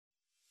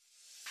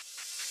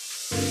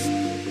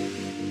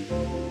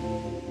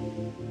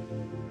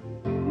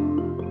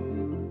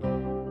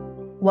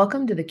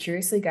Welcome to the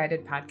Curiously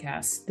Guided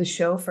podcast, the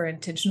show for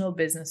intentional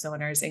business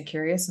owners and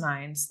curious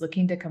minds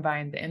looking to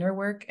combine the inner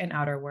work and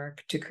outer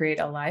work to create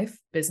a life,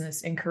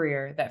 business, and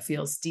career that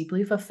feels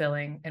deeply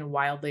fulfilling and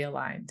wildly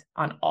aligned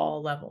on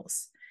all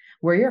levels.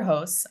 We're your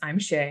hosts. I'm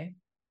Shay.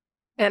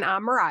 And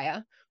I'm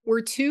Mariah. We're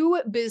two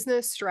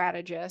business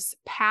strategists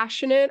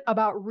passionate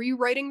about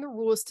rewriting the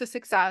rules to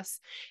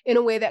success in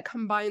a way that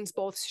combines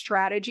both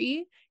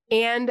strategy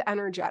and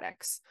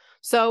energetics.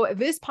 So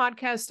this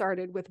podcast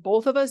started with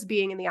both of us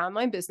being in the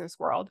online business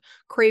world,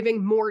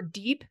 craving more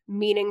deep,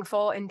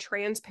 meaningful, and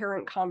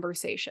transparent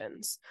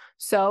conversations.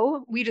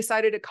 So we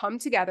decided to come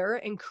together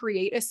and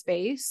create a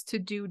space to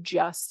do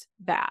just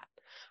that.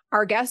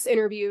 Our guest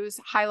interviews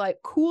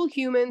highlight cool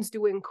humans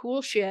doing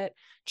cool shit,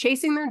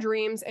 chasing their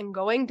dreams, and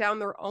going down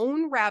their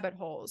own rabbit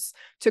holes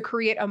to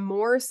create a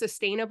more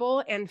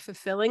sustainable and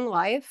fulfilling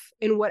life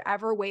in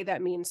whatever way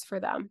that means for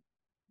them.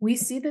 We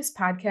see this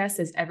podcast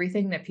as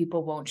everything that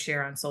people won't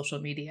share on social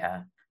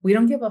media. We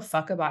don't give a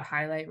fuck about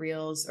highlight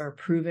reels or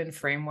proven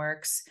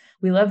frameworks.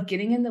 We love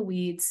getting in the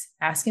weeds,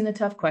 asking the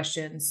tough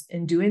questions,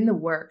 and doing the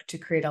work to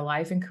create a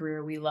life and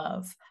career we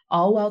love,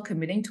 all while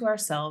committing to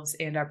ourselves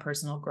and our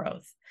personal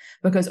growth.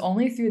 Because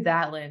only through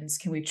that lens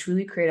can we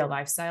truly create a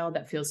lifestyle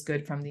that feels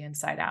good from the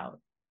inside out.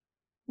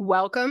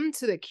 Welcome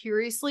to the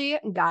Curiously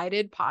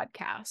Guided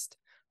podcast.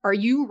 Are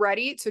you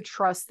ready to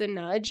trust the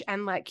nudge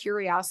and let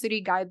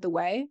curiosity guide the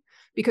way?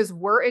 Because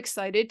we're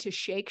excited to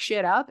shake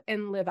shit up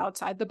and live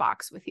outside the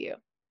box with you.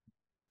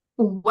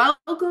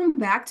 Welcome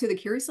back to the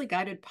Curiously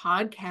Guided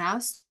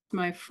podcast,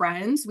 my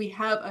friends. We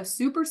have a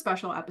super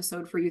special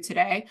episode for you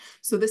today.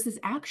 So this is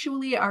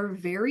actually our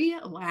very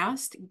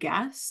last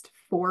guest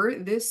for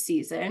this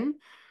season,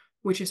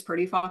 which is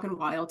pretty fucking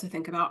wild to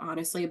think about,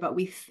 honestly, but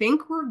we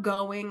think we're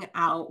going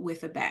out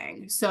with a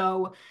bang.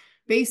 So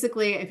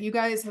basically, if you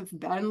guys have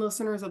been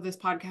listeners of this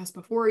podcast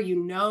before, you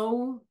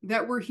know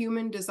that we're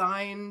human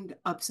design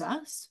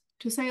obsessed,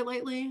 to say it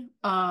lightly.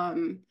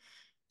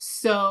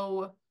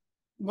 So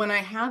when I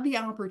had the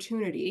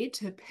opportunity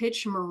to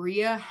pitch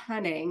Maria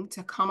Henning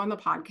to come on the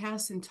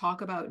podcast and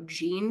talk about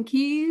gene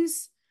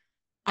keys,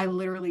 I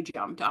literally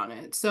jumped on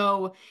it.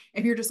 So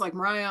if you're just like,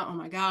 Mariah, oh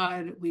my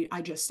God,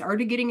 I just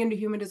started getting into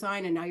human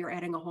design and now you're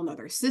adding a whole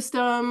nother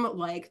system,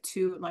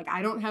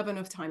 I don't have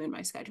enough time in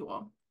my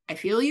schedule. I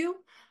feel you,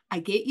 I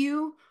get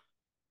you,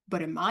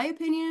 but in my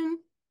opinion,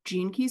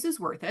 gene keys is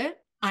worth it.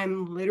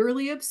 I'm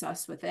literally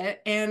obsessed with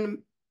it.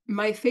 And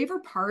my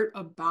favorite part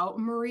about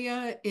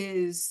Maria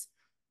is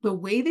the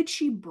way that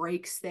she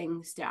breaks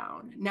things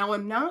down. Now,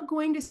 I'm not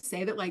going to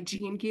say that like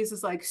gene keys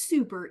is like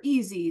super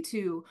easy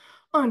to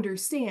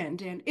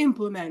understand and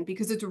implement,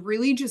 because it's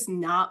really just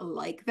not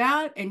like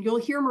that. And you'll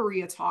hear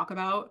Maria talk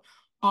about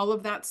all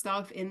of that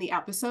stuff in the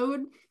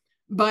episode,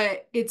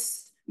 but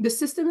the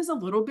system is a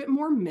little bit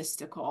more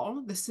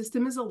mystical. The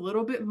system is a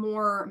little bit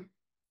more,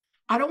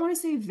 I don't want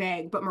to say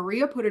vague, but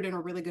Maria put it in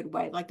a really good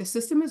way. Like the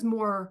system is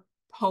more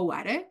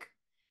poetic.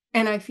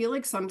 And I feel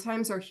like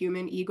sometimes our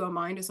human ego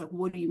mind is like,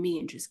 what do you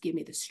mean? Just give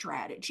me the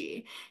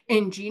strategy.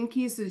 And Gene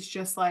Keys is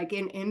just like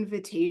an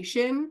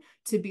invitation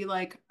to be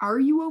like,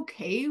 are you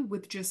okay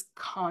with just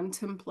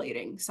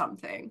contemplating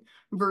something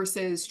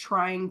versus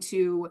trying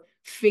to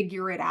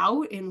figure it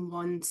out in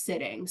one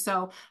sitting?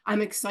 So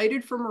I'm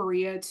excited for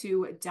Maria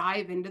to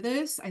dive into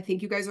this. I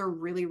think you guys are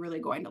really, really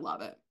going to love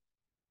it.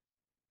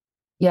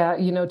 Yeah,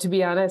 to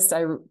be honest,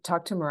 I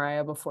talked to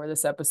Mariah before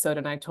this episode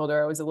and I told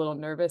her I was a little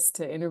nervous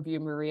to interview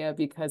Maria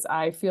because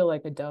I feel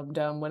like a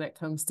dum-dum when it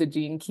comes to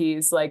gene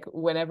keys. Like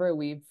whenever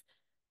we've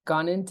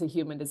gone into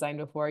human design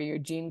before, your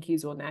gene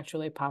keys will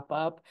naturally pop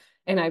up.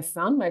 And I've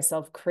found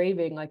myself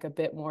craving like a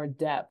bit more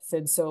depth.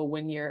 And so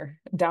when you're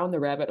down the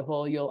rabbit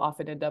hole, you'll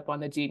often end up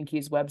on the Gene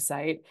Keys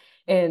website.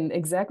 And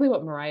exactly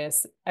what Maria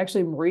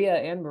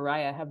and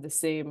Mariah have the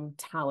same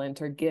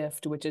talent or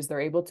gift, which is they're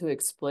able to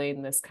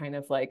explain this kind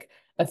of like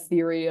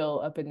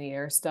ethereal, up in the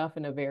air stuff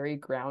in a very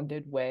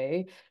grounded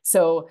way.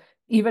 So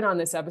even on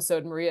this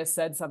episode, Maria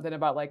said something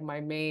about like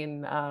my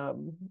main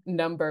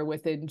number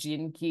within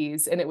Gene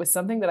Keys. And it was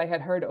something that I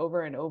had heard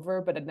over and over,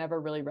 but it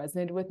never really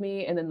resonated with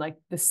me. And then like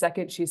the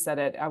second she said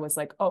it, I was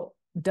like, oh,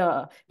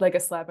 duh, like a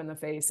slap in the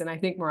face. And I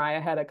think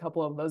Mariah had a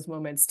couple of those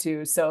moments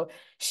too. So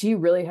she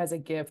really has a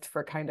gift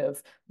for kind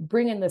of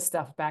bringing this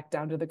stuff back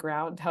down to the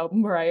ground, how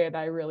Mariah and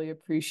I really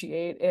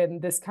appreciate.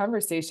 And this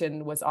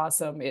conversation was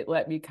awesome. It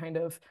let me kind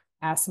of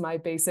ask my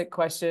basic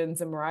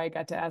questions, and Mariah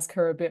got to ask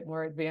her a bit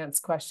more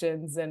advanced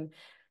questions. And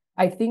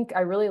I think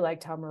I really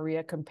liked how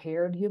Maria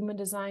compared human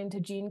design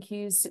to Gene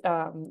Keys,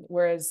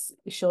 whereas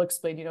she'll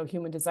explain,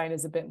 human design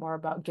is a bit more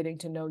about getting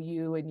to know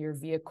you and your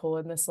vehicle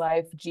in this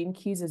life. Gene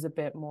Keys is a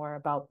bit more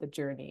about the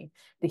journey,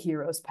 the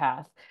hero's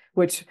path,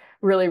 which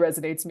really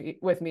resonates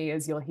with me,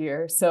 as you'll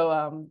hear.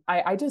 So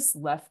I just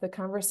left the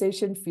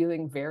conversation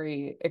feeling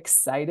very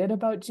excited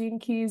about Gene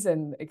Keys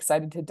and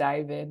excited to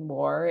dive in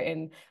more.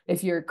 And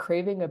if you're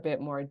craving a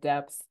bit more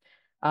depth,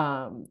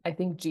 I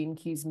think Gene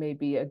Keys may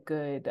be a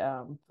good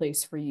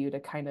place for you to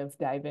kind of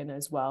dive in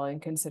as well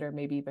and consider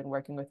maybe even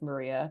working with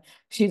Maria.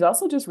 She's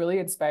also just really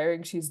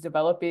inspiring. She's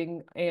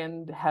developing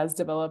and has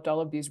developed all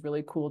of these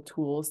really cool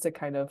tools to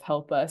kind of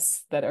help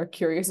us that are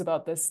curious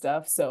about this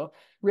stuff. So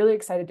really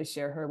excited to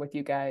share her with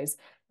you guys.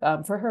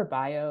 For her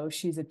bio,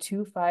 she's a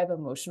 2-5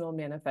 emotional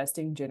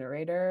manifesting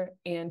generator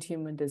and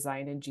human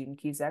design and Gene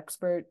Keys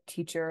expert,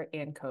 teacher,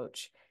 and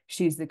coach.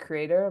 She's the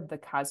creator of the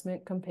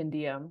Cosmic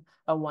Compendium,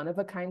 a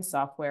one-of-a-kind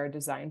software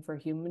designed for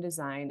human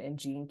design and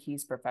Gene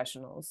Keys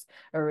professionals.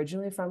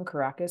 Originally from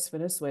Caracas,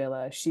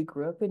 Venezuela, she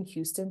grew up in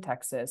Houston,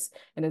 Texas,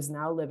 and is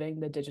now living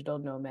the digital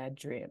nomad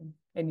dream.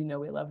 And you know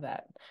we love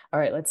that. All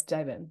right, let's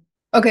dive in.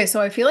 Okay,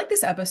 so I feel like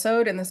this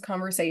episode and this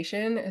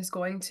conversation is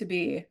going to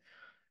be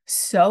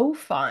so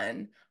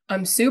fun.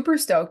 I'm super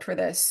stoked for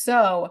this.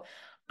 So,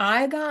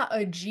 I got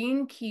a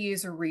Gene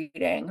Keys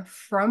reading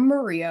from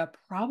Maria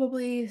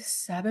probably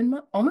 7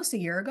 months, almost a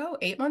year ago,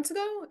 8 months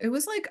ago. It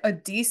was like a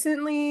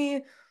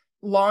decently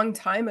long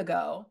time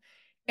ago.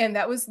 And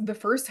that was the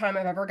first time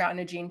I've ever gotten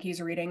a Gene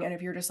Keys reading. And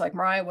if you're just like,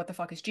 Mariah, what the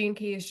fuck is Gene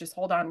Keys? Just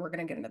hold on, we're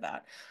going to get into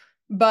that.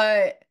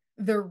 But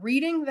the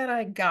reading that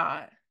I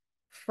got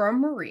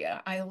from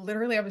Maria, I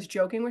was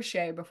joking with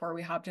Shay before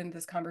we hopped into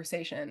this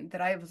conversation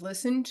that I've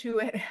listened to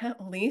it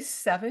at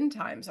least 7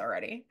 times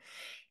already.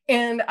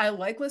 And I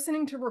like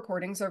listening to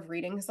recordings of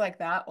readings like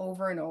that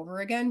over and over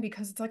again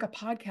because it's like a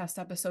podcast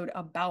episode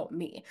about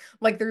me.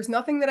 Like there's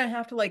nothing that I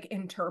have to like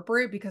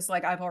interpret because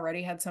like I've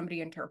already had somebody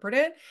interpret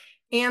it.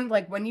 And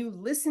like when you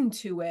listen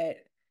to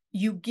it,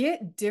 you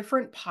get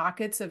different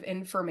pockets of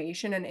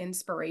information and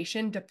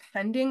inspiration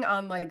depending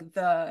on like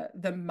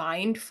the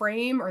mind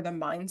frame or the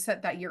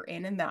mindset that you're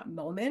in that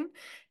moment.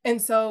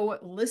 And so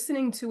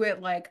listening to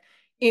it like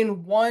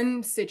in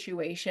one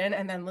situation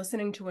and then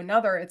listening to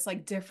another, it's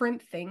like different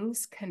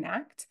things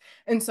connect.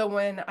 And so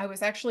when I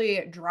was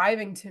actually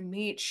driving to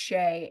meet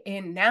Shay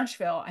in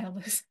Nashville,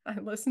 I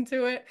listened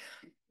to it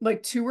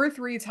like 2 or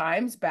 3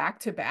 times back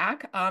to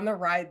back on the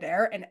ride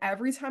there. And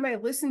every time I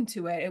listened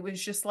to it, it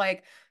was just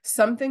like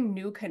something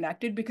new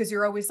connected because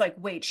you're always like,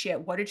 wait,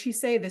 shit, what did she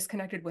say? This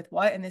connected with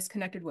what? And this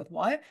connected with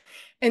what?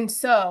 And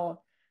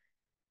so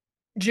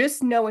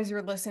just know as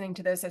you're listening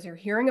to this, as you're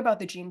hearing about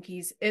the Gene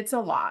Keys, it's a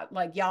lot.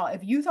 Like, y'all,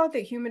 if you thought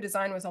that human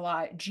design was a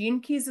lot, Gene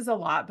Keys is a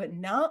lot, but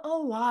not a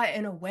lot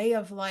in a way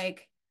of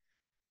like,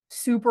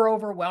 super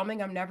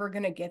overwhelming. I'm never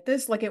going to get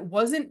this. Like it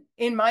wasn't,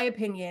 in my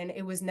opinion,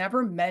 it was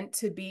never meant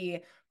to be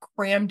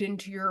crammed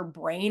into your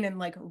brain and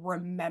like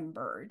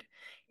remembered.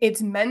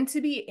 It's meant to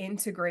be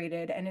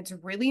integrated and it's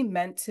really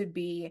meant to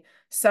be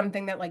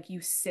something that like you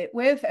sit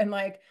with and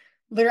like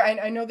literally,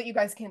 I know that you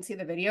guys can't see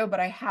the video, but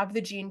I have the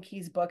Gene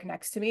Keys book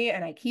next to me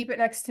and I keep it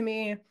next to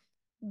me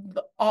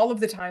all of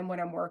the time when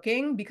I'm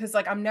working because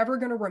like I'm never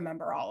going to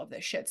remember all of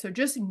this shit. So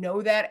just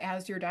know that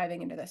as you're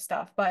diving into this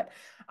stuff. But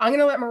I'm going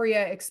to let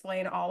Maria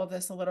explain all of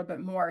this a little bit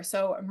more.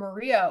 So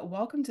Maria,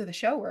 welcome to the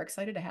show. We're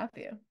excited to have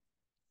you.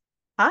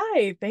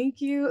 Hi,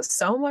 thank you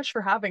so much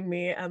for having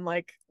me. And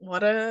like,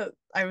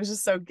 I was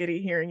just so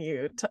giddy hearing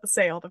you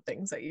say all the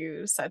things that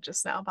you said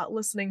just now about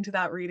listening to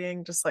that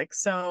reading. Just like,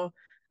 so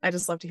I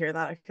just love to hear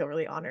that. I feel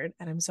really honored.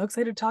 And I'm so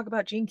excited to talk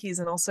about Gene Keys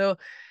and also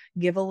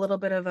give a little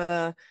bit of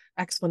a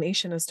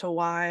explanation as to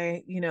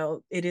why,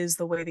 it is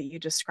the way that you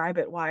describe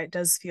it, why it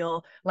does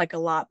feel like a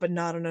lot, but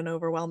not in an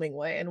overwhelming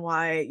way, and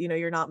why,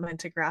 you're not meant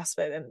to grasp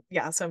it. And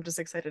yeah, so I'm just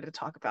excited to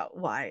talk about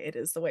why it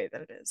is the way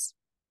that it is.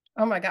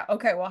 Oh my God.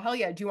 Okay. Well, hell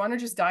yeah. Do you want to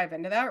just dive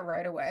into that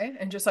right away?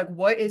 And just like,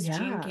 what is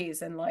Gene Yeah.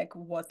 Keys and like,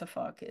 what the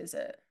fuck is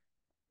it?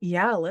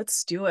 Yeah,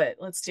 let's do it.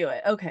 Let's do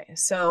it. Okay,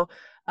 so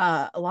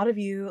a lot of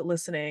you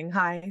listening,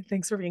 hi,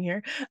 thanks for being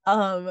here.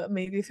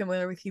 May be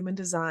familiar with human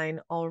design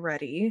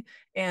already,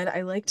 and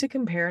I like to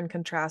compare and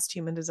contrast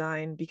human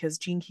design because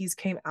Gene Keys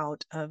came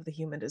out of the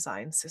human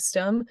design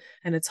system,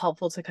 and it's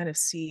helpful to kind of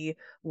see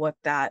what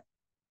that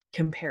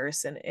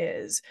comparison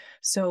is.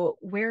 So,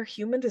 where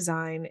human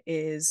design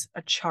is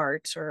a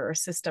chart or a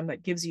system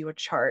that gives you a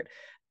chart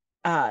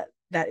uh,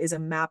 that is a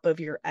map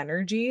of your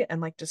energy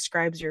and like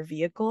describes your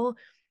vehicle.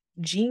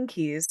 Gene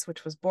Keys,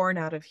 which was born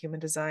out of human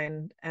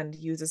design and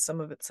uses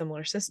some of its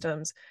similar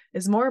systems,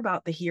 is more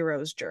about the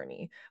hero's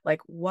journey,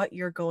 like what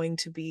you're going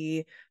to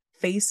be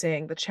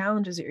facing, the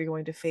challenges that you're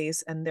going to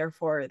face, and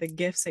therefore the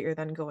gifts that you're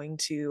then going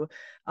to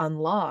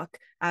unlock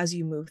as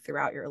you move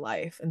throughout your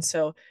life. And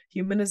so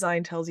human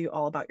design tells you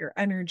all about your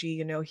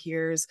energy.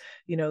 Here's,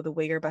 the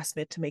way you're best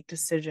meant to make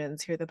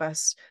decisions. Here the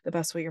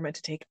best way you're meant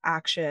to take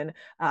action.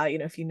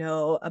 If you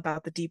know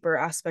about the deeper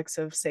aspects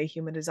of, say,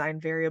 human design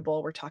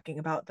variable, we're talking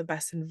about the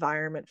best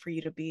environment for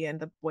you to be in,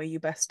 the way you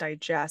best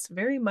digest,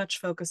 very much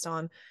focused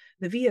on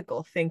the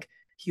vehicle. Think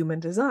human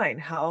design,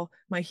 how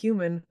my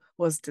human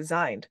was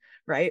designed,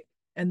 right?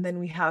 And then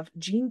we have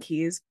Gene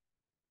Keys.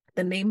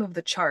 The name of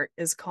the chart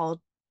is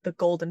called the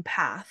golden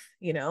path.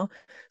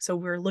 So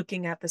we're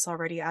looking at this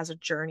already as a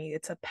journey.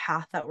 It's a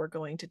path that we're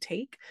going to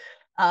take.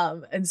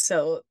 And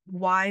so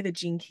why the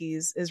Gene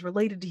Keys is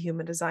related to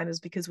human design is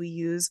because we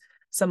use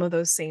some of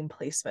those same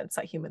placements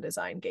that human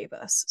design gave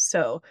us.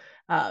 So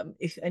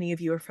if any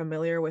of you are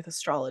familiar with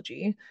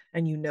astrology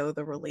and you know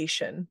the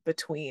relation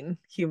between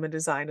human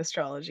design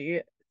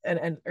astrology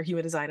and or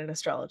human design and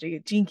astrology,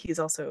 Gene Keys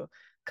also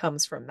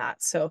comes from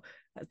that. So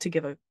to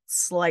give a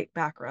slight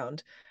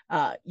background,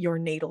 your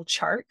natal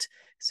chart,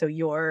 so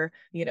your,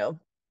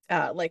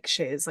 like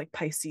Shay's like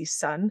Pisces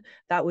sun,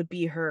 that would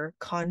be her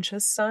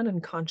conscious sun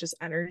and conscious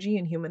energy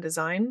in human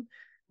design.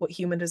 What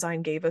human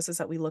design gave us is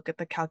that we look at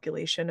the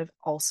calculation of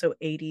also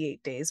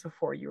 88 days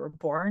before you were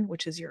born,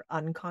 which is your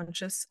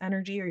unconscious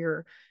energy or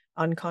your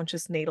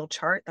unconscious natal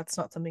chart. That's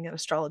not something that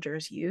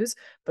astrologers use,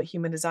 but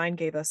human design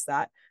gave us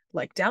that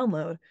like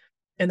download.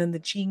 And then the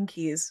gene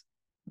keys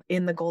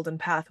in the golden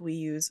path, we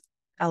use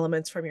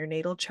elements from your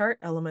natal chart,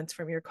 elements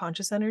from your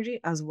conscious energy,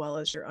 as well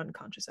as your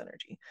unconscious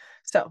energy.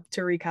 So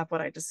to recap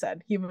what I just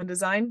said, human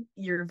design,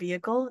 your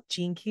vehicle,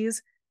 gene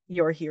keys,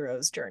 your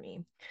hero's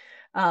journey.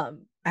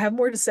 I have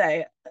more to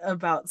say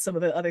about some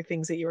of the other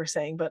things that you were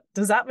saying, but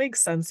does that make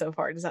sense so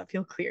far? Does that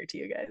feel clear to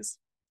you guys?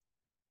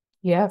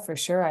 Yeah, for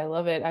sure. I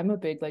love it. I'm a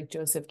big like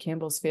Joseph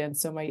Campbell's fan,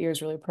 so my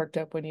ears really perked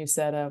up when you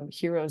said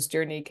hero's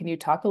journey. Can you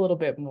talk a little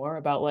bit more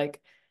about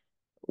like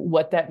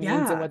what that means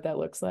and Yeah. what that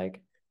looks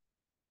like?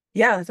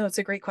 Yeah, no, it's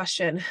a great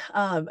question.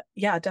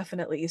 Yeah,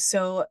 definitely.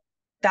 So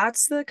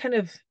that's the kind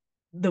of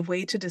the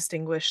way to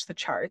distinguish the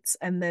charts.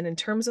 And then in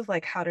terms of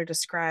like how to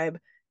describe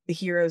the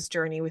hero's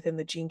journey within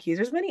the gene keys,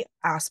 there's many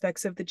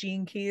aspects of the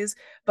gene keys,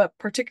 but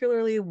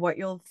particularly what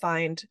you'll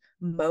find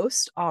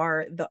most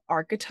are the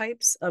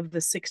archetypes of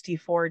the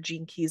 64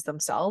 gene keys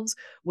themselves,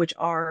 which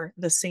are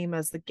the same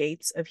as the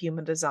gates of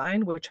human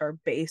design, which are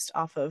based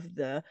off of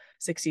the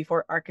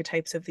 64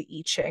 archetypes of the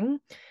I Ching.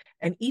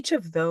 And each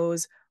of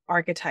those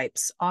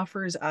archetypes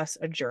offers us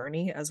a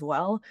journey as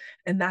well.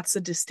 And that's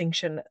the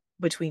distinction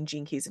between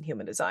gene keys and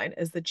human design,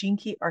 is the gene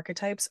key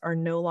archetypes are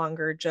no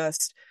longer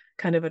just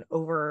kind of an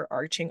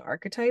overarching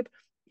archetype.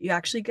 You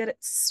actually get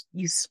it,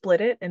 you split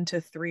it into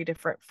 3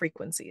 different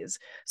frequencies.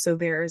 So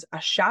there's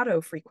a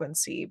shadow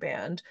frequency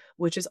band,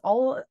 which is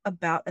all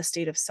about a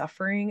state of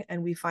suffering.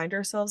 And we find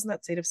ourselves in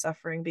that state of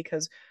suffering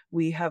because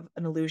we have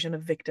an illusion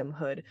of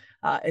victimhood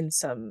in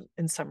some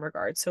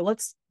regards. So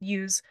let's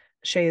use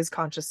Shay's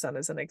conscious sun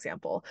as an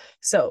example.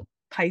 So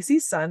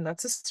Pisces sun,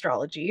 that's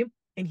astrology.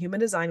 In human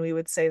design, we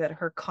would say that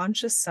her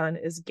conscious sun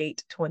is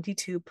gate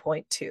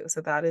 22.2.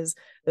 So that is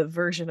the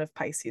version of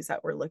Pisces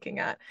that we're looking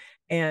at.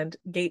 And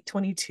gate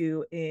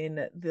 22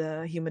 in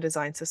the human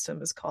design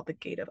system is called the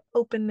gate of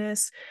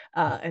openness.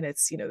 And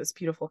it's, this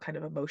beautiful kind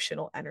of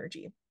emotional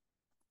energy.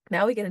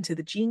 Now we get into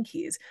the gene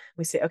keys.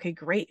 We say, okay,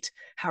 great.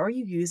 How are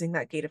you using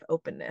that gate of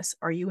openness?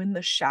 Are you in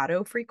the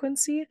shadow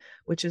frequency,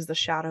 which is the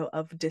shadow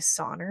of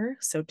dishonor?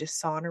 So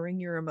dishonoring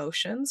your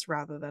emotions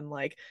rather than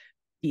like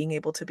being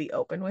able to be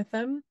open with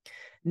them.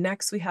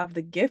 Next, we have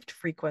the gift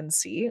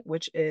frequency,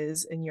 which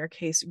is in your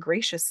case,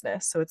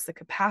 graciousness. So it's the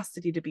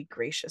capacity to be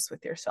gracious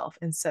with yourself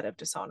instead of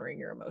dishonoring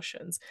your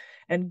emotions.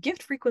 And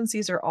gift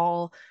frequencies are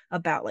all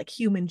about like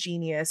human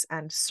genius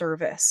and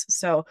service.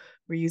 So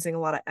we're using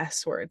a lot of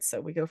S words. So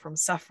we go from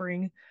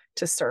suffering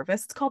to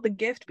service. It's called the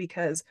gift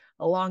because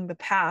along the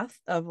path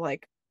of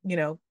like,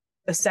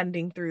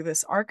 ascending through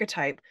this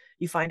archetype,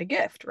 you find a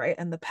gift, right?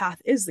 And the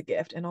path is the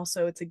gift. And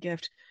also it's a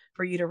gift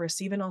for you to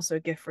receive and also a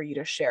gift for you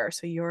to share.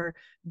 So your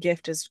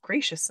gift is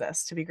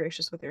graciousness, to be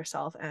gracious with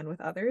yourself and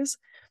with others.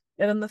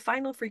 And then the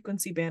final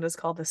frequency band is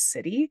called the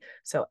Siddhi.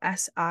 So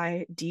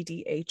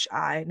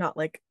Siddhi, not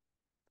like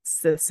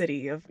the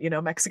city of,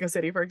 Mexico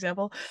City, for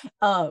example.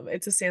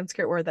 It's a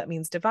Sanskrit word that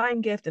means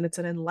divine gift, and it's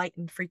an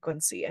enlightened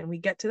frequency. And we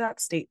get to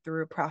that state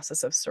through a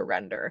process of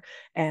surrender.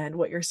 And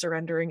what you're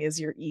surrendering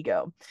is your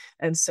ego.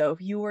 And so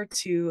if you were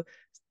to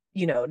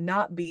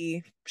not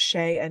be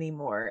Shay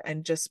anymore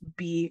and just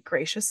be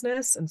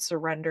graciousness and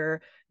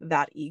surrender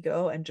that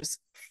ego and just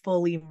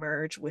fully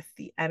merge with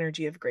the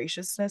energy of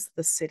graciousness,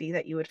 the city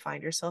that you would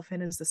find yourself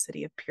in is the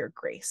city of pure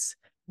grace.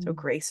 So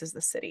grace is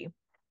the city.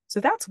 So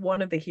that's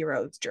one of the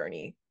hero's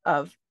journeys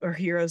of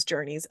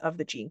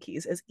the gene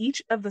keys, is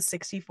each of the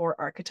 64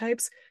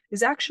 archetypes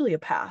is actually a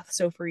path.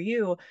 So for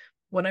you,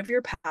 one of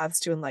your paths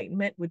to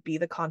enlightenment would be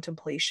the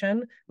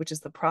contemplation, which is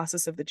the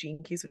process of the gene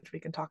keys, which we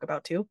can talk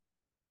about too,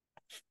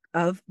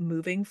 of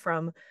moving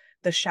from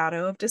the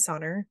shadow of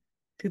dishonor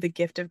to the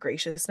gift of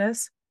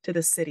graciousness to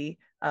the city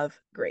of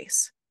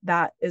grace.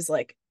 That is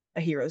like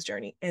a hero's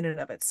journey in and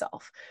of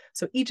itself.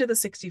 So each of the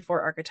 64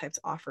 archetypes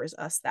offers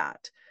us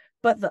that.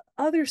 But the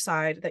other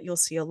side that you'll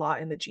see a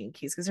lot in the gene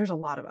keys, because there's a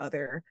lot of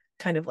other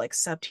kind of like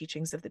sub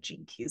teachings of the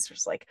gene keys.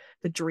 There's like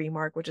the dream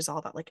arc, which is all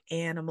about like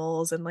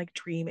animals and like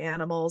dream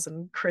animals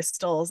and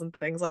crystals and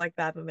things like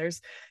that. And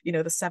there's,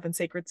 the 7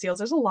 sacred seals.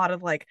 There's a lot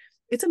of like,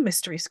 it's a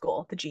mystery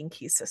school, the gene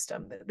keys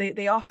system.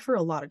 They offer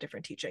a lot of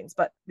different teachings.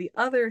 But the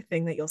other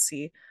thing that you'll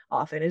see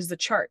often is the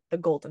chart, the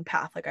golden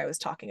path, like I was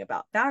talking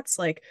about. That's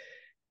like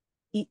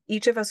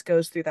each of us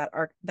goes through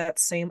that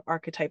same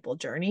archetypal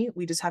journey.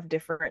 We just have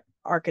different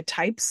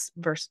archetypes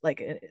versus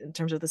like in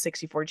terms of the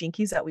 64 gene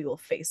keys that we will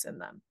face in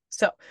them.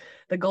 So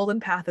the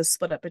golden path is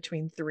split up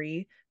between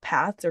 3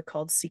 paths. They're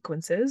called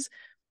sequences.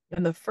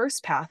 And the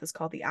first path is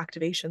called the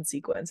activation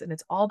sequence, and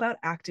it's all about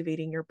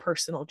activating your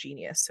personal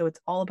genius. So it's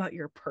all about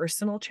your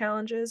personal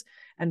challenges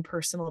and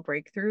personal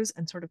breakthroughs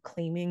and sort of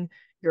claiming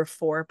your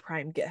 4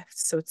 prime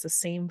gifts. So it's the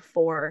same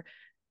 4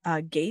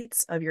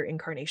 gates of your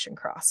incarnation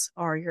cross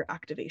are your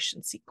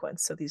activation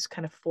sequence. So these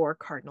kind of 4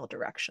 cardinal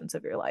directions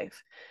of your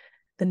life.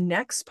 The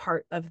next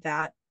part of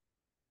that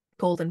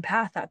golden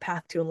path, that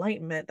path to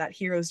enlightenment, that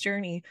hero's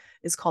journey,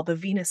 is called the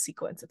Venus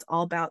sequence. It's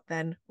all about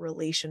then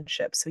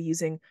relationships. So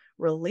using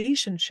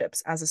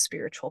relationships as a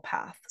spiritual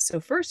path.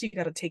 So first you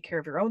got to take care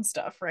of your own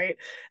stuff, right?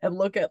 And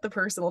look at the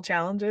personal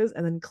challenges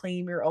and then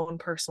claim your own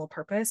personal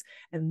purpose.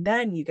 And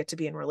then you get to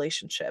be in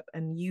relationship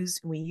and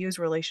we use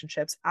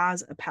relationships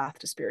as a path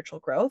to spiritual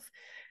growth.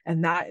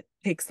 And that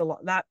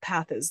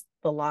path is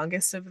the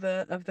longest of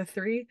the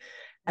 3.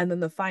 And then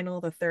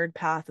the third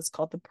path is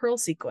called the Pearl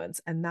sequence.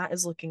 And that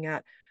is looking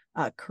at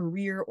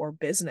career or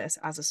business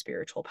as a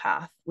spiritual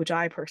path, which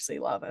I personally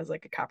love as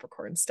like a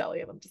Capricorn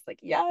stellium. I'm just like,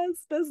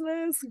 yes,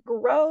 business,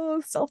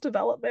 growth,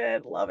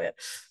 self-development, love it.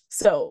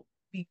 So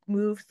we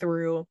move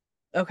through,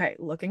 okay,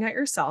 looking at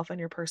yourself and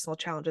your personal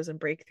challenges and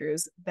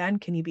breakthroughs. Then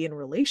can you be in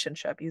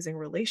relationship, using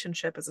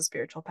relationship as a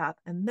spiritual path?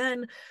 And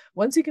then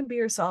once you can be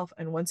yourself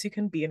and once you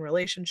can be in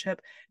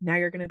relationship, now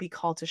you're going to be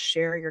called to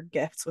share your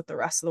gifts with the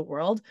rest of the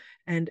world.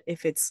 And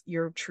if it's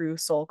your true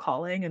soul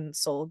calling and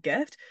soul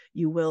gift,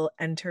 you will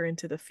enter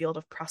into the field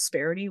of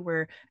prosperity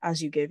where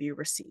as you give, you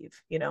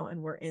receive,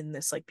 and we're in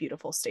this like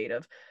beautiful state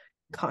of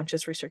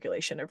conscious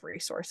recirculation of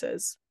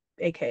resources,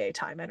 aka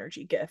time,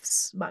 energy,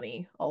 gifts,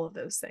 money, all of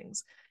those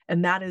things.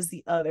 And that is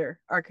the other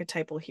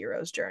archetypal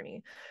hero's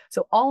journey.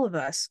 So all of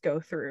us go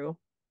through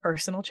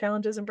personal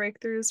challenges and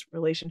breakthroughs,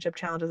 relationship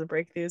challenges and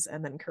breakthroughs,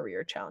 and then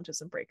career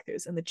challenges and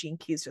breakthroughs. And the Gene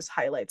Keys just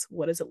highlights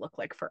what does it look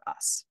like for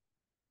us.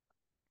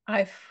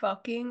 I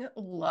fucking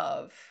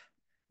love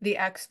the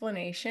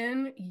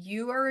explanation.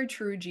 You are a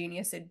true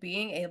genius at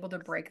being able to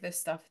break this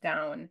stuff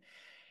down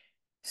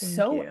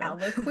so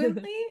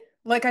eloquently.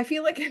 Like, I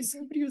feel like if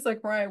somebody was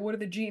like, Mariah, what are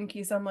the Gene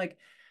Keys? I'm like,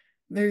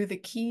 they're the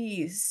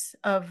keys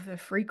of the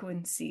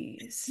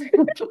frequencies. Like,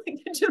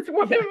 it just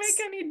wouldn't make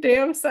any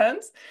damn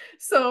sense.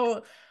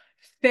 So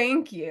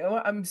thank you.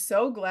 I'm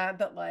so glad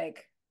that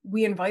like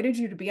we invited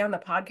you to be on the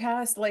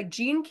podcast. Like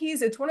Gene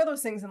Keys, it's one of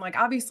those things. And like,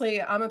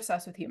 obviously I'm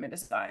obsessed with human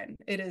design.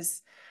 It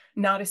is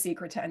not a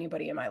secret to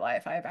anybody in my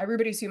life. I have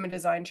everybody's human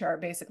design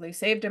chart basically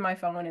saved in my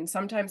phone. And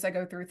sometimes I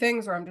go through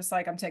things where I'm just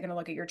like, I'm taking a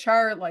look at your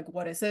chart. Like,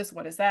 what is this?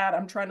 What is that?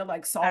 I'm trying to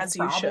like solve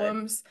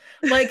problems.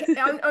 Like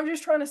I'm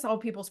just trying to solve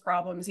people's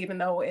problems, even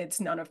though it's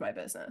none of my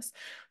business.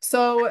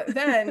 So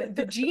then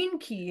the Gene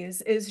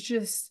Keys is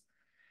just,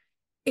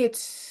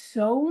 it's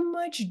so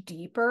much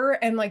deeper.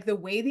 And like the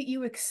way that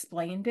you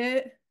explained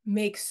it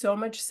makes so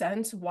much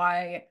sense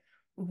why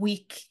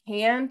we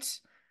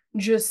can't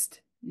just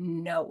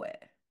know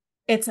it.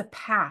 It's a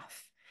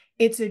path.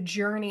 It's a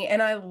journey.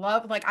 And I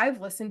love, like, I've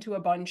listened to a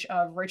bunch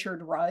of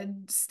Richard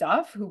Rudd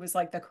stuff, who was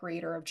like the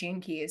creator of Gene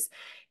Keys,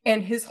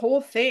 and his whole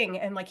thing.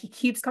 And like, he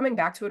keeps coming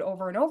back to it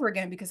over and over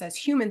again because as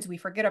humans, we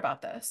forget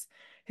about this.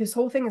 His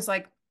whole thing is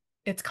like,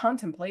 it's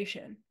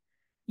contemplation.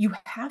 You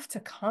have to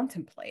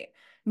contemplate,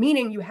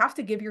 meaning you have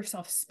to give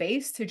yourself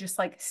space to just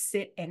like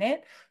sit in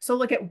it. So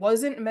like it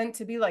wasn't meant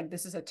to be like,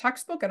 this is a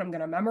textbook and I'm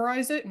going to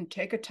memorize it and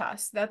take a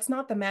test. That's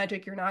not the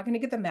magic. You're not going to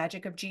get the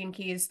magic of Gene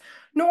Keys,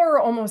 nor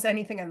almost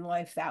anything in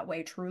life that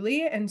way,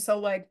 truly. And so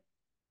like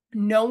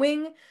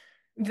knowing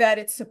that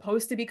it's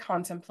supposed to be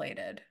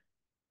contemplated,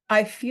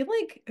 I feel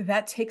like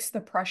that takes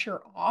the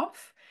pressure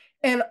off.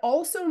 And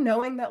also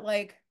knowing that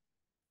like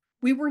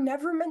we were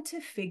never meant to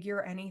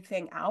figure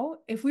anything out.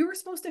 If we were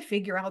supposed to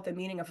figure out the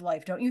meaning of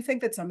life, don't you think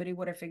that somebody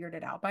would have figured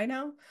it out by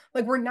now?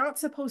 Like, we're not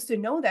supposed to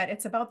know that.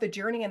 It's about the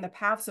journey and the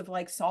paths of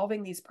like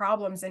solving these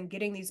problems and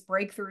getting these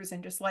breakthroughs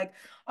and just like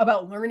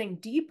about learning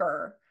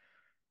deeper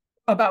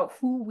about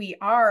who we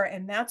are.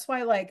 And that's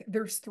why like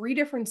there's 3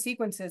 different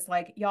sequences.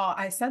 Like, y'all,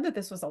 I said that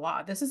this was a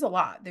lot. This is a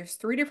lot. There's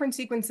 3 different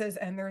sequences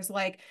and there's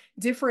like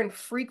different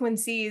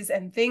frequencies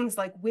and things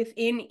like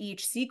within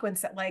each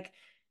sequence that like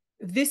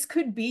this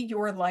could be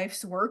your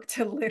life's work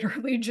to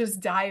literally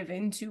just dive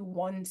into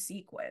one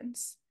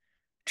sequence,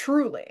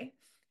 truly.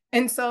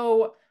 And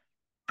so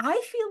I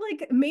feel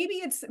like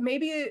maybe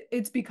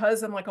it's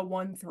because I'm like a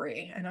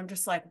 1-3 and I'm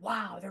just like,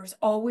 wow, there's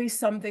always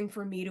something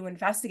for me to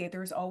investigate.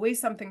 There's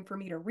always something for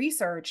me to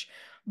research.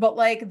 But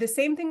like the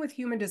same thing with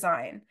human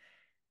design.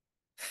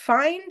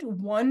 Find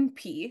one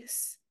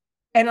piece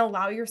and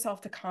allow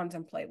yourself to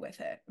contemplate with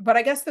it. But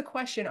I guess the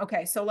question,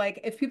 okay, so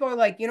like if people are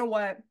like, you know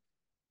what,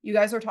 you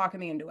guys are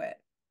talking me into it,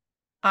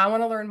 I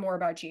want to learn more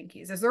about Gene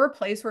Keys. Is there a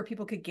place where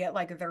people could get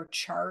like their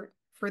chart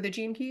for the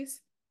Gene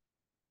Keys?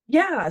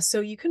 Yeah,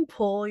 so you can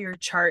pull your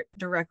chart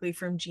directly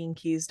from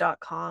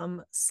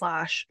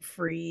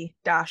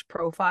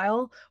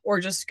genekeys.com/free-profile, or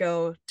just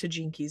go to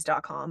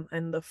genekeys.com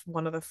and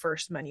one of the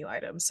first menu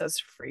items says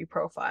free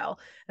profile.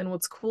 And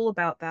what's cool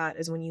about that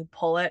is when you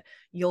pull it,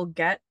 you'll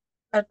get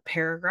a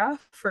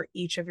paragraph for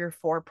each of your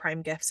 4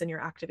 prime gifts in your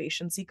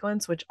activation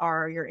sequence, which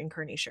are your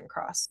incarnation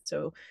cross.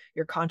 So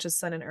your conscious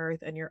sun and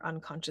earth and your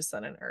unconscious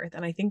sun and earth.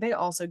 And I think they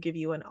also give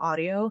you an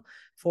audio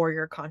for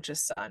your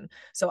conscious sun.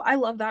 So I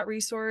love that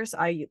resource.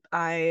 I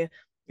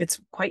it's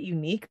quite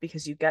unique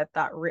because you get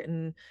that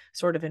written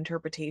sort of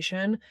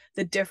interpretation.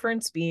 The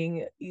difference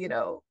being,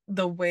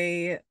 the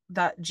way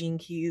that Gene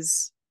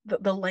Keys,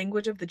 the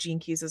language of the Gene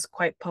Keys is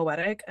quite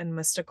poetic and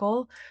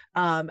mystical.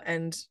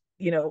 And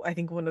I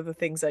think one of the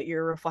things that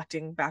you're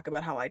reflecting back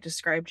about how I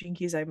describe Gene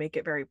Keys, I make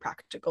it very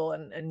practical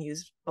and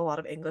use a lot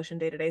of English in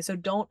day to day. So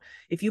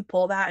if you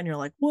pull that and you're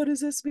like, what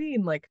does this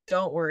mean? Like,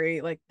 don't worry.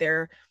 Like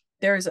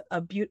there's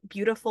a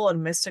beautiful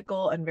and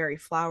mystical and very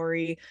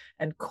flowery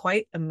and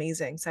quite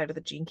amazing side of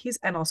the Gene Keys.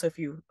 And also if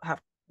you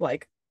have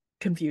like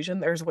confusion,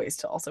 there's ways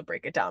to also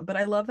break it down. But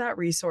I love that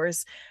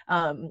resource.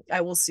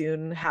 I will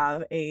soon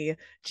have a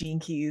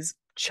Gene Keys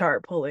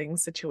chart pulling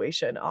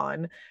situation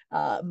on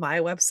my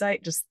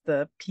website. Just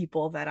the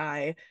people that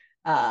I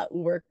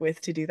work with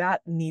to do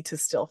that need to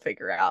still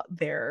figure out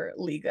their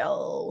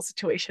legal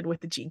situation with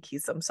the Gene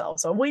Keys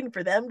themselves. So I'm waiting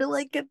for them to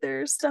like get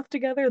their stuff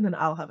together, and then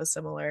I'll have a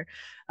similar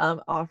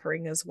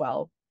offering as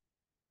well.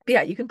 But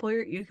yeah, you can pull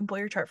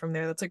your chart from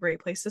there. That's a great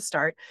place to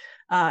start.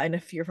 And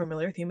if you're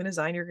familiar with human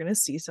design, you're going to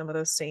see some of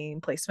those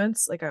same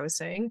placements, like I was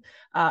saying.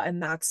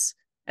 And that's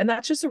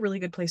just a really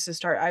good place to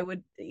start. I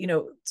would,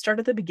 start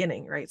at the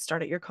beginning, right?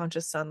 Start at your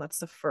conscious sun. That's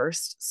the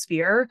first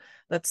sphere.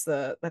 That's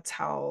what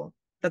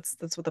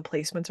the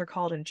placements are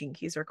called, and Gene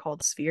Keys are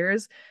called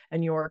spheres.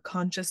 And your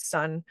conscious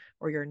sun,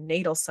 or your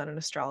natal sun in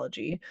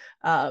astrology,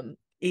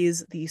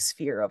 is the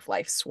sphere of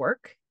life's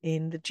work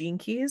in the Gene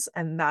Keys,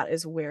 and that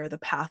is where the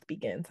path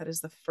begins. That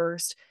is the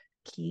first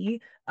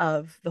key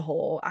of the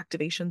whole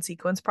activation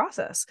sequence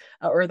process,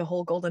 or the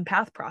whole golden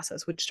path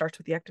process, which starts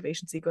with the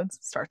activation sequence,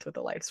 starts with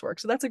the life's work.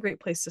 So that's a great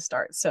place to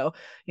start. So,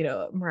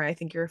 Mariah, I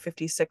think you're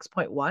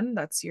 56.1.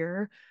 That's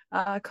your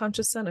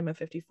conscious sun. I'm a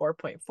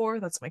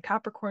 54.4. That's my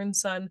Capricorn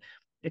sun.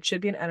 It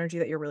should be an energy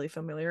that you're really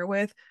familiar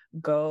with.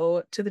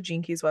 Go to the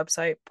Gene Keys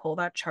website, pull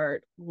that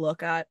chart,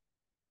 look at,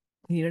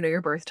 you know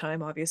your birth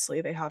time.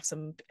 Obviously, they have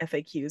some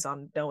FAQs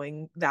on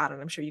knowing that,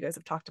 and I'm sure you guys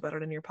have talked about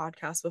it in your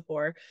podcast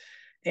before.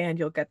 And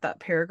you'll get that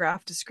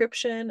paragraph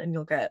description, and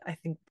you'll get, I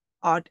think,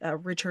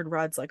 Richard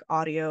Rudd's like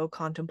audio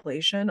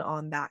contemplation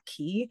on that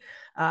key,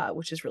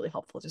 which is really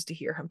helpful just to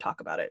hear him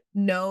talk about it.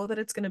 Know that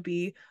it's going to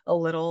be a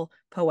little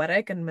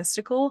poetic and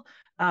mystical,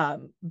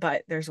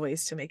 but there's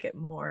ways to make it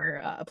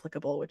more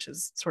applicable, which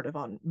is sort of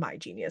on my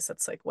genius.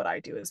 That's like what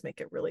I do, is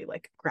make it really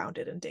like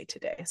grounded in day to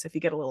day. So if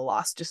you get a little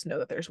lost, just know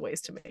that there's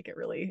ways to make it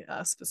really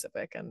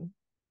specific and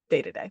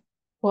day to day.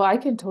 Well, I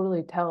can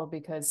totally tell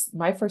because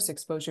my first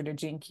exposure to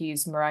Gene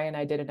Keys, Mariah and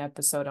I did an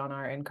episode on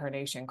our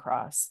incarnation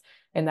cross,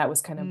 and that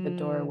was kind of the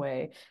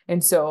doorway.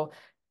 And so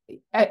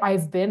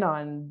I've been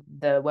on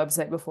the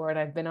website before, and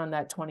I've been on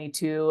that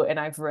 22, and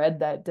I've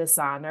read that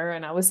dishonor,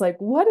 and I was like,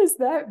 what does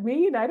that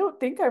mean? I don't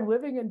think I'm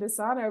living in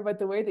dishonor. But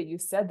the way that you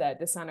said that,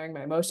 dishonoring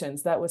my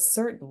emotions, that was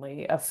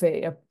certainly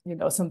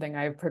something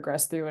I've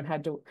progressed through and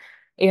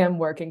am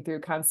working through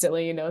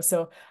constantly,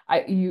 so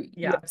you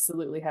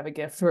absolutely have a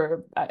gift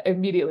for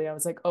immediately. I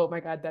was like, oh my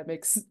God, that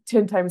makes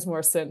 10 times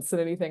more sense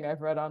than anything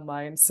I've read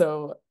online.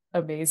 So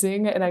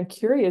amazing. And I'm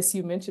curious,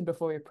 you mentioned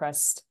before we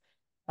pressed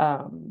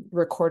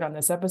record on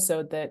this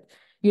episode that,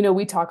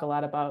 we talk a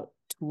lot about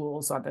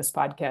tools on this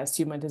podcast,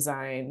 human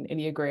design,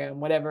 Enneagram,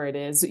 whatever it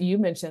is. You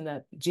mentioned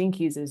that Gene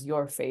Keys is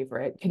your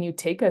favorite. Can you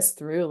take us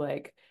through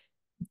like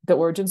the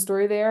origin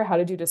story there? How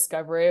did you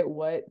discover it?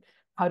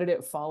 How did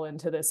it fall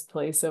into this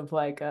place of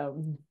like,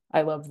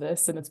 I love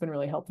this, and it's been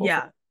really helpful?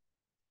 Yeah.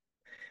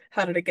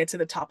 How did it get to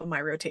the top of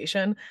my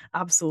rotation?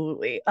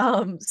 Absolutely.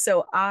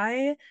 So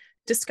I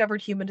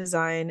discovered human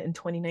design in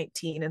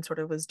 2019 and sort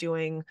of was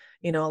doing,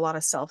 a lot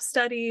of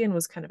self-study and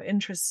was kind of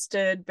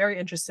very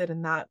interested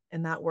in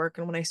that work.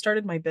 And when I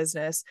started my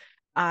business,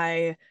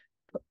 I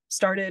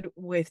started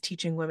with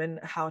teaching women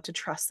how to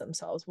trust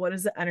themselves. What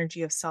is the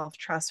energy of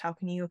self-trust? How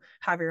can you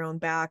have your own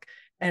back?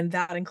 And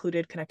that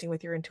included connecting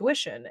with your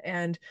intuition.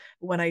 And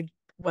when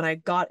I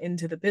got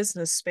into the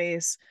business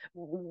space,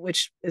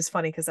 which is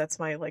funny because that's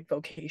my like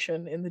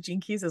vocation in the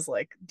Gene Keys, is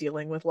like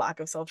dealing with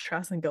lack of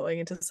self-trust and going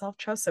into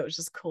self-trust. So it's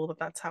just cool that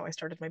that's how I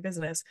started my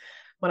business.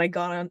 When I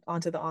got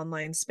onto the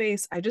online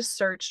space, I just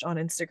searched on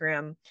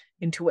Instagram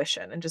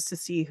intuition and just to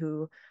see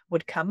who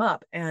would come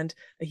up. And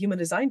a human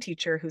design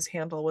teacher whose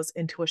handle was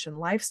Intuition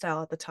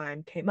Lifestyle at the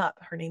time came up.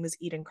 Her name is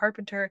Eden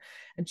Carpenter,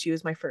 and she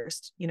was my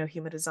first,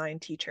 human design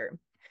teacher.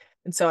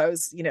 And so I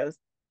was,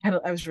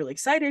 I was really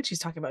excited. She's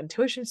talking about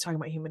intuition. She's talking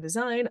about human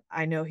design.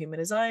 I know human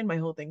design. My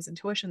whole thing's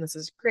intuition. This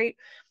is great.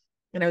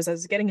 And as I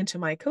was getting into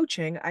my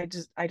coaching, I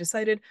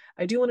decided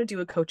I do want to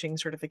do a coaching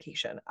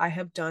certification. I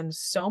have done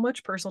so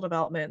much personal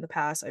development in the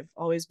past.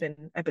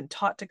 I've been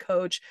taught to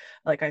coach,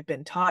 like I've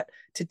been taught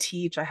to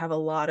teach. I have a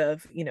lot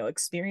of,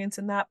 experience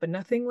in that, but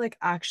nothing like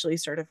actually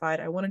certified.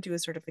 I want to do a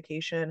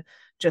certification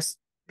just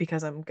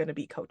because I'm going to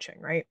be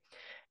coaching, right?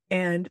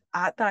 And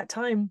at that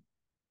time,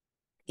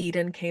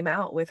 Eden came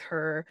out with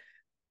her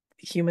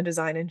human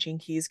design and Gene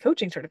Keys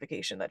coaching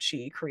certification that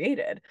she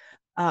created,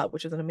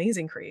 which is an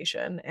amazing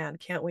creation, and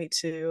can't wait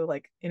to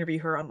like interview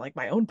her on like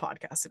my own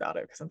podcast about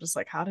it, because I'm just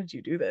like, how did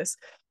you do this?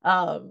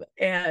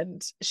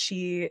 And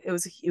it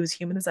was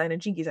human design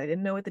and Gene Keys. I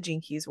didn't know what the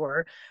Gene Keys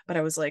were, but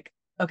I was like,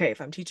 okay,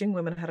 if I'm teaching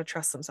women how to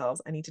trust themselves,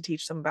 I need to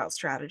teach them about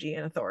strategy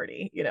and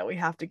authority. We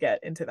have to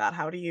get into that.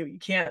 How do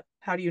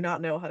you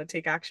not know how to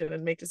take action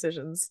and make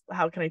decisions?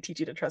 How can I teach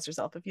you to trust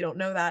yourself if you don't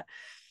know that?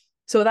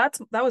 So that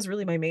was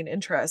really my main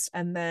interest.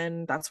 And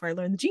then that's where I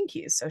learned the Gene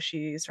Keys. So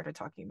she started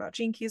talking about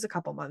Gene Keys a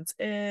couple months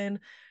in,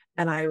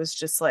 and I was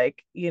just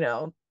like,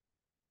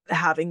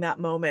 having that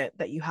moment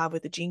that you have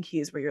with the Gene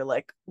Keys where you're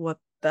like, what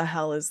the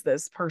hell is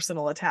this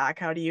personal attack?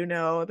 How do you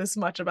know this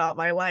much about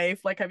my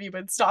life? Like, have you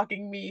been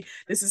stalking me?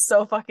 This is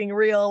so fucking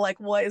real. Like,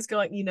 what is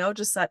going,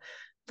 just that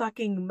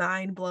fucking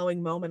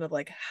mind-blowing moment of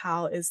like,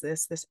 how is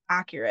this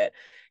accurate?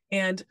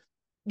 And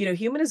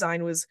human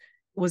design was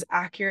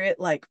accurate,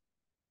 like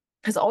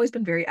has always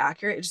been very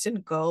accurate. It just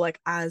didn't go like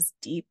as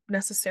deep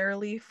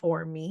necessarily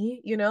for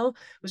me, It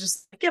was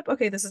just like, yep,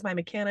 okay, this is my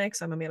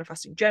mechanics. I'm a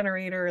manifesting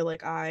generator.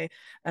 Like I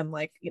am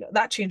like,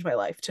 that changed my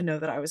life to know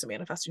that I was a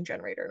manifesting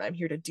generator and I'm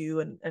here to do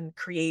and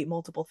create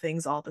multiple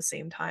things all at the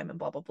same time and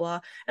blah, blah, blah.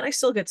 And I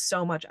still get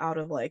so much out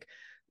of like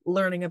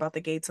learning about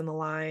the gates and the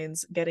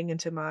lines, getting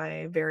into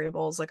my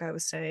variables, like I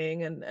was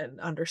saying, and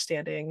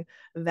understanding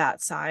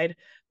that side.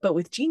 But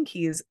with Gene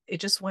Keys, it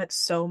just went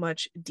so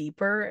much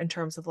deeper in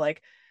terms of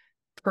like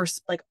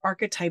like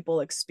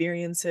archetypal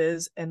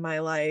experiences in my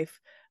life,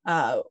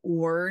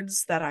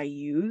 words that I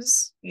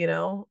use,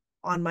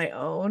 on my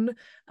own,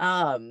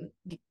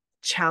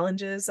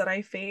 challenges that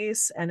I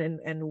face, and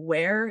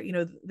where,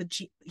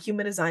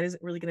 human design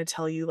isn't really going to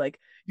tell you like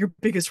your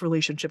biggest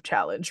relationship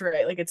challenge,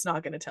 right? Like it's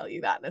not going to tell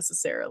you that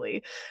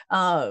necessarily,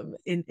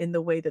 in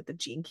the way that the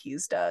Gene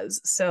Keys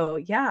does. So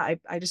yeah,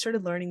 I just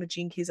started learning the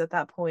Gene Keys at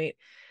that point,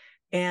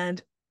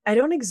 and I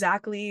don't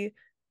exactly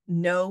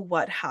know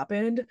what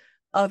happened,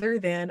 other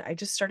than I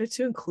just started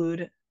to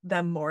include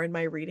them more in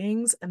my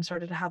readings and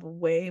started to have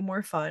way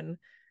more fun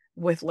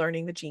with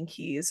learning the Gene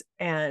Keys.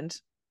 And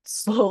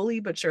slowly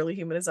but surely,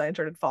 human design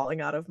started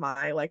falling out of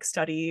my like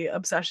study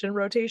obsession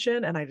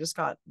rotation. And I just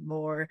got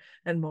more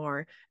and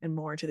more and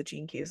more into the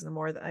Gene Keys. And the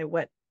more that I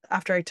went,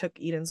 after I took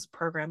Eden's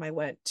program, I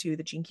went to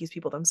the Gene Keys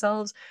people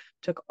themselves,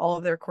 took all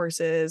of their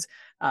courses.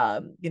 I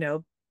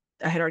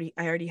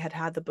already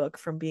had the book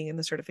from being in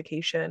the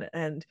certification,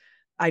 and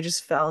I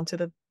just fell into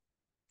the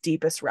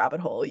deepest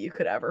rabbit hole you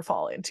could ever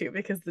fall into,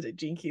 because the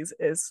Gene Keys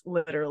is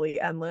literally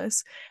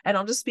endless. And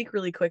I'll just speak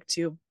really quick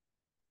to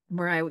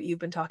Mariah, what you've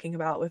been talking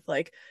about with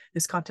like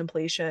this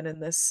contemplation and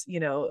this,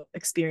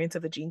 experience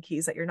of the Gene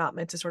Keys, that you're not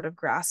meant to sort of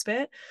grasp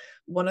it.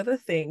 One of the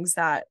things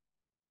that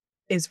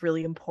is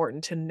really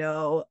important to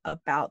know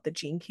about the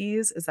Gene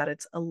Keys is that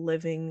it's a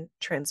living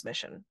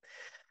transmission.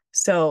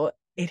 So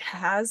it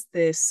has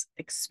this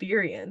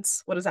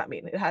experience. What does that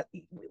mean? It has,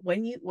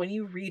 when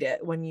you read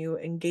it, when you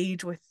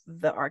engage with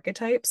the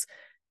archetypes,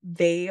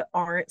 they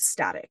aren't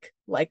static.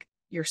 Like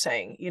you're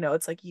saying,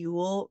 it's like you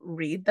will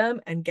read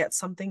them and get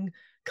something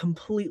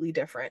completely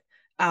different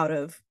out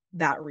of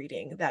that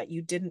reading that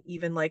you didn't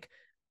even like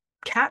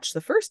catch the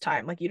first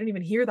time. Like you didn't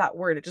even hear that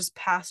word. It just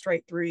passed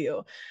right through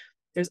you.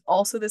 There's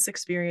also this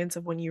experience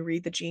of when you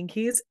read the Gene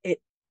Keys, it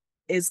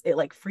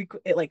like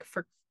frequent it like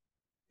for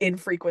in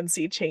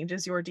frequency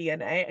changes your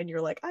DNA, and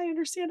you're like, I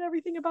understand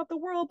everything about the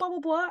world, blah blah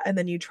blah, and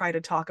then you try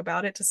to talk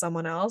about it to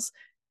someone else,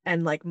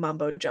 and like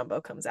mumbo jumbo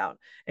comes out,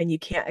 and you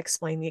can't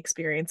explain the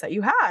experience that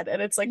you had,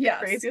 and it's like the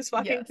craziest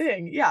fucking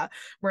thing. Yeah,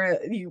 where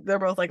they're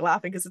both like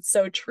laughing because it's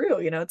so true.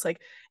 It's like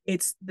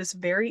it's this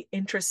very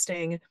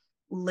interesting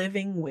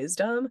living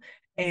wisdom,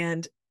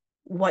 and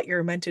what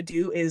you're meant to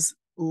do is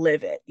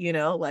live it.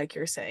 Like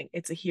you're saying,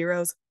 it's a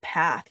hero's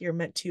path. You're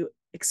meant to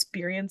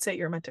experience it,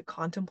 you're meant to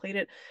contemplate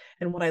it.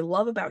 And what I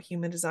love about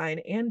human design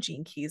and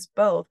Gene Keys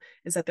both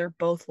is that they're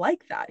both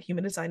like that.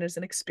 Human design is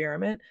an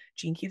experiment,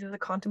 Gene Keys is a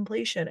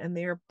contemplation, and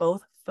they are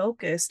both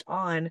focused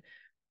on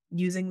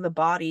using the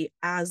body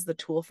as the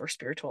tool for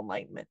spiritual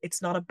enlightenment. It's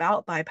not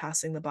about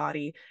bypassing the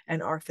body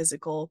and our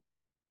physical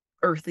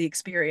earthly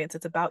experience.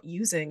 It's about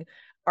using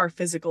our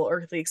physical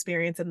earthly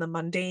experience and the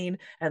mundane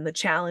and the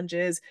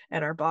challenges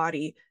and our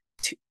body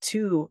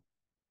to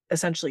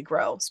essentially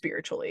grow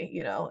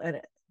spiritually,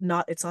 and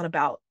it's not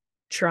about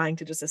trying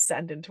to just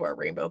ascend into our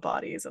rainbow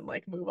bodies and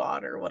like move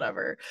on or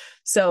whatever.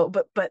 So,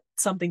 but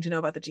something to know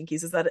about the Gene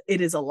Keys is that it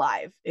is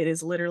alive. It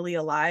is literally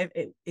alive.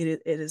 It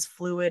is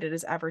fluid. It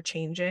is ever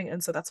changing.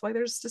 And so that's why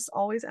there's just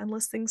always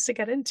endless things to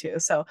get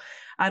into. So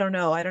I don't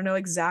know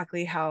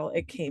exactly how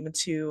it came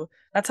to,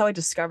 that's how I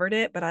discovered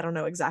it, but I don't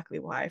know exactly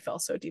why I fell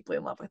so deeply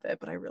in love with it,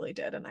 but I really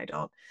did. And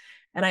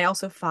I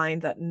also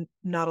find that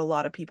not a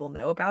lot of people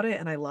know about it.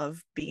 And I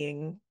love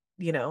being,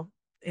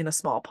 in a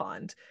small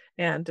pond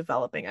and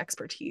developing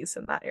expertise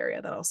in that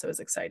area. That also is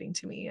exciting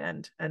to me.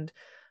 And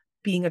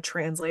being a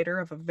translator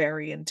of a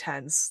very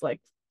intense,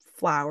 like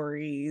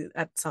flowery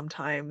at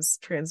sometimes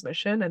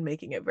transmission, and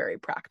making it very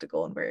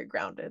practical and very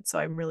grounded. So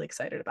I'm really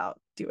excited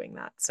about doing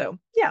that. So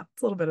yeah,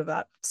 it's a little bit of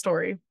that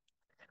story.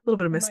 little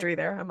bit of I'm like, mystery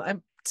there.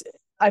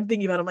 I'm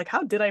thinking about it, I'm like,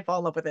 how did I fall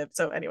in love with it?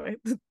 So anyway,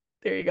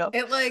 there you go.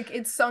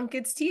 it sunk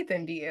its teeth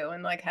into you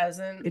and like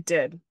hasn't It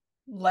did.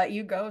 let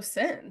you go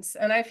since.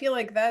 And I feel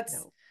like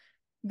No.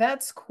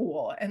 that's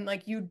cool. And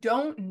like you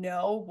don't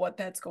know what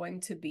that's going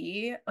to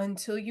be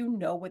until you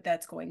know what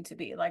that's going to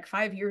be. Like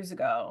 5 years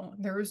ago,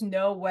 there was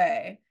no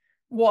way.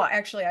 Well,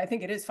 actually, I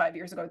think it is 5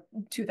 years ago,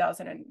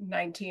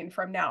 2019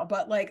 from now,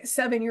 but like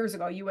 7 years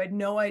ago, you had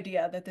no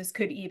idea that this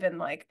could even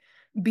like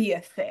be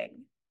a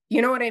thing.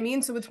 You know what I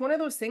mean? So it's one of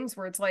those things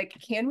where it's like,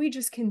 can we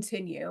just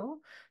continue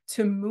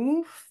to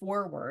move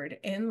forward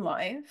in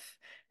life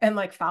and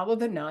like follow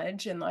the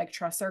nudge and like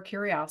trust our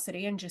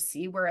curiosity and just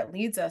see where it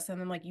leads us?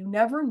 And then like you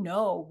never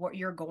know what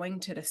you're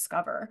going to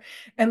discover.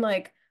 And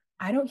like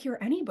I don't hear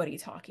anybody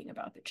talking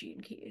about the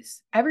gene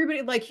keys.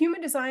 Everybody, like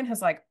human design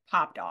has like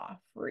popped off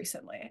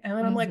recently. And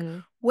then I'm like, Mm-hmm.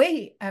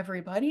 wait,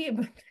 everybody,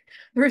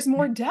 there's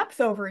more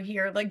depth over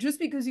here. Like just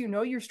because you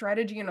know your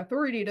strategy and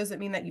authority doesn't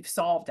mean that you've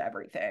solved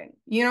everything.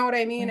 You know what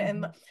I mean?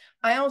 Mm-hmm. And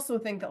I also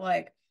think that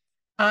like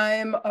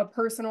I'm a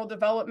personal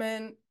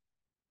development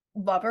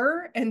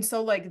lover, and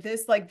so like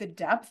this, like the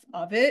depth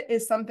of it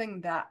is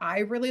something that I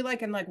really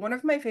like. And like one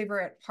of my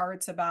favorite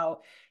parts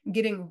about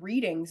getting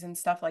readings and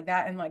stuff like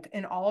that, and like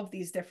in all of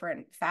these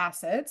different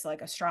facets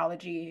like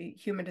astrology,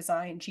 human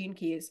design, gene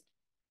keys,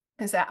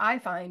 is that I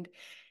find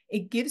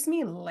it gives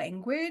me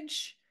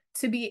language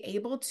to be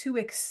able to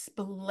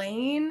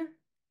explain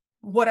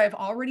what I've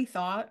already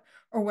thought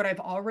or what I've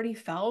already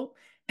felt.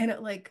 And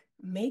it like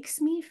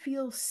makes me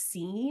feel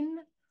seen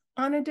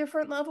on a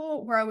different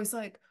level where I was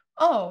like,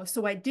 oh,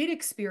 so I did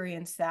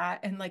experience that.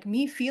 And like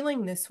me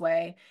feeling this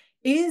way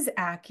is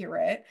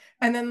accurate.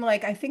 And then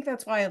like, I think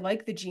that's why I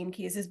like the gene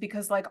keys, is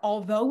because like,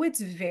 although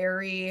it's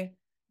very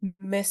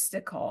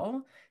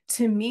mystical,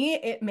 to me,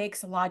 it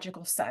makes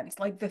logical sense.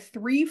 Like the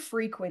three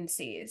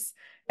frequencies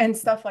and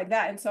stuff like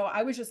that. And so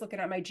I was just looking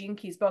at my gene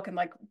keys book and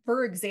like,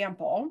 for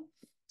example,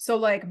 so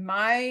like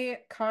my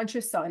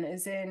conscious sun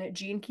is in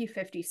gene key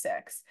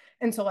 56.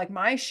 And so like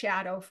my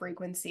shadow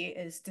frequency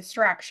is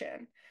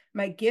distraction.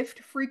 My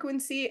gift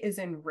frequency is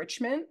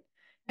enrichment.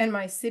 And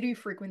my city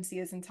frequency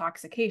is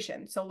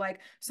intoxication. So like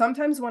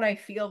sometimes when I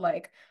feel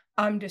like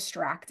I'm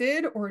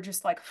distracted or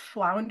just like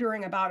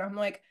floundering about, I'm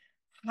like,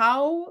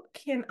 how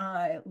can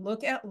I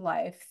look at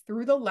life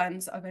through the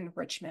lens of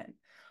enrichment?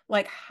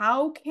 Like,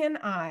 how can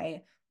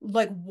I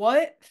like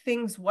what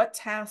things, what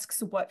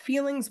tasks, what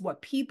feelings,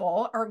 what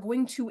people are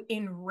going to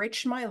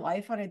enrich my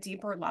life on a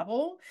deeper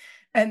level?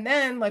 And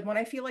then, like, when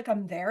I feel like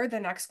I'm there, the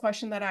next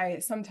question that I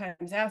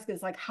sometimes ask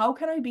is, like, how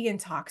can I be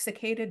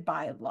intoxicated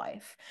by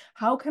life?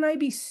 How can I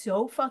be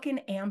so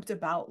fucking amped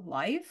about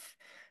life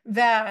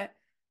that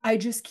I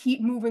just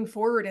keep moving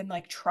forward and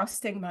like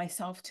trusting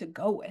myself to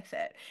go with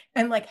it?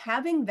 And like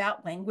having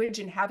that language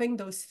and having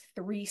those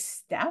three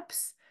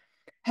steps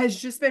has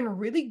just been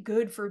really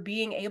good for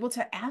being able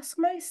to ask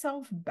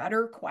myself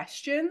better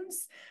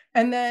questions.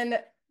 And then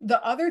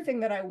the other thing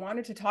that I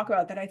wanted to talk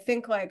about that I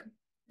think like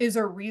is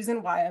a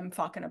reason why I'm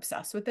fucking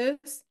obsessed with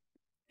this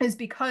is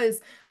because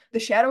the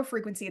shadow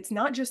frequency, it's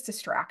not just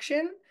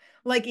distraction.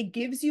 Like it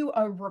gives you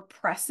a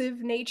repressive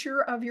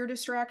nature of your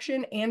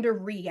distraction and a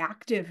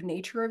reactive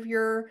nature of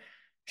your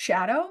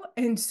shadow.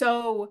 And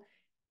so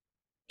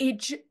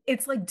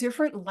it's like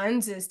different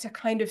lenses to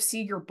kind of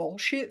see your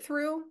bullshit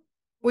through,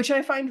 which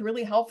I find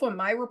really helpful.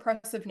 My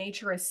repressive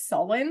nature is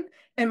sullen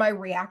and my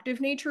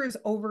reactive nature is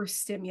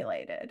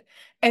overstimulated.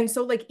 And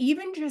so like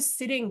even just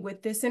sitting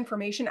with this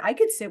information, I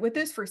could sit with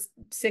this for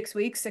 6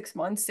 weeks, 6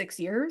 months, 6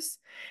 years,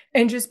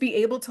 and just be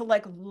able to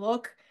like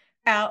look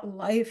at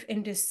life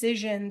and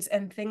decisions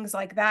and things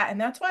like that. And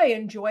that's why I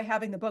enjoy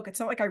having the book. It's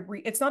not like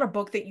it's not a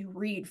book that you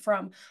read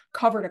from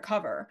cover to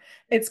cover.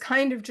 It's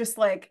kind of just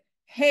like,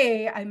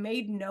 hey, I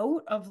made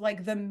note of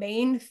like the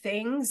main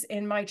things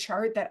in my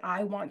chart that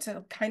I want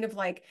to kind of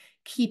like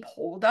keep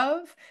hold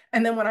of.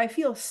 And then when I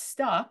feel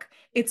stuck,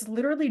 it's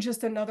literally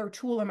just another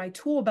tool in my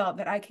tool belt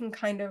that I can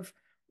kind of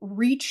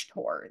reach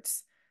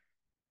towards.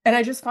 And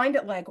I just find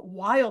it like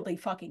wildly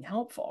fucking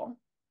helpful.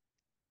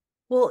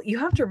 Well, you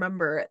have to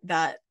remember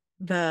that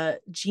the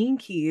gene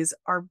keys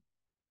are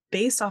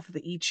based off of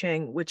the I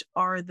Ching, which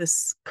are the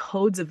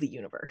codes of the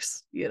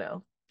universe.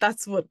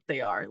 That's what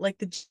they are. Like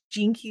the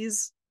gene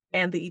keys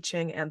and the I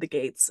Ching and the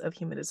gates of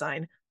human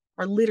design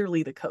are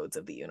literally the codes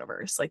of the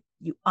universe. Like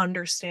you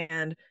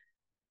understand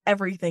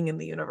everything in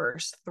the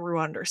universe through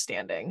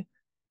understanding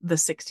the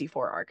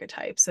 64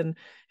 archetypes. And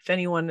if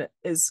anyone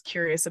is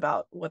curious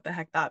about what the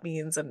heck that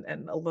means, and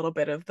a little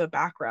bit of the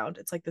background,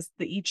 it's like this: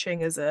 the I Ching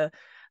is uh,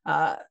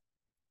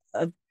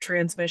 a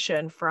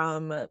transmission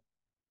from,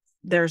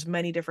 there's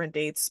many different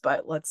dates,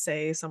 but let's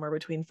say somewhere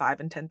between 5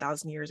 and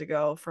 10,000 years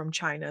ago, from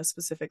China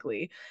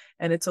specifically.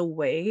 And it's a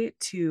way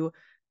to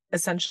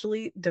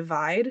essentially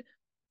divide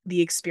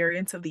the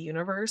experience of the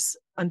universe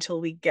until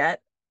we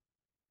get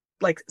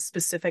like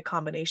specific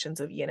combinations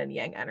of yin and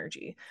yang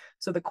energy.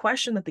 So the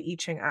question that the I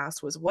Ching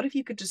asked was, what if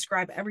you could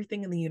describe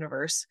everything in the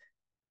universe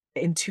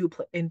in two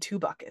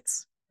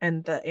buckets?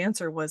 And the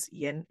answer was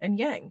yin and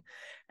yang.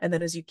 And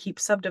then as you keep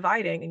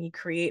subdividing and you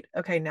create,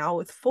 okay, now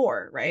with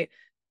 4, right?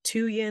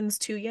 2 yins,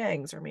 2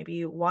 yangs, or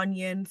maybe 1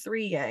 yin,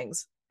 3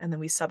 yangs. And then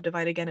we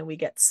subdivide again and we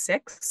get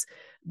 6.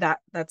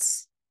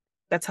 That's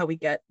how we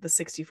get the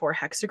 64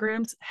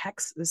 hexagrams.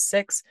 Hex is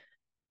 6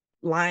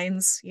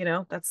 lines,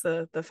 that's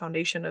the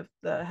foundation of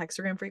the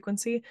hexagram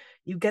frequency.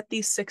 You get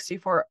these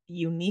 64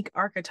 unique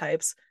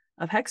archetypes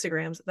of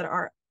hexagrams that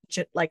are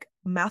like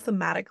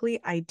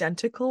mathematically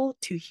identical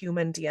to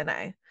human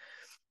DNA.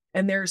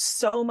 And there's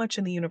so much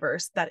in the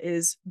universe that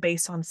is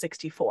based on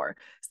 64.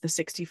 It's the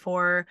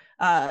 64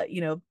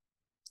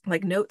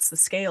 like notes, the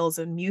scales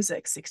in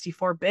music,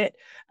 64-bit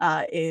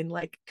in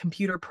like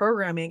computer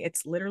programming.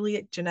 It's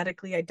literally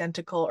genetically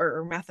identical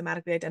or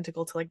mathematically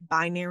identical to like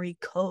binary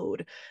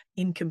code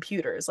in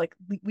computers. Like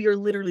we are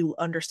literally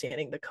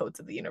understanding the codes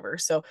of the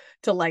universe. So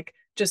to like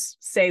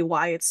just say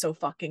why it's so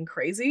fucking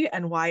crazy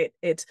and why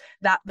it's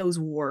that those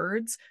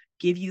words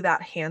give you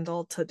that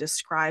handle to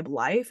describe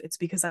life, it's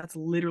because that's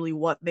literally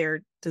what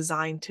they're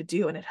designed to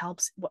do. And it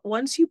helps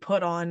once you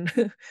put on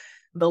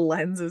the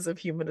lenses of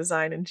human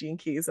design and gene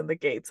keys and the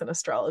gates and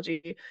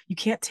astrology, you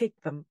can't take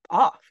them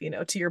off,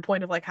 to your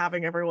point of like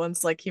having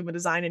everyone's like human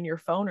design in your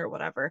phone or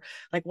whatever.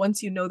 Like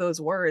once you know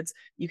those words,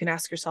 you can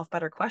ask yourself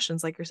better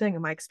questions. Like you're saying,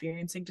 am I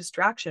experiencing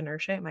distraction or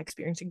shame? Am I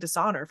experiencing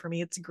dishonor? For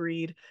me, it's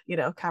greed,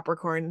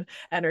 Capricorn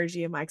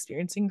energy. Am I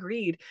experiencing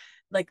greed?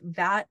 Like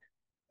that,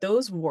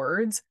 those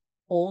words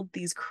hold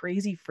these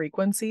crazy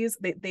frequencies.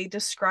 They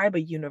describe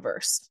a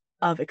universe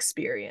of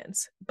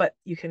experience, but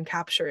you can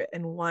capture it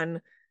in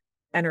one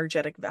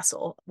energetic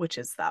vessel, which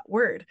is that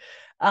word.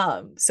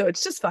 So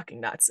it's just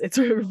fucking nuts. It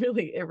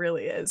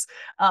really is.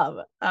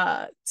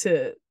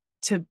 To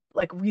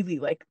like really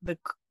like the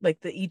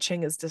I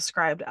Ching is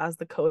described as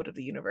the code of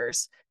the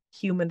universe.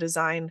 Human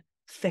design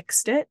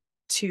fixed it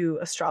to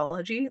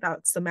astrology.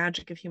 That's the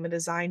magic of human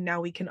design.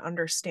 Now we can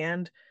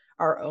understand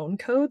our own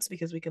codes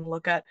because we can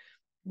look at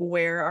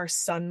where our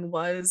sun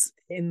was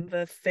in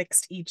the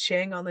fixed I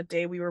Ching on the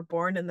day we were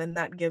born, and then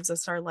that gives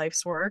us our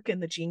life's work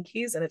in the gene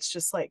keys. And it's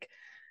just like,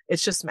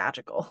 it's just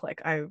magical.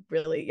 Like I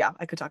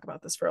could talk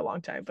about this for a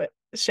long time, but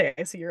Shay,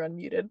 I see you're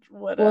unmuted.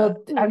 What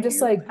I'm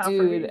just like,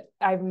 dude, me?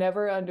 I've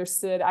never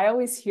understood. I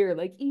always hear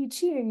like I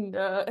Ching,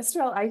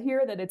 I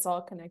hear that it's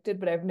all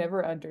connected, but I've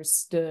never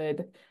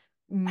understood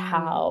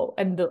how.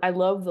 And I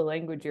love the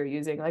language you're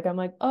using. Like I'm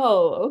like,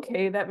 oh,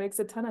 okay, that makes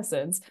a ton of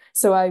sense.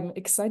 So I'm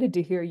excited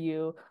to hear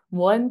you.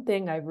 One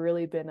thing I've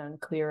really been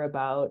unclear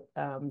about,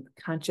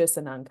 conscious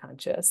and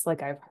unconscious.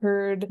 Like I've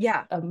heard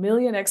a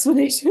million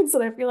explanations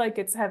and I feel like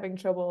it's having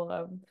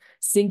trouble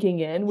sinking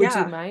in. Would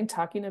you mind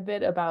talking a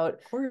bit about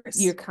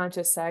your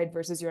conscious side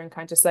versus your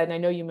unconscious side? And I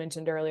know you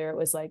mentioned earlier it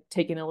was like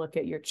taking a look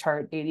at your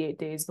chart 88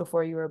 days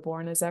before you were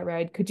born. Is that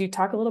right? Could you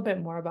talk a little bit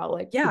more about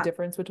like the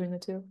difference between the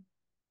two?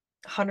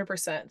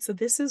 100%. So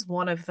this is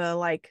one of the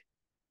like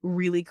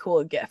really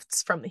cool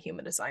gifts from the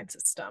human design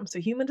system.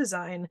 So human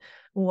design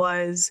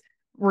was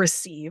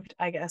received,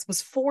 I guess,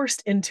 was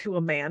forced into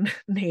a man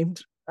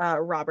named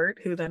Robert,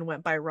 who then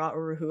went by Ra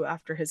Uru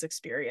after his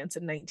experience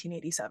in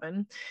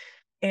 1987.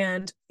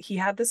 And he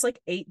had this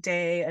like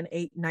 8-day and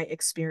 8-night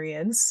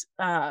experience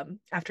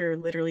after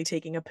literally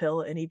taking a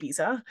pill in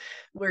Ibiza,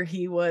 where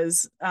he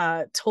was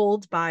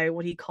told by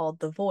what he called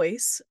the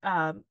voice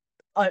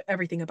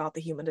everything about the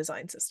human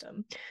design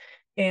system.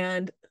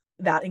 And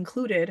that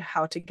included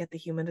how to get the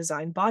human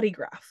design body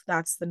graph.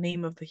 That's the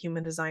name of the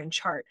human design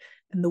chart.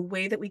 And the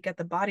way that we get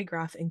the body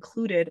graph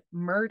included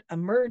a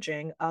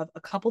merging of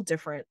a couple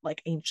different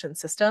like ancient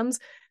systems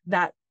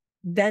that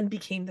then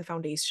became the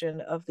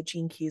foundation of the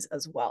gene keys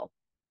as well.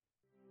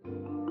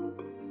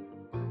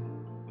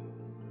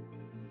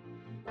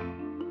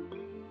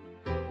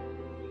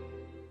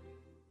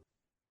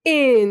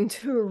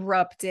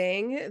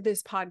 Interrupting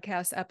this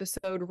podcast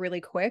episode really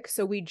quick.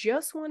 So we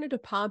just wanted to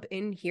pop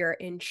in here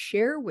and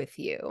share with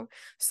you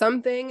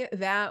something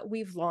that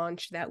we've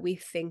launched that we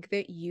think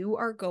that you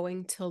are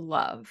going to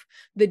love.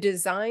 The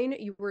Design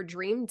Your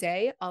Dream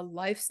Day, a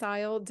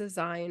lifestyle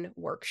design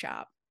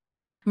workshop.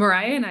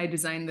 Mariah and I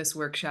designed this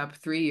workshop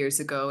 3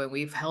 years ago, and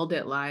we've held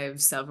it live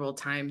several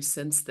times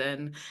since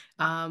then.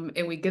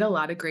 And we get a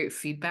lot of great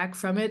feedback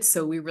from it.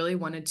 So we really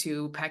wanted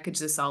to package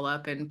this all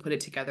up and put it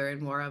together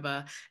in more of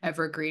a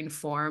evergreen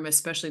form,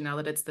 especially now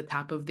that it's the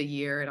top of the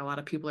year and a lot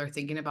of people are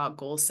thinking about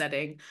goal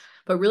setting.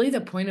 But really the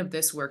point of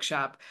this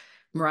workshop,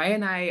 Mariah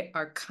and I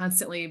are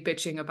constantly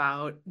bitching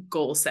about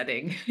goal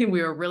setting.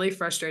 We were really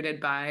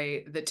frustrated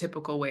by the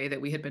typical way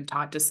that we had been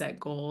taught to set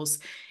goals.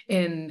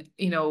 And,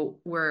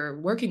 we're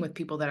working with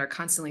people that are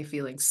constantly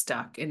feeling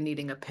stuck and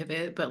needing a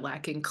pivot, but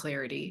lacking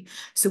clarity.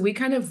 So we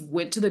kind of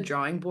went to the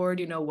drawing board,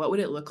 what would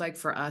it look like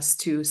for us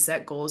to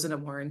set goals in a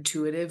more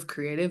intuitive,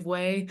 creative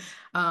way,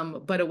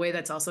 but a way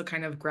that's also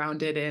kind of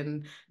grounded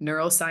in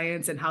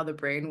neuroscience and how the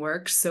brain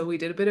works. So we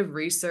did a bit of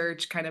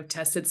research, kind of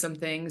tested some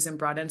things and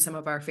brought in some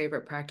of our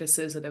favorite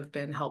practices that have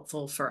been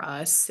helpful for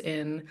us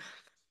in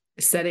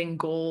setting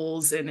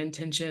goals and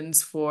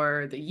intentions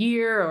for the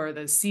year or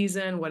the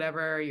season,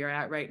 whatever you're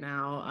at right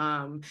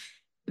now.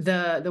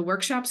 The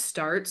workshop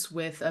starts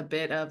with a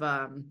bit of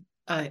a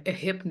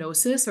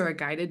hypnosis or a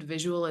guided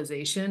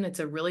visualization. It's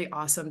a really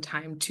awesome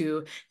time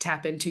to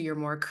tap into your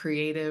more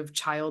creative,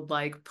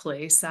 childlike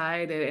play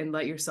side and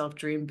let yourself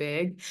dream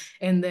big.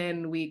 And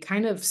then we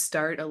kind of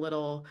start a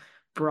little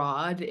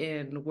broad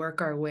and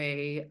work our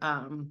way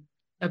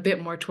a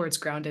bit more towards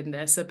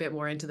groundedness, a bit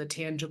more into the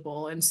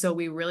tangible. And so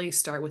we really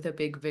start with a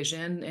big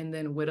vision and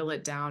then whittle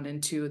it down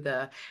into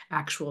the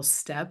actual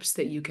steps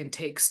that you can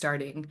take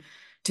starting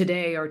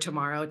today or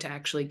tomorrow to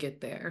actually get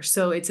there.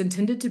 So it's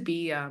intended to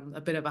be a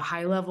bit of a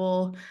high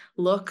level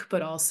look,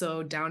 but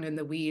also down in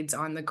the weeds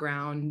on the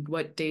ground,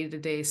 what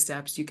day-to-day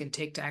steps you can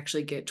take to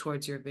actually get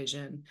towards your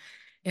vision.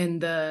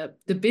 And the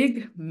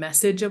big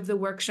message of the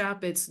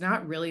workshop, it's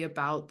not really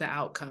about the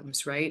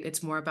outcomes, right?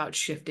 It's more about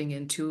shifting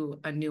into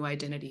a new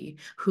identity.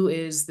 Who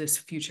is this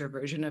future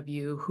version of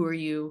you? Who are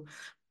you?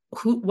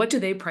 What do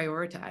they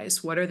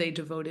prioritize? What are they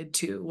devoted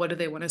to? What do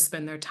they want to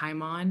spend their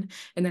time on?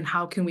 And then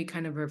how can we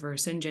kind of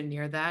reverse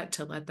engineer that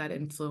to let that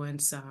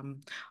influence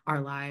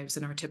our lives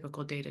and our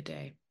typical day to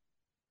day?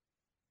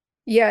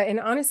 Yeah, and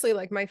honestly,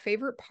 like my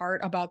favorite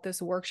part about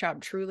this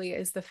workshop truly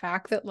is the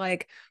fact that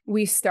like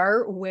we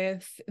start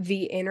with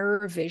the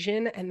inner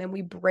vision and then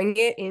we bring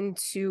it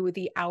into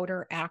the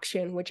outer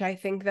action, which I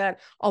think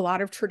that a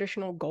lot of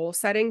traditional goal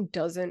setting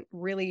doesn't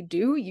really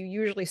do. You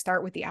usually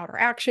start with the outer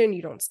action,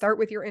 you don't start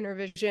with your inner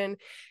vision.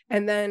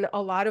 And then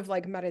a lot of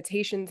like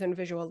meditations and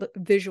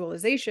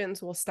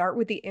visualizations will start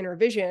with the inner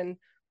vision,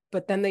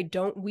 but then they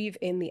don't weave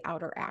in the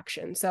outer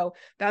action. So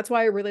that's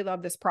why I really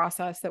love this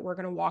process that we're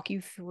going to walk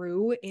you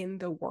through in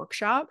the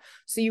workshop.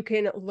 So you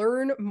can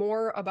learn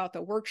more about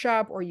the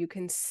workshop, or you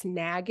can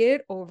snag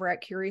it over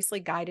at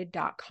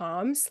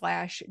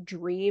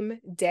curiouslyguided.com/dream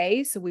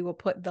day. So we will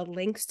put the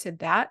links to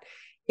that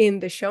in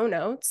the show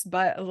notes,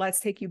 but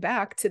let's take you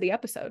back to the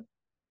episode.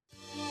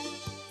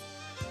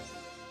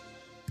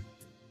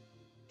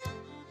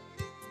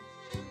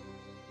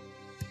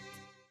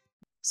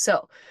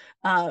 So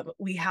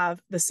we have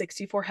the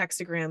 64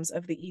 hexagrams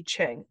of the I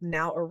Ching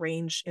now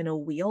arranged in a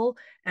wheel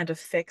and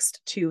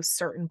affixed to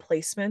certain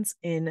placements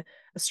in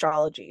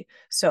astrology.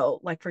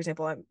 So like, for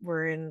example,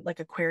 we're in like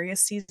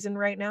Aquarius season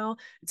right now.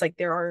 It's like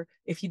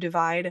if you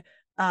divide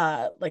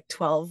like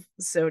 12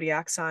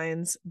 zodiac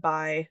signs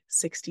by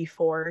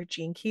 64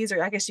 gene keys,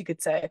 or I guess you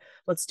could say,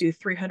 let's do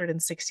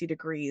 360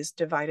 degrees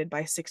divided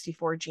by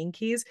 64 gene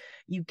keys,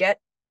 you get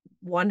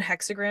one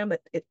hexagram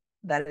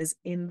that is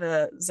in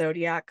the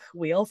zodiac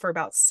wheel for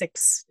about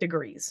 6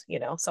 degrees,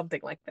 something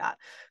like that.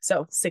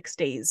 So 6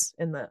 days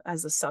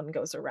as the sun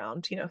goes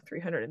around,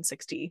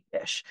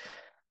 360-ish.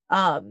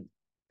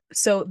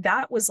 So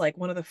that was like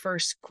one of the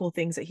first cool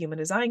things that human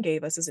design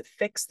gave us, is it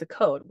fixed the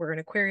code. We're in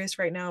Aquarius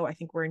right now. I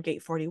think we're in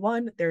gate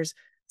 41. There's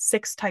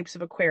 6 types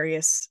of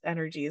Aquarius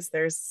energies.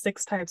 There's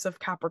 6 types of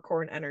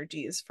Capricorn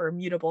energies. For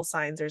mutable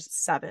signs, there's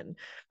 7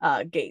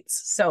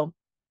 gates. So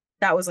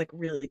that was like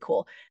really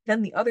cool.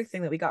 Then the other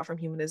thing that we got from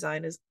human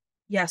design is,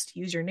 yes, to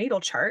use your natal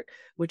chart,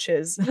 which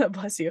is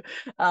bless you,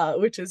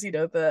 which is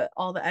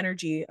all the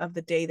energy of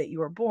the day that you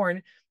were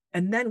born.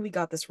 And then we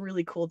got this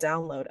really cool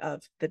download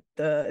of the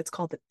it's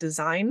called the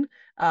design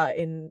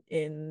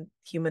in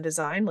human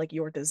design, like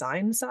your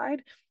design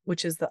side,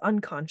 which is the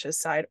unconscious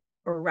side,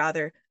 or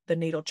rather the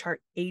natal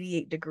chart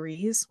 88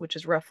 degrees, which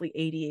is roughly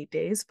 88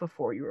 days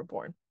before you were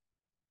born.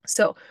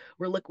 So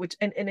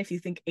and if you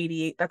think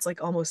 88, that's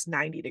like almost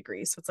 90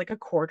 degrees. So it's like a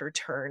quarter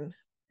turn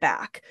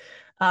back.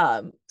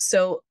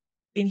 So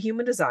in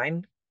human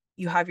design,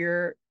 you have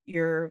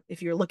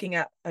if you're looking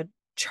at a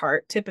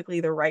chart,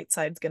 typically the right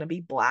side is going to be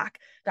black.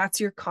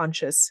 That's your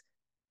conscious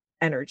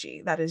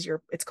energy. That is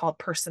it's called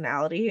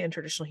personality in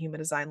traditional human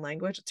design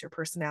language. It's your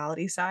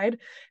personality side.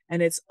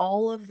 And it's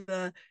all of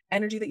the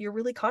energy that you're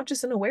really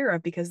conscious and aware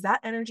of, because that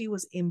energy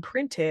was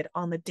imprinted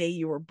on the day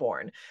you were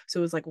born. So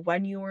it was like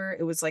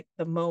it was like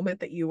the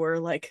moment that you were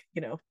like,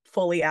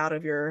 fully out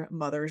of your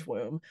mother's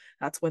womb.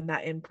 That's when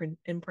that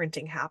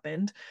imprinting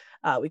happened.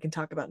 We can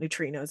talk about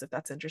neutrinos if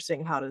that's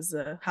interesting. How does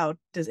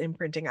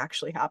imprinting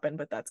actually happen?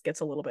 But that gets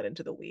a little bit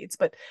into the weeds.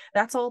 But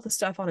that's all the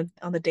stuff on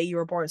the day you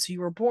were born. So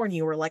you were born,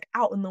 you were like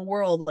out in the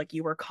world, like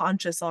you were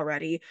conscious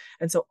already.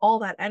 And so all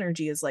that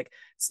energy is like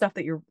stuff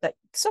that you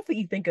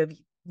think of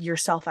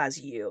yourself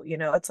as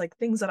it's like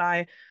things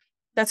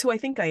that's who I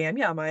think I am.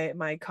 Yeah,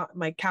 my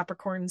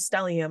Capricorn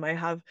stellium. I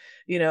have,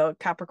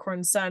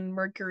 Capricorn Sun,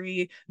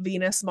 Mercury,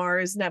 Venus,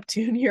 Mars,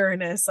 Neptune,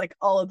 Uranus, like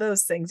all of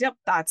those things. Yep,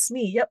 that's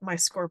me. Yep, my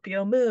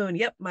Scorpio moon.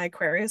 Yep, my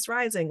Aquarius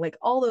rising. Like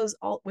all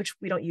which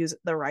we don't use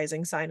the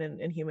rising sign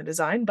in human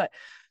design, but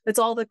it's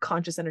all the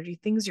conscious energy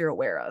things you're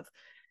aware of.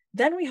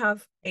 Then we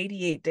have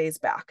 88 days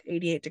back,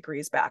 88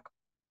 degrees back.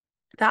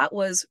 That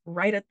was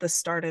right at the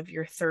start of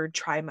your 3rd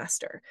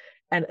trimester,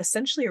 and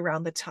essentially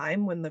around the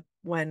time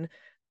when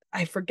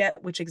I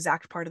forget which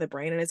exact part of the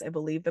brain it is. I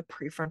believe the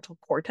prefrontal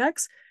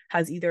cortex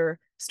has either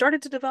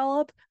started to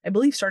develop,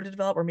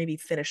 or maybe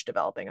finished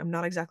developing. I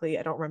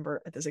don't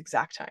remember at this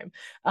exact time.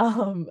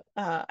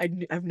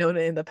 I've known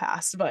it in the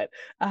past, but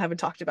I haven't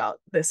talked about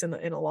this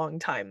in a long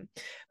time.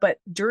 But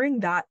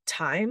during that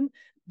time,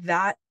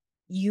 that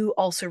you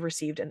also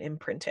received an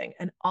imprinting,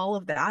 and all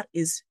of that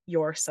is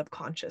your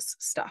subconscious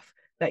stuff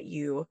that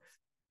you're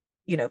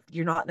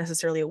not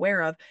necessarily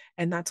aware of.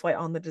 And that's why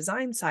on the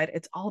design side,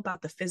 it's all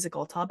about the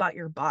physical, it's all about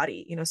your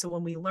body. So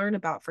when we learn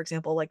about, for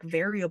example, like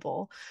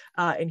variable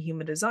in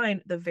human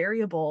design, the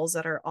variables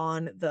that are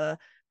on the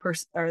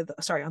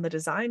on the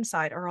design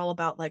side are all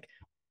about like,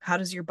 how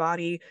does your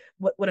body,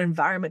 what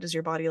environment does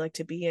your body like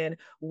to be in,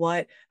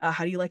 what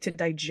how do you like to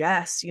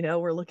digest?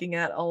 We're looking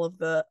at all of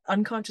the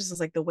unconscious is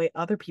like the way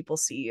other people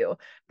see you,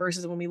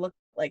 versus when we look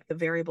like the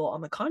variable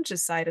on the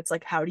conscious side, it's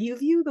like, how do you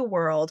view the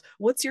world,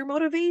 what's your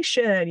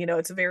motivation?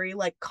 It's very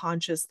like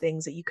conscious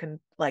things that you can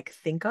like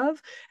think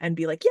of and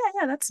be like,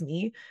 yeah, that's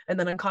me. And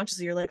then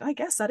unconsciously you're like, I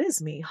guess that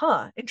is me,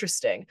 huh,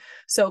 interesting.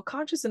 So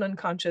conscious and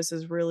unconscious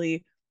is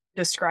really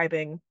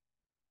describing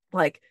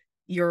like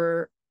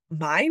your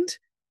mind,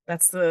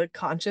 that's the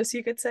conscious,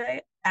 you could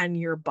say, and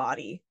your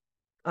body,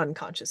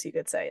 unconscious, you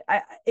could say.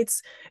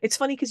 It's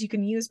funny because you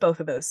can use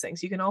both of those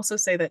things. You can also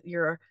say that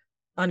your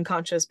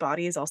unconscious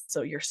body is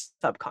also your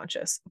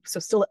subconscious, so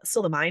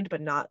still the mind,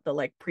 but not the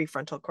like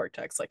prefrontal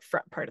cortex, like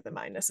front part of the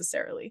mind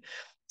necessarily.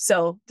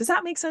 So does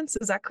that make sense?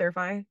 Does that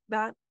clarify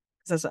that?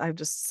 Because I've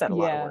just said a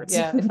lot of words.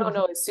 Yeah.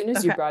 No, as soon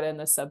as you Okay. brought in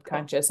the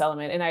subconscious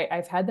element, and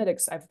I've had that,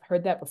 I've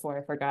heard that before.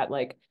 I forgot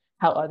like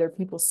how other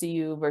people see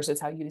you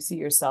versus how you see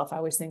yourself. I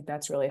always think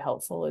that's really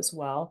helpful as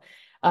well.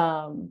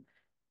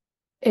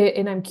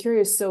 And I'm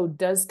curious, so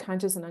does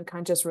conscious and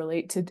unconscious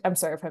relate to, I'm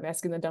sorry if I'm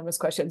asking the dumbest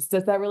questions.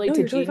 Does that relate No, to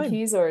you're totally gene fine.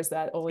 keys, or is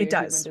that only It a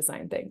human does.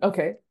 design thing?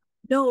 Okay.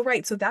 No,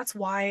 right. So that's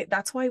why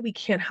we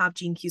can't have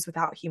gene keys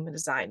without human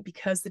design,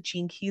 because the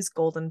gene keys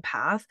golden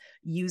path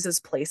uses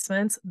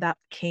placements that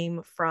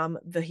came from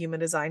the human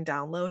design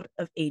download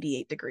of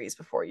 88 degrees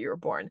before you were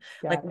born.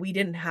 Like we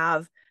didn't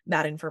have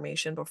that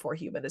information before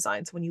human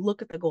design. So when you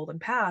look at the golden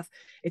path,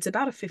 it's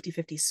about a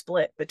 50-50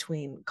 split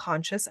between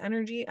conscious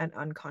energy and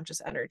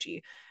unconscious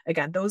energy.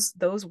 Again,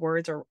 those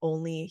words are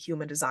only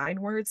human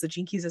design words. The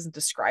gene keys doesn't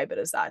describe it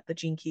as that. The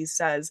gene keys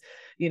says,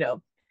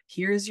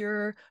 here's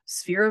your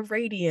sphere of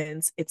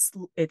radiance.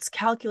 It's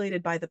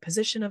calculated by the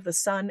position of the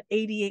sun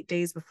 88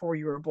 days before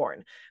you were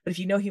born. But if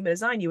you know human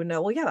design, you would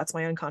know, well, yeah, that's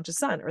my unconscious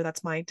sun, or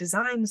that's my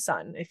design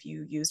sun, if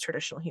you use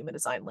traditional human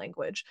design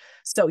language.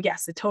 So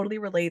yes, it totally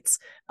relates.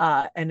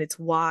 And it's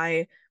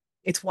why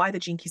the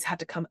gene keys had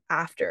to come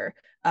after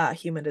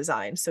human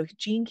design. So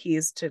gene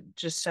keys, to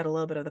just shed a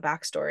little bit of the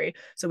backstory.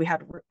 So we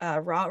had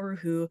Ra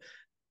Uru,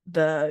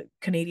 the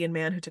Canadian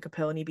man who took a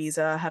pill in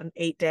Ibiza, had an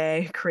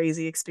 8-day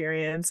crazy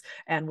experience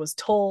and was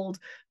told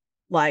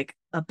like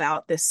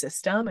about this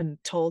system and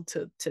told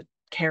to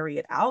carry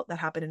it out. That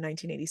happened in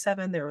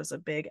 1987. There was a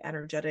big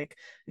energetic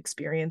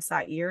experience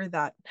that year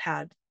that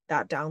had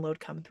that download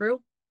come through.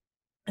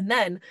 And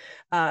then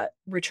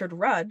Richard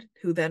Rudd,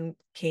 who then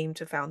came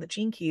to found the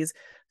Gene Keys,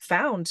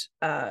 found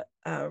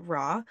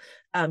Ra.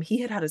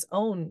 He had his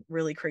own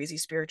really crazy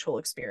spiritual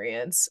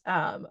experience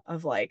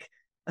of like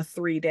a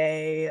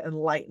 3-day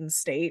enlightened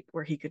state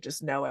where he could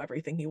just know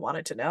everything he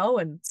wanted to know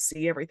and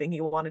see everything he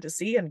wanted to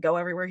see and go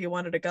everywhere he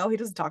wanted to go. He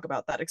doesn't talk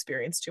about that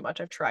experience too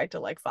much. I've tried to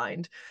like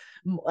find,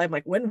 I'm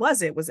like, when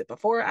was it? Was it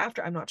before or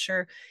after? I'm not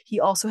sure. He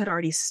also had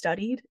already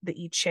studied the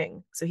I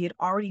Ching. So he had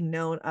already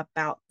known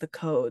about the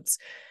codes.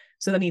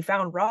 So then he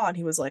found Ra and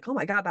he was like, oh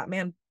my God, that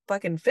man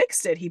fucking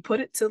fixed it. He put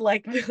it to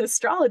like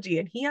astrology,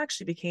 and he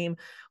actually became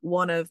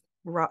one of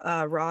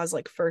Ra's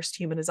like first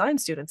human design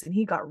students, and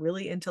he got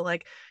really into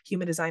like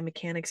human design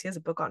mechanics. He has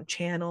a book on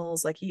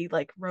channels, like he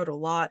like wrote a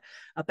lot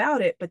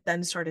about it, but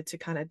then started to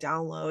kind of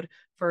download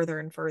further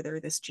and further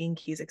this Gene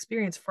Keys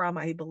experience from,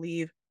 I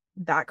believe,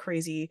 that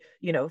crazy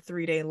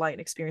 3-day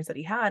enlightened experience that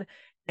he had.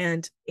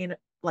 And in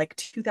like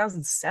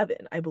 2007,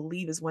 I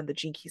believe, is when the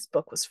Gene Keys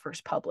book was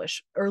first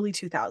published, early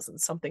 2000s,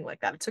 something like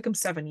that. It took him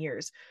 7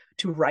 years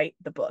to write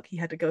the book. He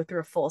had to go through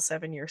a full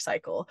 7-year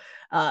cycle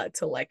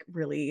to like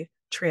really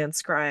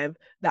transcribe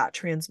that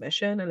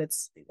transmission. And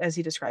it's, as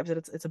he describes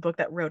it, it's a book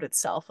that wrote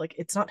itself. Like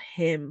it's not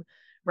him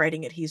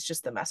writing it, he's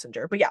just the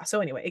messenger. But yeah, so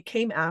anyway, it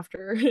came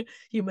after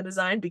human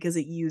design because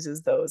it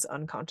uses those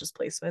unconscious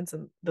placements,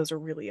 and those are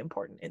really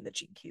important in the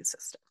Gene Keys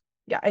system.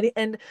 Yeah,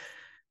 and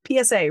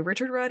PSA,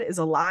 Richard Rudd is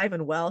alive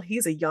and well.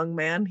 He's a young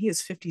man. He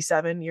is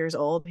 57 years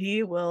old.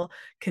 He will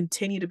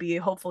continue to be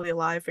hopefully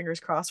alive, fingers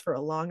crossed, for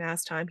a long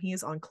ass time. He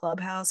is on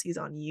Clubhouse. He's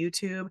on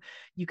YouTube.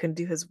 You can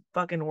do his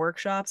fucking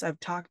workshops.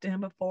 I've talked to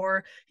him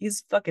before.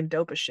 He's fucking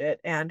dope as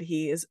shit. And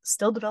he is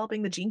still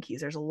developing the Gene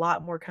Keys. There's a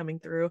lot more coming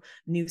through,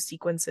 new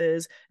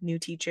sequences, new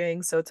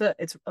teaching. So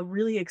it's a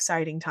really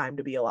exciting time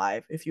to be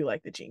alive if you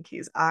like the Gene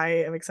Keys.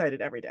 I am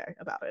excited every day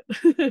about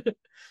it.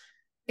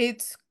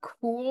 It's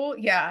cool.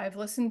 Yeah, I've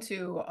listened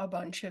to a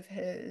bunch of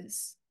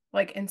his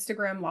like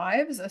Instagram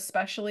lives,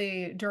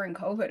 especially during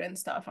COVID and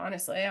stuff.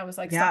 Honestly, I was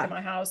like stuck in Yeah.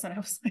 my house and I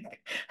was like,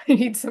 I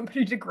need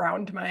somebody to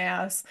ground my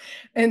ass.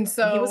 And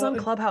He was on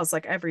so, Clubhouse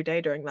like every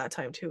day during that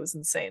time too. It was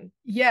insane.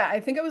 yeah, I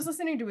think I was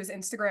listening to his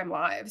Instagram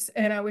lives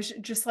and I was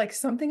just like,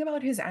 something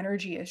about his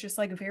energy is just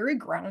like very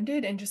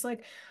grounded and just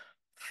like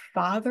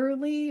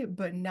fatherly,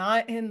 but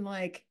not in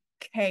like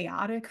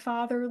chaotic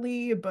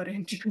fatherly, but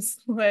in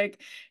just like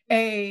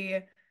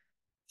a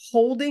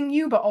holding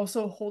you, but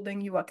also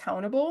holding you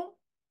accountable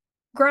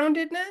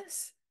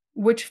groundedness,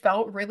 which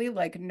felt really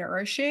like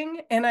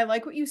nourishing. And I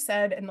like what you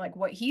said and like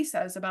what he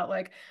says about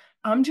like,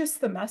 I'm just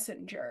the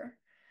messenger.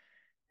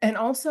 And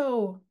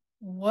also,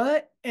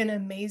 what an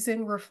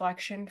amazing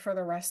reflection for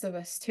the rest of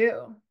us,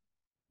 too.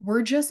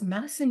 We're just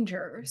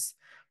messengers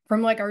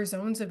from like our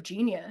zones of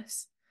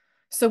genius.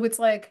 So it's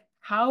like,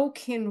 how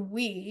can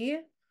we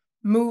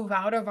move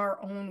out of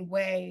our own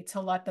way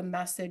to let the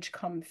message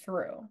come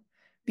through?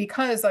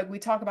 Because, like we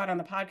talk about on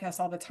the podcast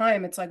all the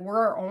time, it's like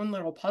we're our own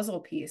little puzzle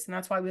piece. And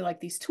that's why we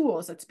like these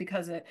tools. It's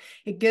because it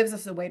gives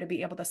us a way to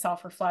be able to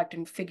self-reflect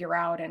and figure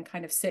out and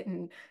kind of sit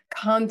and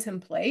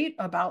contemplate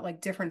about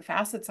like different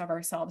facets of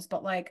ourselves.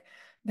 But like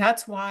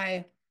that's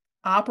why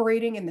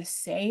operating in the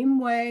same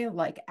way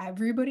like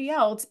everybody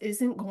else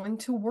isn't going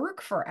to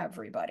work for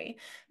everybody.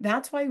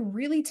 That's why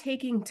really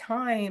taking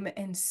time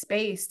and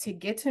space to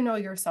get to know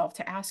yourself,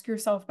 to ask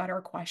yourself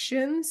better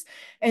questions,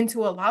 and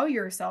to allow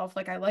yourself,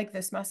 like I like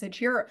this message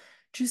here,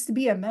 just to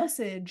be a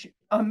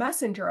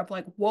messenger of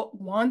like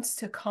what wants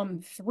to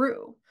come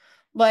through.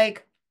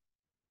 Like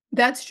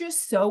that's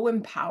just so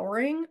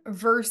empowering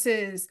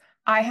versus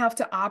I have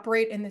to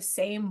operate in the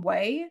same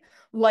way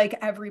like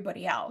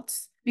everybody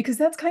else. Because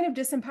that's kind of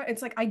disempowering.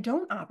 It's like I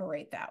don't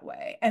operate that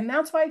way. And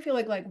that's why I feel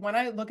like when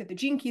I look at the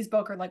Gene Keys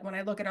book or like when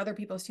I look at other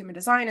people's human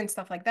design and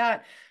stuff like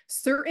that,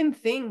 certain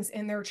things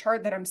in their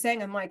chart that I'm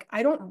saying, I'm like,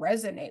 I don't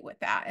resonate with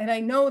that. And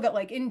I know that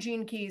like in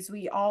Gene Keys,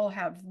 we all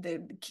have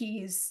the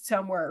keys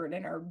somewhere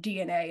in our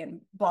DNA and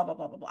blah, blah,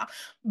 blah, blah, blah.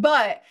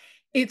 But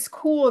it's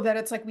cool that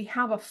it's like we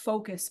have a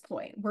focus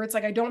point where it's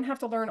like I don't have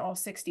to learn all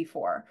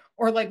 64,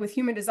 or like with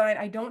human design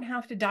I don't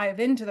have to dive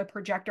into the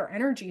projector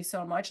energy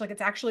so much. Like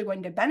it's actually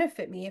going to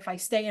benefit me if I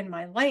stay in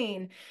my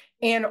lane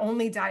and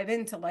only dive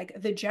into like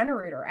the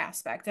generator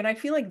aspect. And I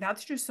feel like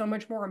that's just so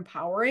much more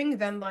empowering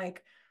than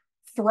like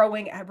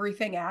throwing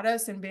everything at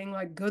us and being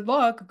like good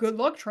luck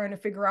trying to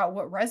figure out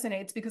what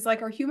resonates, because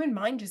like our human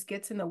mind just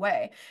gets in the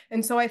way.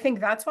 And so I think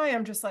that's why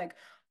I'm just like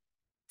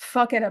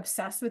fucking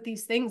obsessed with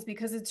these things,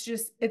 because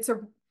it's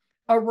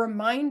a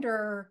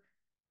reminder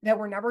that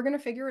we're never going to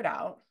figure it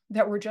out,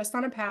 that we're just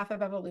on a path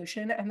of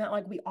evolution, and that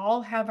like we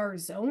all have our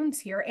zones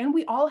here and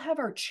we all have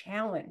our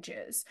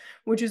challenges,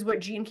 which is what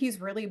Gene Keys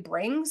really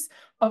brings,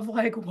 of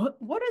like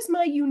what is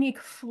my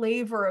unique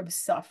flavor of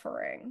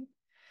suffering?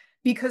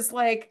 Because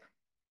like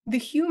the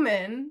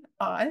human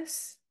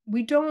us,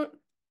 we don't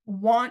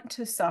want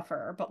to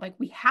suffer, but like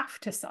we have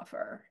to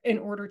suffer in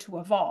order to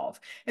evolve.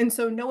 And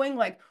so knowing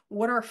like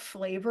what our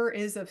flavor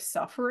is of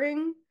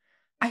suffering,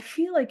 I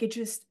feel like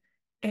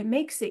it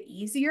makes it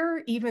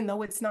easier, even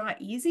though it's not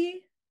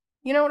easy.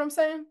 You know what I'm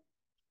saying?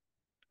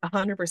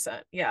 100%.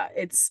 Yeah,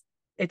 it's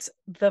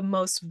the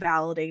most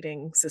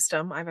validating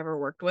system I've ever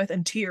worked with.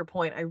 And to your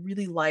point, I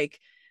really like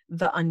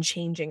the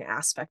unchanging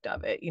aspect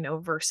of it,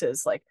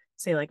 versus like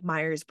say like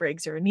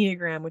Myers-Briggs or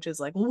Enneagram, which is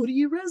like, well, what do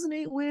you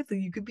resonate with?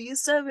 You could be a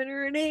 7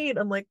 or an 8.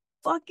 I'm like,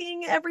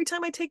 fucking every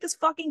time I take this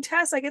fucking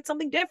test, I get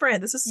something different.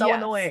 This is so Yes.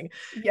 annoying.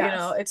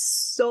 Yes. It's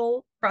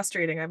so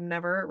frustrating. I've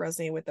never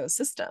resonated with those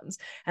systems.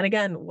 And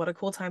again, what a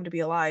cool time to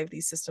be alive.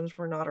 These systems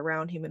were not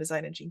around. Human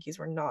design and Gene Keys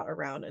were not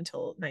around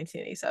until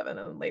 1987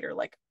 and later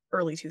like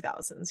early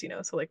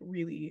 2000s, so like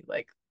really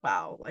like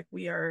wow, like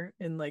we are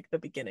in like the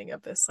beginning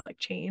of this like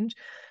change.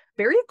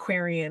 Very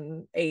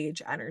Aquarian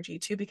age energy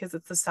too, because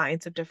it's the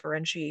science of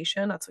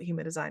differentiation. That's what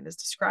human design is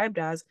described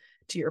as.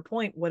 To your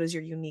point, what is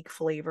your unique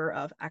flavor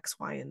of X,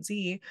 Y, and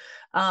Z?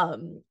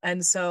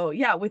 And so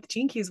yeah, with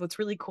Gene Keys, what's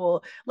really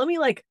cool, let me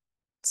like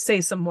say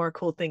some more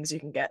cool things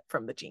you can get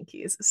from the Gene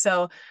Keys.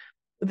 So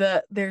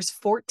there's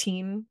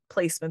 14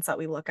 placements that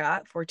we look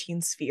at,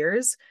 14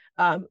 spheres.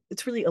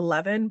 It's really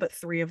 11, but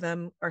 3 of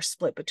them are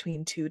split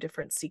between 2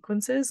 different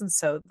sequences, and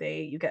so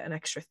you get an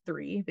extra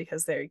 3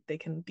 because they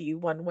can be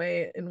one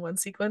way in one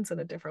sequence and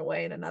a different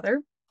way in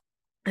another.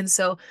 And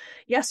so,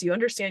 yes, you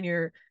understand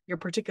your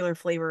particular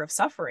flavor of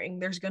suffering.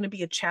 There's going to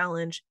be a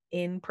challenge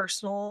in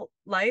personal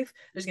life.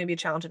 There's going to be a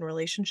challenge in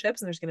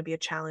relationships, and there's going to be a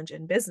challenge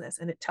in business.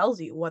 And it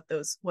tells you what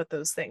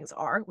those things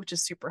are, which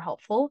is super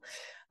helpful.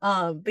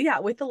 But yeah,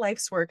 with the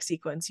life's work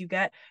sequence,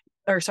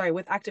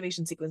 with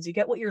activation sequence, you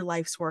get what your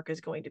life's work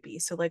is going to be.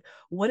 So like,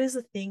 what is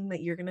the thing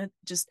that you're going to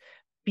just,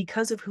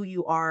 because of who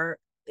you are,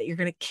 that you're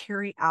going to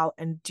carry out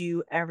and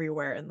do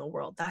everywhere in the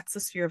world? That's the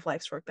sphere of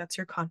life's work. That's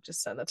your conscious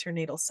sun. That's your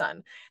natal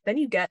sun. Then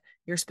you get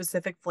your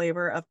specific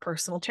flavor of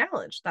personal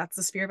challenge. That's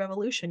the sphere of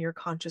evolution, your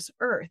conscious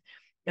earth.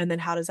 And then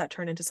how does that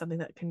turn into something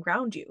that can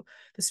ground you?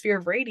 The sphere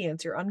of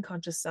radiance, your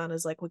unconscious sun,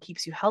 is like what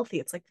keeps you healthy.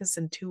 It's like this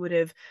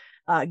intuitive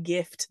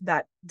gift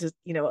that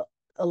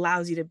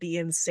allows you to be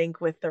in sync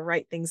with the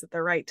right things at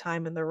the right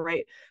time and the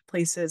right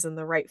places and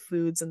the right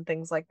foods and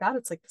things like that.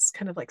 It's like this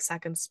kind of like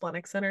second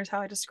splenic center is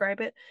how I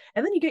describe it.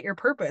 And then you get your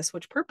purpose,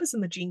 which purpose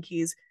in the Gene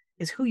Keys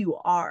is who you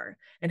are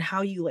and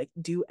how you like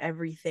do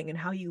everything and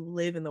how you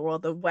live in the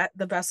world.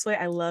 The best way,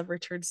 I love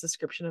Richard's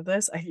description of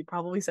this. You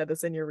probably said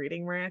this in your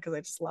reading, Maria, because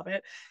I just love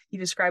it. He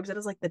describes it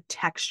as like the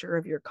texture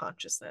of your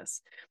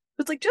consciousness.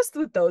 It's like just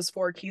with those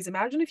 4 keys,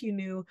 imagine if you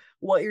knew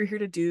what you're here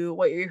to do,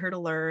 what you're here to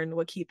learn,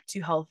 what keeps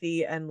you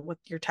healthy, and what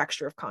your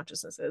texture of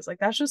consciousness is. Like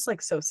that's just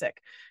like so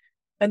sick.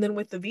 And then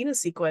with the Venus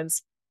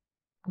sequence,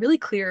 really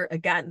clear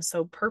again.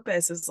 So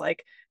purpose is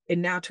like, it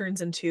now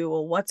turns into,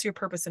 well, what's your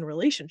purpose in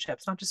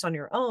relationships, not just on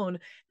your own?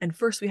 And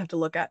first we have to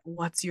look at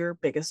what's your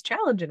biggest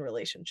challenge in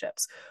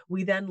relationships.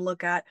 We then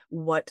look at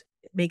what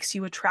makes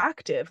you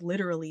attractive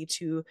literally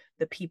to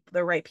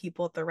the right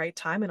people at the right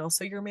time, and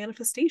also your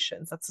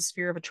manifestations. That's the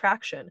sphere of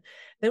attraction.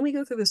 Then we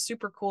go through this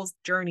super cool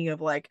journey of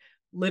like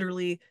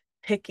literally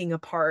picking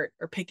apart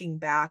or picking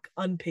back,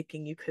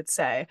 unpicking, you could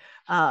say,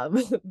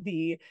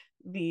 the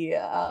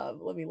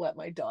let me let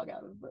my dog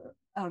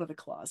out of the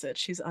closet.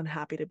 She's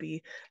unhappy to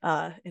be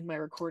in my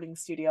recording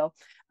studio.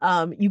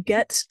 You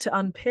get to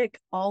unpick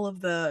all of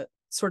the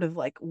sort of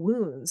like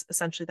wounds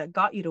essentially that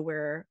got you to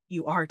where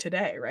you are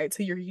today, right?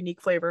 So your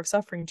unique flavor of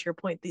suffering, to your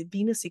point, the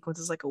Venus sequence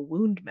is like a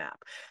wound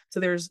map.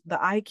 So there's the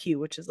IQ,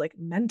 which is like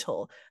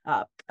mental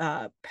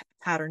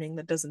patterning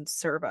that doesn't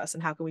serve us,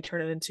 and how can we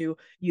turn it into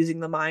using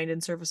the mind in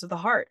service of the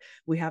heart.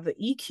 We have the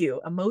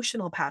EQ,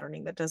 emotional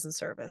patterning, that doesn't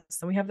serve us.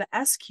 Then we have the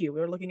SQ,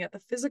 we're looking at the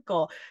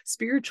physical,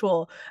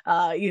 spiritual,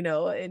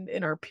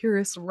 in our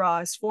purest,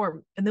 rawest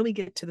form. And then we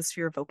get to the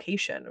sphere of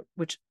vocation,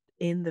 which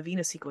in the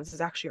Venus sequence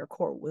is actually our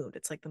core wound.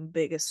 It's like the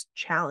biggest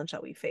challenge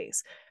that we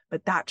face.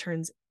 But that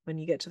turns, when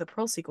you get to the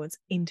Pearl sequence,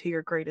 into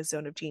your greatest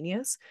zone of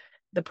genius.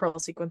 The Pearl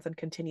sequence then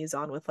continues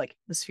on with like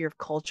the sphere of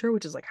culture,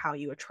 which is like how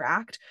you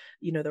attract,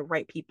 the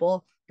right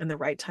people and the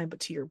right time, but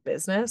to your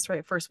business,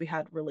 right? First we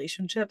had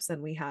relationships,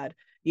 then we had,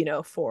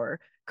 for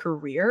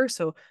career.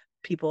 So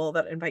people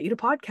that invite you to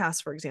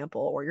podcasts, for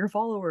example, or your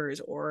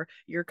followers or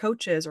your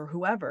coaches or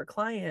whoever,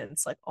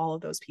 clients, like all of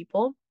those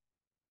people.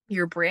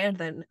 Your brand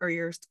then, or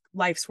your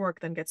life's work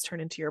then gets turned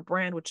into your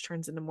brand, which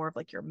turns into more of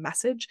like your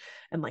message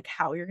and like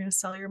how you're going to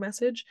sell your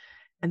message.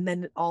 And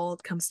then it all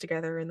comes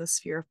together in the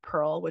sphere of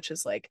Pearl, which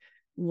is like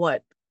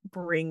what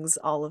brings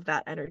all of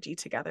that energy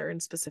together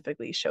and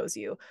specifically shows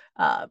you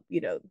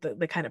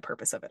the kind of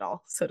purpose of it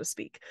all, so to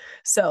speak.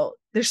 So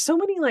there's so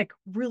many like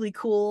really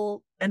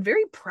cool and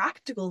very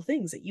practical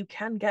things that you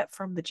can get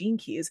from the gene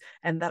keys,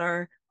 and that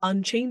are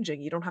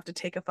unchanging. You don't have to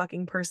take a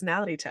fucking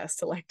personality test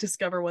to like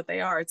discover what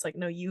they are. It's like,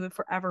 no, you have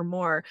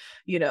forevermore,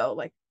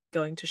 like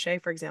going to Shay,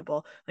 for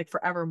example, like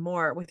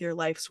forevermore with your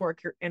life's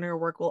work, your inner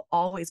work will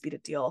always be to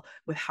deal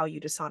with how you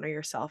dishonor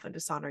yourself and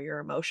dishonor your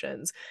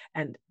emotions.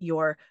 And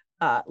your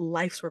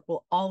life's work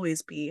will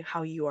always be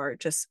how you are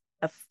just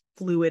a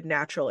fluid,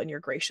 natural in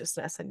your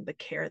graciousness and the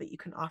care that you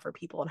can offer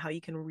people, and how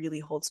you can really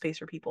hold space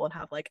for people and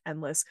have like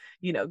endless,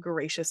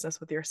 graciousness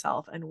with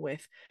yourself and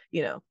with,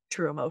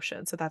 true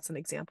emotion. So that's an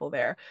example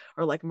there.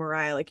 Or like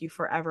Mariah, like you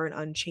forever and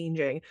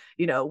unchanging,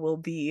 will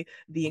be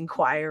the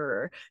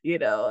inquirer,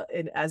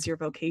 and as your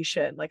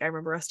vocation. Like I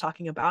remember us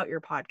talking about your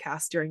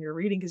podcast during your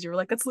reading, because you were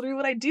like, that's literally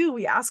what I do.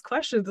 We ask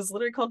questions. It's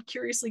literally called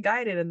Curiously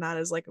Guided. And that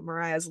is like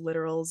Mariah's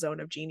literal zone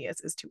of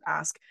genius, is to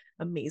ask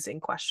amazing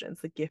questions,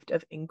 the gift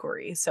of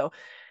inquiry. So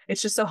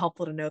it's just so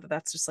helpful to know that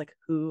that's just like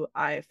who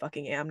I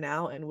fucking am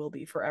now and will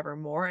be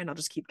forevermore. And I'll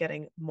just keep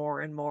getting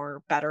more and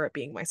more better at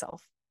being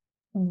myself.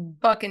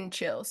 Fucking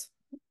chills.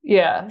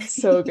 Yeah,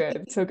 so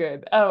good, so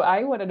good. Oh,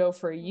 I want to know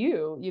for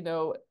you,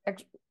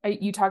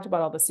 you talked about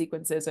all the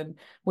sequences, and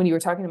when you were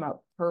talking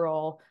about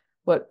Pearl,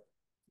 what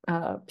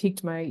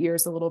piqued my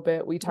ears a little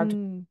bit, we talked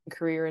about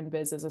career and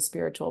biz as a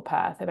spiritual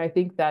path. And I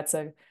think that's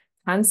a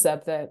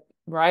concept that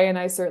Mariah and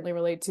I certainly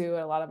relate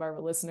to. A lot of our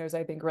listeners,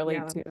 I think,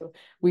 relate to.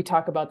 We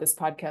talk about this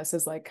podcast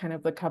as like kind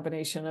of the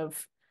combination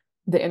of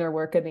the inner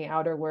work and the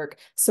outer work.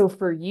 So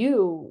for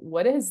you,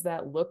 what does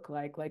that look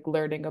like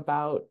learning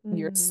about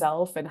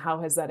yourself, and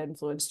how has that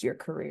influenced your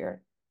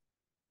career?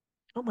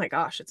 Oh my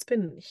gosh, it's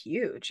been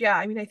huge. Yeah,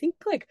 I mean, I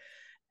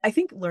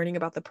think learning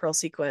about the Pearl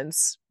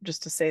sequence,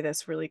 just to say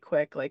this really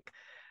quick, like,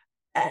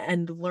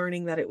 and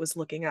learning that it was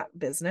looking at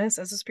business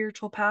as a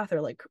spiritual path,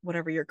 or like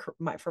whatever your,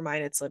 for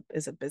mine, it's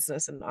is a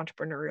business and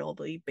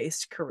entrepreneurially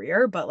based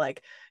career. But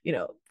like,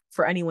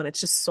 for anyone, it's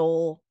just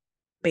soul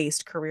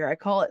based career. I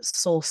call it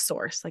soul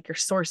source. Like you're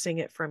sourcing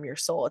it from your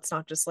soul. It's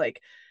not just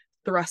like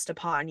thrust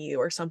upon you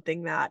or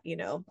something that,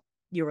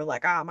 you were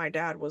like, my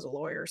dad was a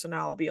lawyer, so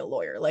now I'll be a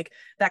lawyer. Like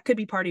that could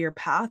be part of your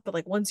path, but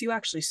like once you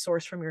actually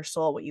source from your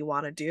soul what you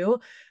want to do,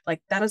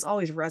 like that has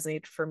always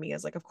resonated for me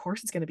as like, of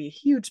course it's going to be a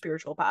huge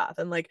spiritual path.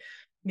 And like,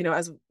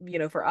 as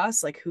for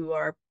us, like who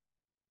are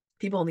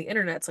people on the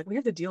internet, it's like we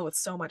have to deal with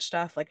so much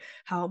stuff. Like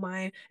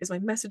is my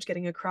message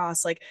getting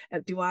across? Like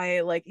do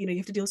I, like, you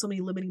have to deal with so many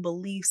limiting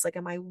beliefs. Like,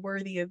 am I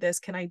worthy of this?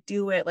 Can I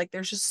do it? Like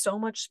there's just so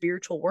much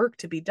spiritual work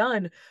to be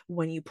done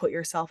when you put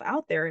yourself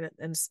out there,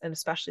 and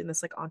especially in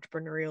this like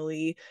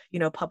entrepreneurially,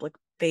 public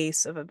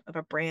face of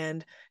a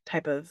brand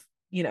type of,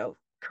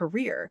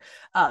 career.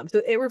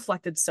 So it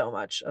reflected so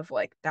much of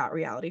like that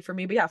reality for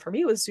me. But yeah, for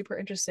me it was super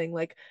interesting.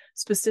 Like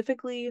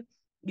specifically,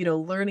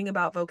 learning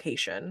about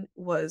vocation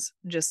was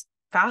just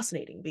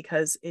fascinating,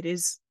 because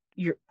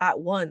you're at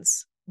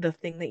once the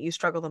thing that you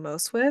struggle the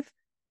most with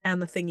and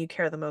the thing you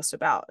care the most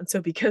about. And so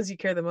because you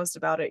care the most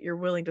about it, you're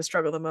willing to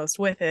struggle the most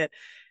with it.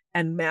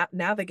 and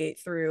navigate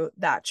through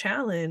that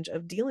challenge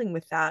of dealing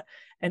with that.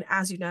 And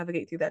as you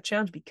navigate through that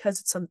challenge, because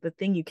it's the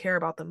thing you care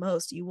about the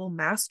most, you will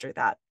master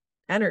that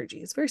energy.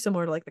 It's very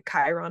similar to like the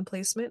Chiron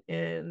placement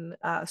in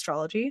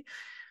astrology.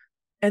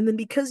 And then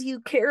because you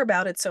care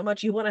about it so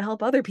much, you want to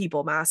help other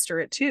people master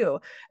it too.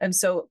 And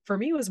so for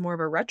me, it was more of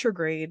a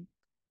retrograde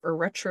or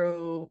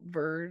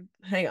retrovert.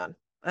 Hang on.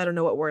 I don't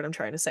know what word I'm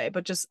trying to say,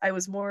 but just I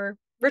was more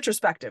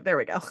retrospective. There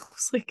we go.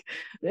 It's like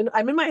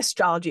I'm in my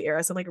astrology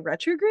era, so I'm like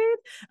retrograde.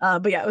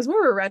 But yeah, it was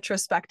more of a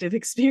retrospective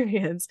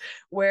experience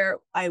where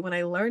when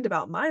I learned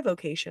about my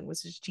vocation,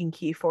 which is Gene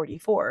Key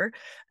 44,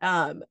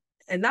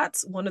 and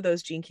that's one of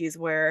those gene keys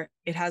where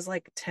it has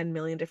like 10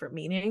 million different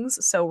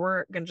meanings. So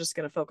we're just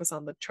going to focus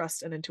on the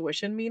trust and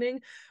intuition meaning.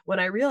 When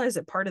I realized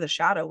that part of the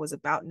shadow was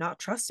about not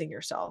trusting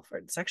yourself,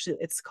 or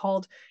it's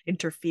called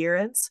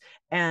interference,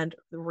 and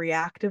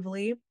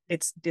reactively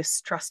it's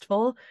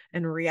distrustful,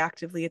 and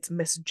reactively it's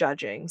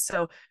misjudging.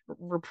 So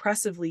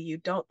repressively, you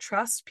don't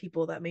trust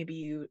people that maybe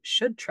you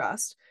should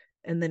trust.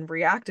 And then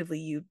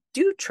reactively, you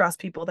do trust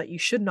people that you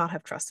should not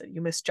have trusted.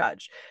 You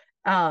misjudge.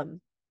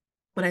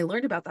 When I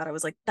learned about that, I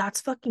was like,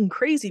 that's fucking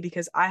crazy,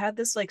 because I had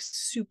this like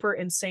super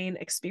insane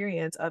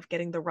experience of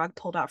getting the rug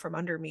pulled out from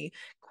under me,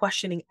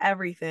 questioning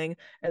everything,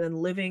 and then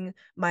living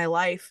my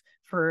life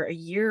for a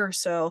year or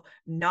so,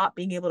 not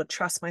being able to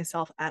trust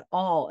myself at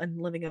all,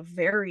 and living a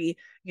very,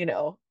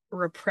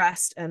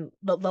 repressed and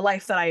the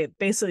life that I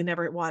basically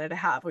never wanted to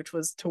have, which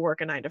was to work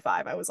a 9 to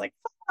 5. I was like,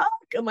 fuck,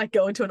 and like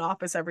go into an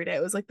office every day.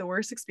 It was like the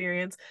worst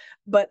experience,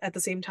 but at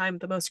the same time,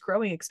 the most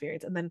growing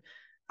experience. And then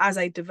as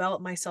I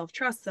developed my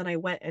self-trust, then I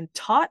went and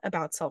taught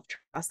about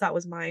self-trust. That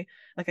was I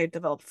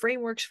developed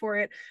frameworks for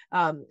it.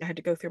 I had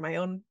to go through my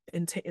own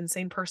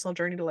insane personal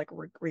journey to like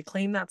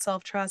reclaim that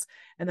self-trust.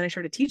 And then I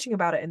started teaching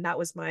about it. And that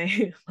was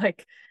my,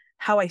 like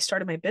how I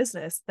started my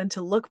business. Then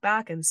to look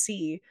back and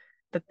see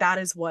that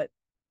is what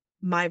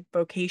my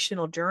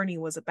vocational journey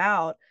was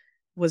about,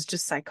 was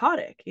just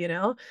psychotic,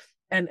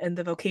 and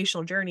the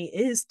vocational journey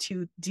is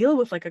to deal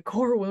with like a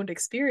core wound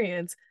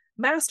experience,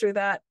 master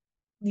that,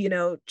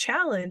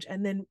 challenge,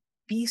 and then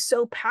be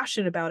so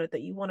passionate about it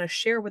that you want to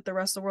share with the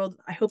rest of the world.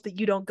 I hope that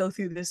you don't go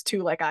through this too,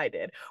 like I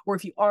did, or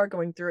if you are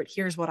going through it,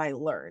 here's what I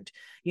learned,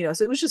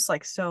 so it was just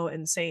like so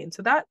insane.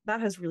 So that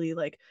has really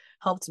like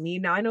helped me.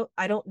 Now I know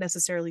I don't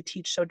necessarily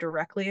teach so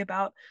directly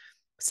about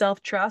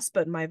self-trust,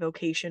 but my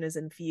vocation is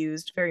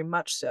infused very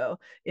much so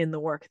in the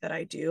work that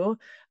I do.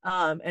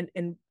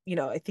 And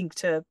I think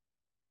to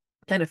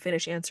kind of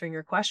finish answering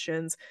your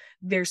questions,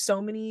 there's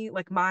so many,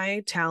 like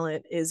my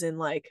talent is in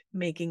like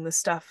making the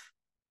stuff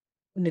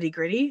nitty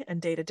gritty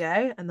and day to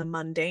day, and the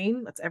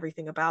mundane. That's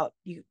everything about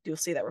you. You'll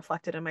see that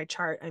reflected in my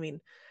chart. I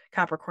mean,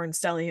 Capricorn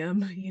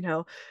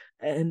stellium,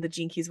 and the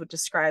gene keys would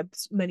describe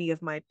many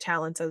of my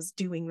talents as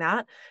doing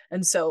that.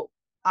 And so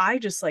I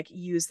just like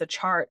use the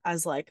chart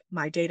as like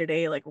my day to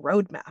day like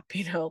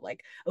roadmap,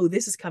 like, oh,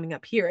 this is coming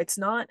up here. It's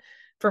not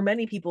for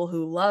many people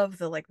who love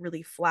the like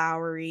really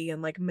flowery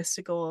and like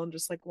mystical and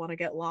just like want to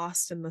get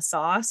lost in the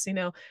sauce,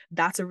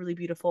 that's a really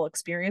beautiful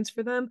experience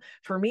for them.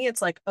 For me,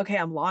 it's like, okay,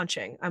 I'm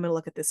launching. I'm going to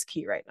look at this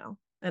key right now,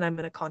 and I'm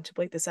going to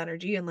contemplate this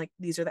energy, and like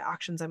these are the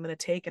actions I'm going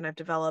to take. And I've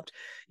developed,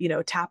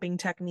 tapping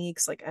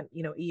techniques, like,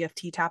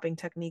 EFT tapping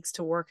techniques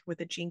to work with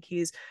the gene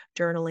keys,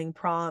 journaling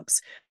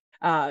prompts.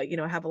 I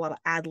have a lot of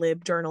ad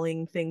lib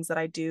journaling things that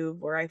I do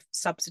where I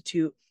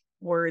substitute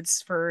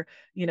words for,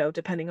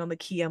 depending on the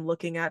key I'm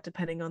looking at,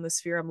 depending on the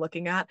sphere I'm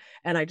looking at,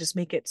 and I just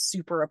make it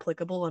super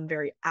applicable and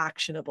very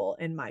actionable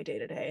in my day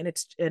to day.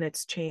 And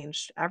it's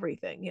changed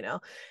everything,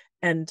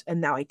 and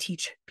now I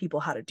teach people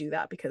how to do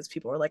that, because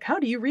people are like, how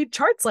do you read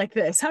charts like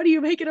this? How do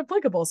you make it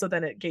applicable? So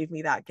then it gave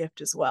me that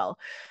gift as well.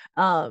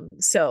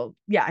 So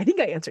yeah, I think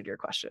I answered your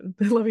question.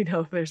 Let me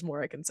know if there's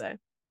more I can say.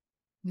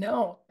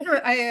 No,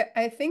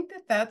 I think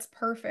that that's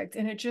perfect.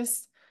 And it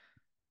just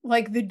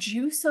like the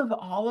juice of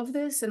all of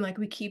this, and like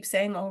we keep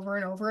saying over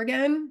and over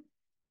again,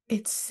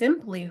 it's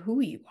simply who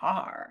you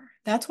are.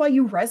 That's why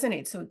you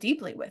resonate so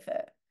deeply with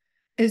it,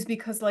 is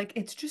because like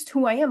it's just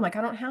who I am. Like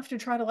I don't have to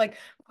try to like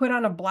put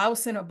on a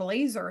blouse and a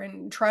blazer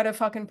and try to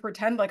fucking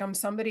pretend like I'm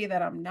somebody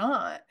that I'm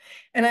not.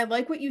 And I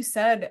like what you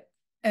said,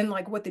 and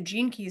like what the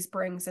Gene Keys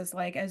brings is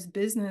like as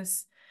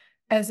business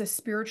as a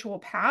spiritual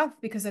path,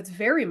 because that's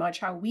very much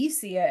how we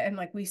see it. And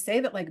like we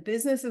say that like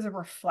business is a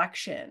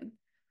reflection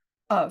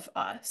of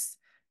us.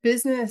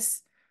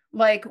 Business,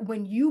 like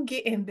when you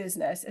get in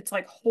business, it's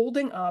like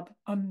holding up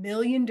a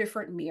million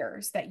different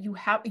mirrors that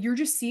you're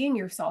just seeing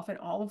yourself in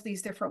all of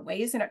these different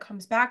ways. And it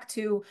comes back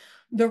to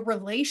the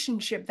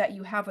relationship that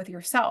you have with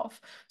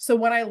yourself. So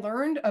when I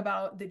learned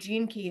about the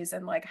gene keys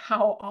and like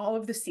how all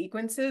of the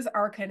sequences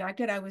are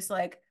connected, I was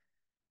like,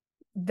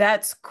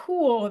 that's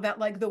cool that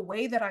like the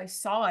way that I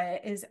saw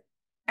it is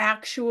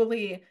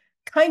actually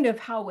kind of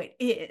how it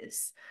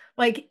is.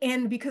 Like,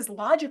 and because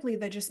logically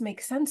that just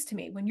makes sense to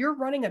me. When you're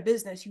running a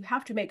business, you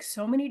have to make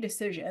so many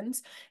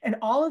decisions, and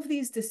all of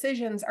these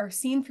decisions are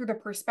seen through the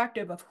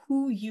perspective of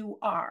who you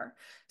are.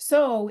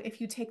 So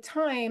if you take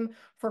time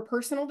for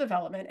personal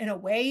development in a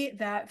way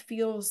that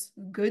feels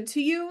good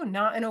to you,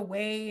 not in a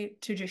way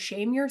to just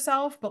shame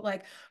yourself, but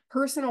like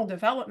personal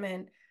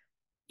development,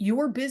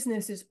 your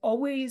business is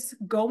always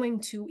going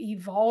to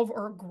evolve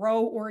or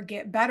grow or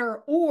get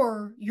better,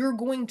 or you're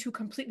going to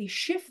completely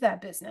shift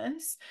that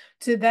business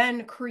to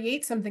then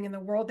create something in the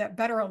world that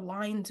better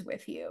aligns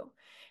with you.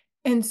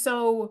 And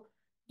so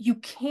you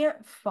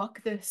can't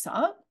fuck this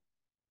up.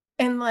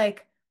 And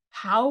like,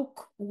 how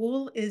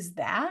cool is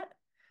that?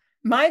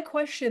 My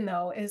question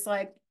though is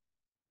like,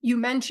 you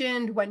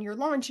mentioned when you're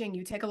launching,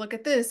 you take a look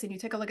at this and you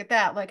take a look at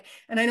that. Like,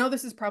 and I know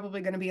this is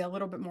probably going to be a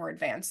little bit more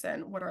advanced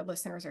than what our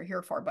listeners are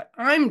here for, but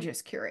I'm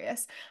just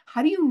curious.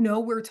 How do you know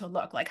where to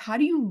look? Like, how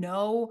do you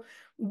know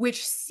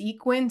which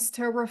sequence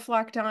to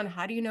reflect on?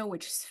 How do you know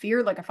which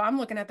sphere? Like, if I'm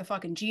looking at the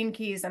fucking gene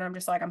keys and I'm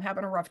just like, I'm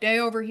having a rough day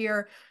over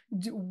here,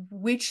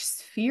 which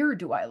sphere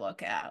do I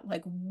look at?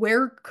 Like,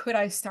 where could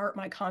I start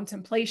my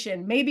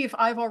contemplation? Maybe if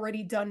I've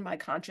already done my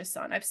conscious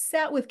sun, I've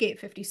sat with gate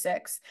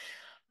 56.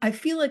 I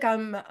feel like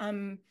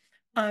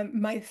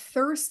my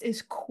thirst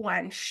is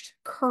quenched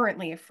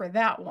currently for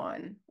that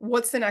one.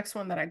 What's the next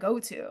one that I go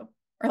to?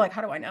 Or like,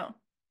 how do I know?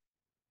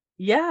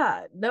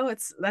 Yeah, no,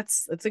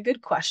 that's a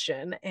good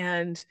question.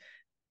 And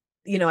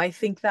I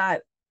think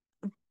that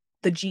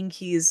the Gene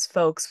Keys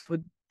folks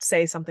would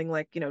say something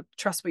like,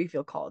 trust what you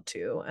feel called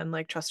to, and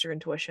like trust your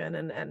intuition,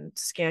 and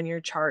scan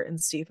your chart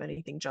and see if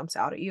anything jumps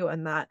out at you.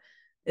 And that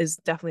is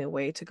definitely a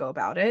way to go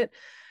about it.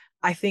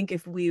 I think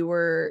if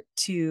you're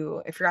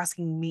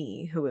asking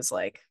me, who is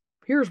like,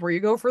 here's where you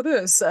go for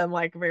this, I'm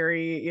like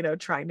very,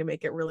 trying to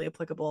make it really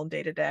applicable in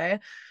day to day.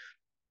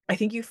 I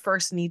think you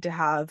first need to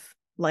have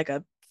like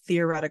a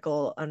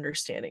theoretical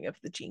understanding of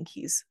the Gene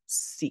Keys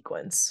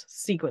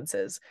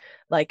sequences.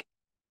 Like,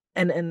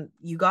 and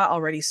you got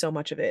already so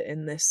much of it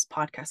in this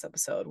podcast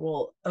episode.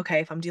 Well, okay,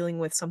 if I'm dealing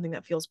with something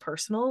that feels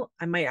personal,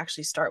 I might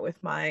actually start with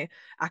my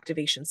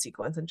activation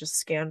sequence and just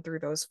scan through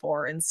those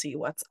four and see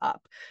what's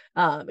up.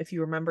 If you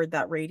remembered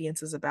that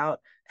radiance is about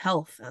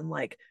health and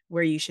like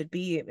where you should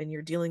be, and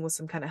you're dealing with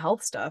some kind of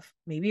health stuff,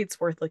 maybe it's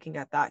worth looking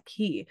at that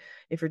key.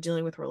 If you're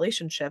dealing with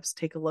relationships,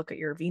 take a look at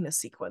your Venus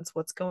sequence.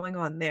 What's going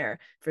on there?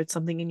 If it's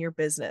something in your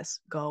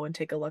business, go and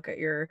take a look at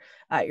your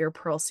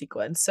Pearl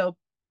sequence. So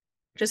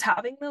just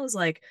having those,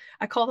 like,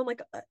 I call them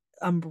like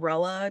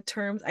umbrella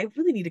terms. I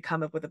really need to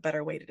come up with a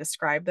better way to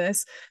describe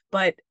this,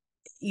 but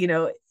you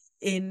know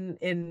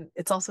in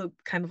it's also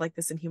kind of like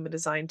this in human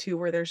design too,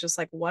 where there's just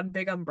like one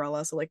big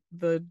umbrella, so like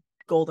the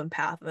golden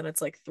path, and then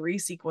it's like three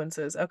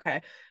sequences.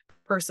 Okay,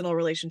 personal,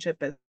 relationship,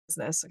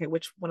 business. Okay,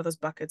 which one of those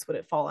buckets would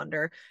it fall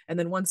under? And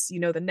then once you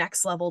know the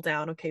next level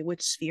down, okay,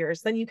 which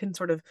spheres, then you can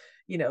sort of,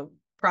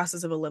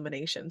 process of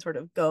elimination, sort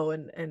of go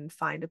and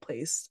find a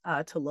place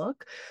to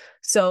look.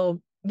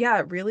 So yeah,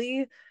 it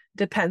really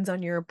depends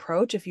on your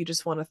approach. If you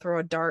just want to throw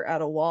a dart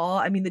at a wall,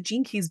 I mean, the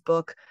Gene Keys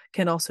book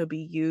can also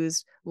be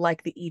used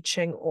like the I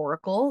Ching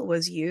Oracle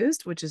was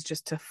used, which is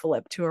just to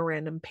flip to a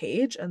random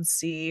page and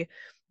see,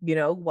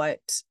 what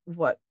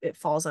it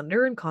falls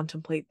under and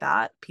contemplate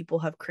that. People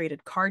have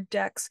created card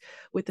decks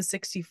with the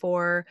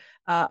 64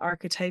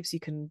 archetypes.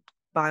 You can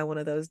buy one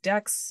of those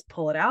decks,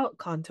 pull it out,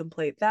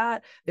 contemplate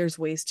that. There's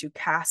ways to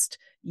cast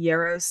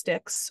yarrow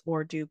sticks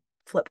or do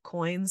flip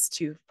coins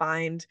to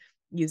find,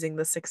 using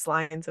the 6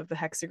 lines of the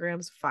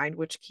hexagrams, find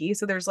which key.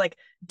 So there's like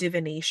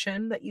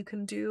divination that you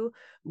can do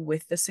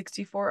with the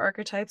 64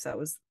 archetypes. That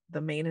was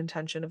the main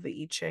intention of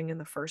the I Ching in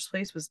the first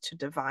place, was to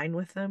divine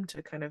with them,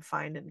 to kind of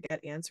find and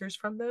get answers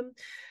from them.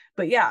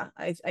 But yeah,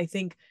 I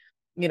think,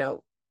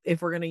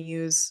 if we're going to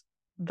use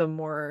the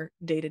more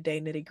day-to-day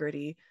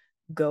nitty-gritty,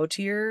 go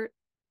to your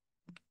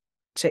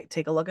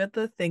take a look at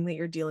the thing that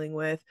you're dealing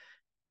with.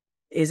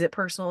 Is it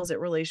personal? Is it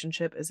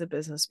relationship? Is it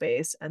business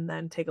space? And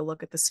then take a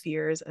look at the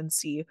spheres and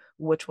see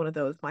which one of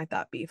those might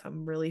that be. If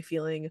I'm really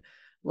feeling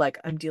like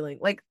I'm dealing,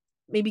 like,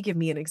 maybe give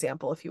me an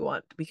example if you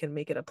want. We can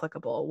make it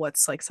applicable.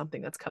 What's like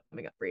something that's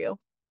coming up for you?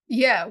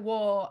 Yeah,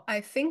 well,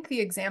 I think the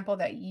example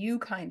that you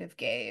kind of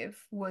gave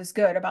was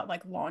good about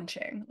like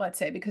launching, let's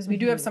say, because we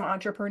do have Mm-hmm. some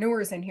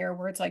entrepreneurs in here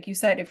where it's like you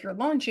said, if you're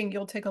launching,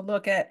 you'll take a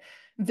look at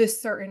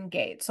this certain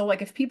gate. So,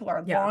 like, if people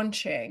are Yeah.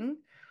 launching,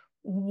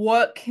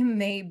 what can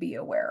they be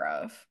aware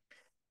of?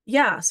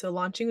 Yeah, so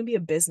launching would be a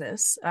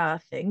business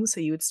thing.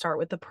 So you would start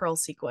with the Pearl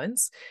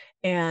sequence.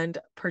 And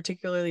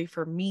particularly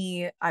for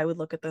me, I would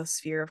look at the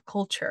sphere of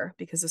culture,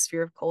 because the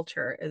sphere of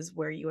culture is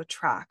where you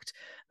attract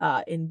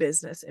in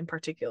business in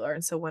particular.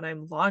 And so when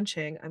I'm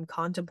launching, I'm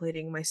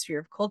contemplating my sphere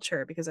of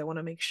culture because I want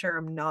to make sure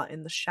I'm not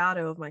in the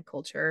shadow of my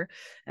culture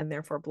and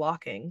therefore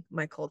blocking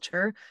my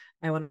culture.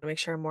 I want to make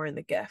sure I'm more in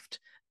the gift.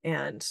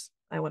 And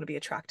want to be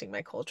attracting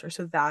my culture.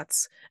 So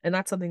that's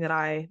something that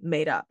I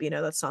made up.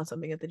 That's not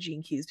something that the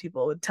Gene Keys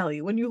people would tell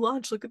you when you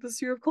launch, look at the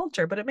sphere of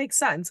culture, but it makes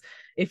sense.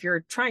 If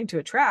you're trying to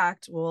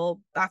attract,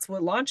 well, that's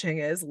what launching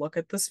is. Look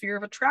at the sphere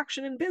of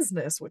attraction in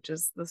business, which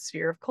is the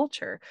sphere of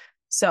culture.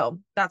 So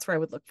that's where I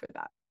would look for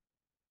that.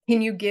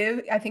 Can you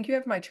give, I think you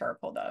have my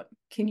chart pulled up.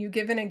 Can you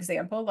give an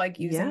example, like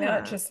using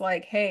that, just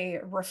like, hey,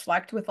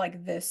 reflect with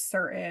like this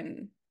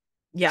certain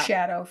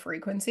shadow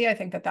frequency? I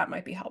think that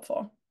might be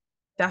helpful.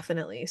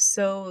 Definitely.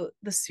 So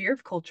the sphere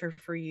of culture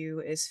for you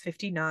is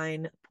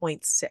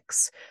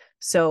 59.6.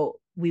 So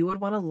we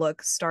would want to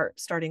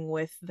starting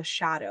with the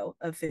shadow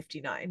of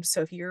 59.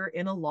 So if you're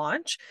in a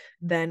launch,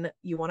 then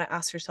you want to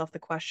ask yourself the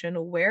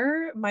question,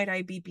 where might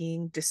I be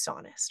being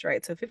dishonest,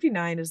 right? So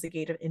 59 is the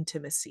gate of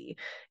intimacy.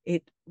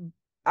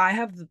 I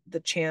have the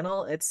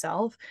channel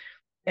itself,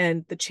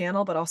 and the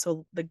channel, but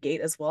also the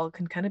gate as well,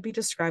 can kind of be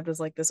described as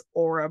like this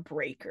aura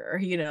breaker.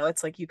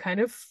 It's like you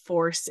kind of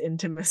force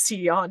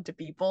intimacy onto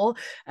people,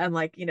 and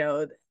like,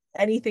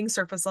 anything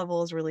surface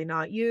level is really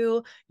not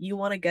you. You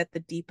want to get the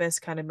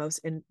deepest, kind of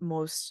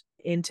most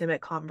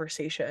intimate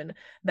conversation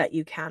that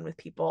you can with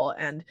people.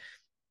 And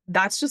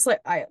that's just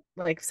like, I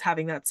like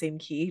having that same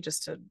key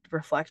just to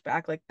reflect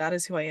back. Like, that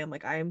is who I am.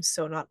 Like, I am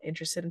so not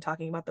interested in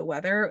talking about the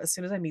weather. As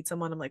soon as I meet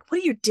someone, I'm like, what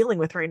are you dealing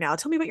with right now?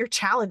 Tell me about your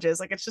challenges.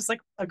 Like, it's just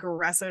like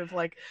aggressive,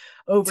 like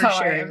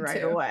oversharing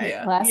right away.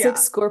 Yeah. Classic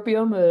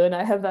Scorpio moon.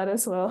 I have that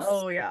as well.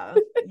 Oh yeah.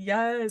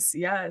 Yes,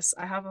 yes.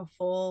 I have a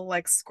full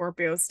like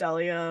Scorpio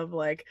stellium of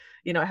like,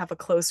 I have a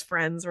close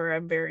friends where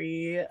I'm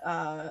very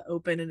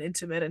open and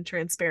intimate and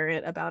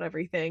transparent about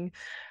everything.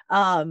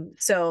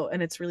 So,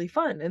 and it's really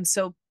fun. And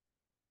so,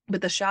 but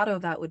the shadow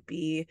of that would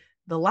be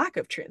the lack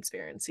of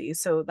transparency.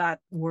 So that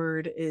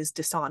word is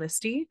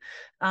dishonesty.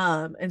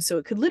 And so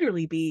it could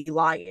literally be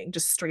lying,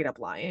 just straight up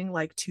lying,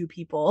 like to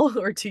people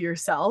or to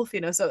yourself.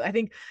 So I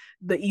think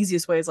the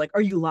easiest way is like,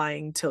 are you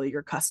lying to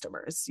your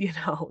customers?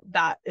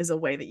 That is a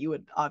way that you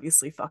would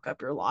obviously fuck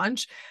up your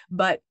launch,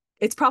 but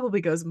it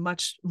probably goes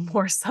much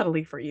more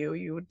subtly for you.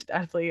 You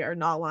definitely are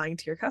not lying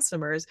to your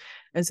customers.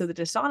 And so the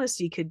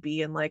dishonesty could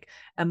be in like,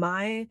 am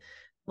I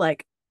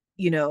like,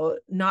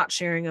 not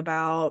sharing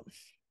about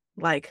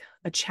like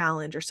a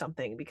challenge or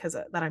something because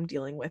that I'm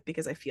dealing with,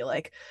 because I feel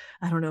like,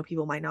 I don't know,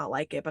 people might not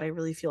like it, but I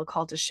really feel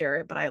called to share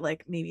it. But I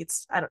like, maybe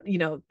it's, I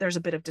don't, there's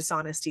a bit of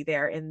dishonesty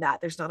there in that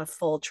there's not a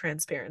full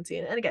transparency.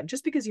 And again,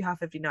 just because you have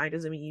 59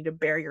 doesn't mean you need to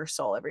bare your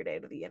soul every day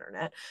to the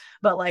internet,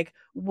 but like,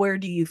 where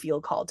do you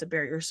feel called to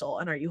bare your soul?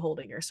 And are you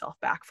holding yourself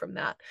back from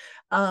that?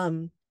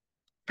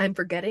 I'm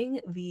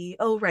forgetting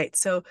right.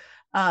 So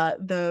now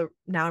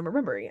I'm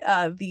remembering.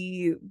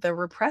 The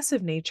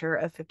repressive nature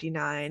of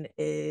 59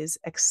 is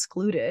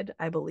excluded,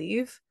 I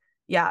believe.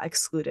 Yeah,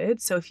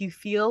 excluded. So if you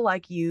feel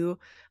like you're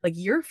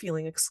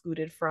feeling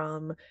excluded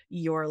from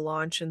your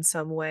launch in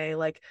some way,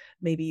 like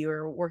maybe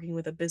you're working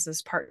with a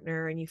business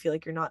partner and you feel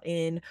like you're not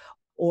in,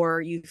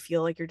 or you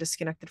feel like you're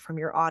disconnected from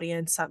your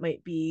audience, that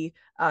might be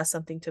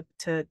something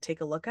to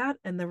take a look at.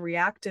 And the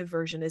reactive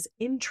version is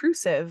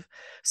intrusive.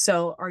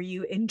 So are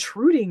you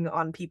intruding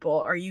on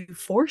people? Are you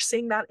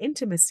forcing that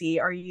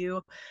intimacy? Are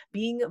you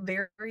being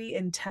very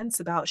intense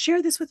about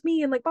share this with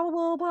me and like blah,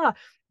 blah, blah, blah.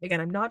 Again,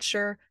 I'm not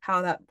sure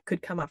how that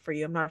could come up for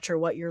you. I'm not sure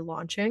what you're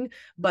launching,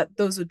 but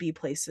those would be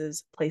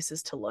places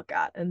to look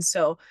at. And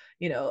so,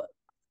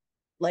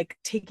 like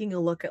taking a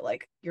look at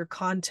like your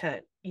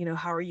content,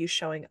 how are you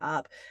showing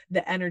up,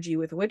 the energy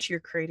with which you're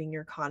creating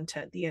your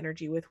content, the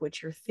energy with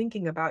which you're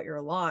thinking about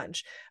your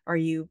launch. Are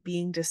you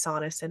being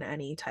dishonest in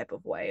any type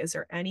of way? Is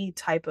there any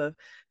type of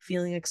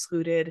feeling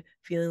excluded,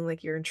 feeling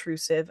like you're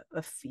intrusive,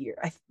 a fear?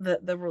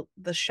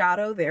 The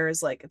shadow there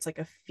is like, it's like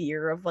a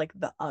fear of like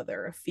the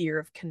other, a fear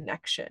of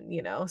connection,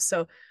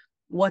 so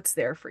what's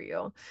there for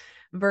you?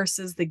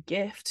 Versus the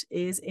gift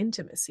is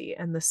intimacy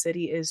and the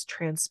city is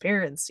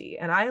transparency.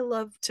 And I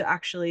love to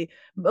actually,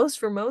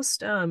 most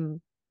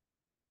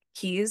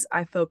keys,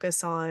 I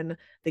focus on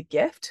the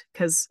gift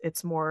because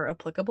it's more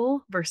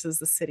applicable, versus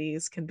the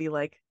cities can be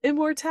like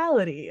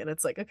immortality. And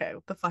it's like, okay,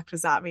 what the fuck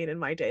does that mean in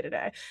my day to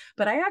day?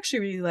 But I actually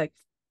really like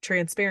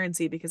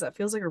transparency because that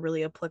feels like a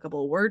really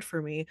applicable word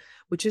for me,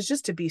 which is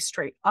just to be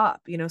straight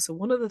up. So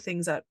one of the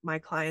things that my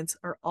clients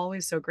are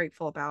always so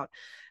grateful about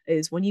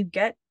is when you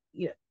get,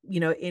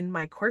 in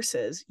my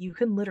courses, you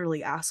can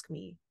literally ask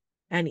me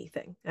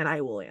anything and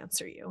I will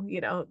answer you.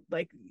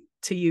 Like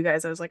to you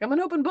guys, I was like, I'm an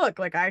open book.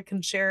 Like I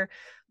can share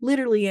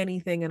literally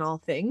anything and all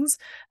things.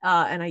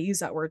 And I use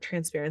that word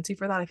transparency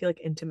for that. I feel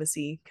like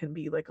intimacy can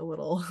be like a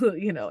little,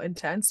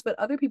 intense, but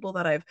other people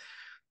that I've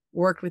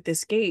worked with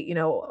this gate,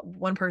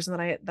 one person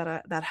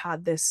that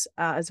had this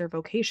as their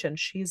vocation,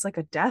 she's like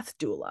a death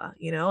doula,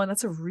 and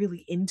that's a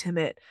really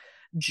intimate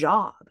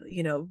job.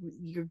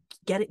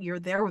 You're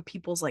there with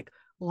people's like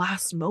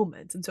last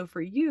moments. And so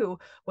for you,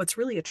 what's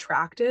really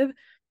attractive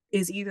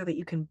is either that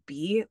you can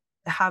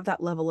have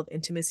that level of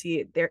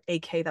intimacy there,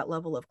 aka that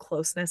level of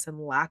closeness and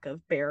lack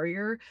of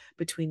barrier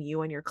between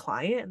you and your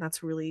client, and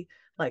that's really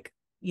like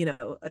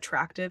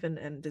attractive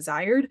and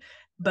desired.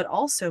 but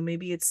also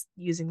maybe it's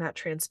using that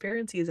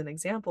transparency as an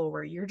example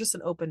where you're just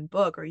an open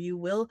book, or you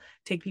will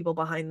take people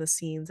behind the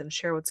scenes and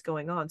share what's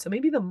going on. So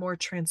maybe the more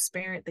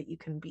transparent that you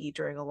can be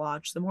during a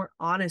launch, the more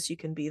honest you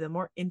can be, the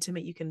more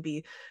intimate you can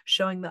be,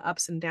 showing the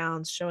ups and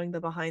downs, showing the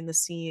behind the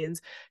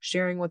scenes,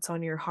 sharing what's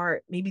on your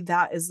heart. Maybe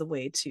that is the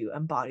way to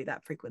embody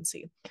that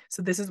frequency.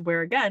 So this is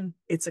where, again,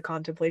 it's a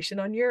contemplation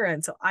on your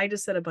end. So I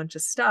just said a bunch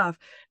of stuff.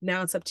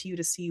 Now it's up to you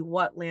to see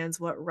what lands,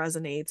 what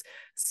resonates,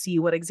 see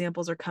what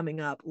examples are coming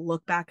up,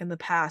 look back in the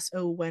past.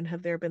 Oh, when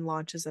have there been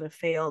launches that have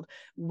failed?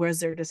 Where's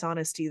there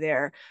dishonesty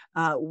there?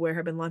 Where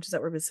have been launches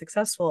that were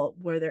successful?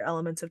 Were there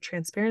elements of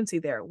transparency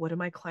there? What do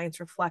my clients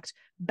reflect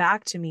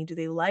back to me? Do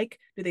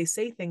they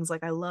say things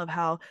like, I love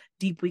how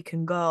deep we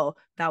can go?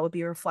 That would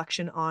be a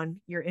reflection on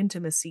your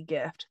intimacy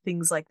gift,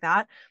 things like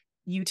that.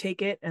 You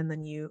take it and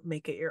then you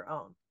make it your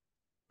own.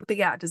 But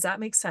yeah, does that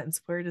make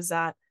sense? Where does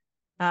that,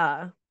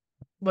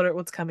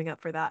 what's coming up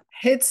for that?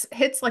 Hits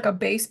like a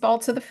baseball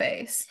to the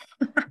face.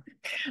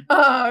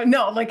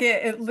 No, like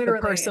it The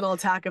literally, personal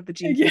attack of the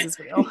Gene Keys is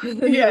real.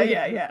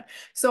 yeah.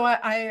 So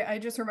I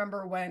just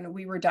remember when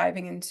we were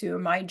diving into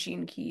my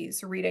Gene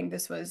Keys reading,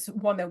 this was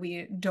one that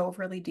we dove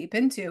really deep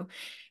into.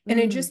 And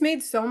it just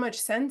made so much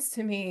sense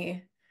to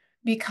me,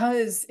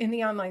 because in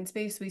the online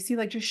space, we see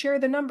like, just share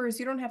the numbers.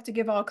 You don't have to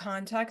give all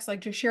context, like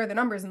just share the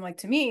numbers. And like,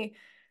 to me,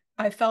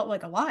 I felt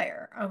like a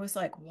liar. I was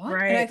like, what?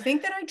 And I Right.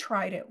 think that I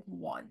tried it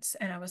once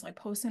and I was like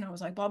posting, I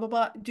was like, blah, blah,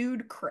 blah.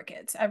 Dude,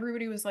 crickets.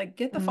 Everybody was like,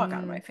 get the fuck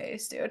out of my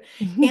face, dude.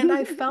 And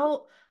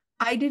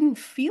I didn't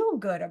feel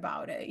good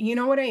about it. You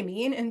know what I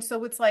mean? And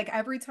so it's like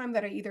every time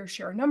that I either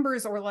share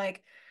numbers or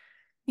like,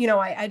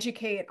 I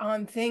educate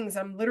on things,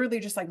 I'm literally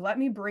just like, let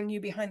me bring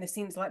you behind the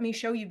scenes. Let me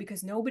show you,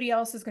 because nobody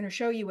else is going to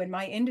show you. In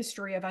my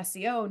industry of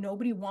SEO,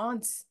 nobody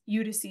wants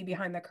you to see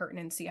behind the curtain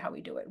and see how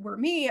we do it. Where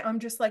me, I'm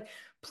just like,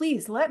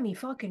 please let me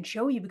fucking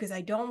show you, because I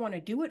don't want to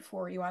do it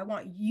for you. I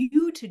want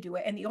you to do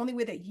it. And the only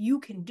way that you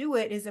can do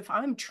it is if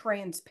I'm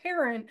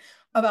transparent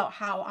about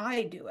how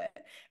I do it.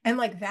 And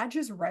like, that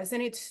just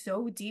resonates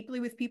so deeply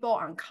with people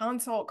on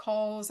consult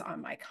calls,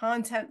 on my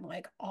content,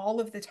 like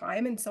all of the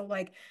time. And so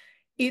like,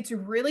 it's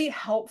really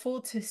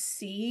helpful to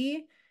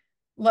see,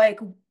 like,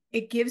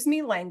 it gives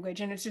me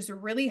language, and it's just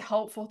really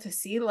helpful to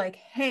see like,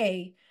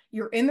 hey,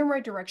 you're in the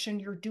right direction,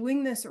 you're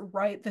doing this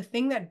right, the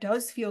thing that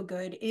does feel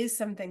good is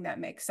something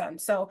that makes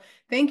sense. So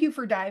thank you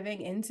for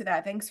diving into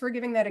that. Thanks for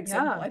giving that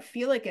example. Yeah. I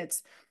feel like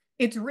it's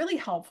really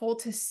helpful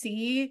to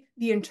see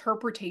the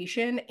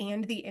interpretation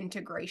and the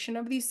integration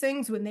of these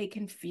things when they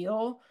can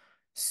feel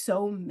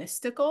so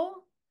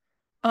mystical.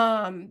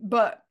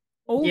 But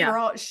Yeah.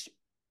 overall,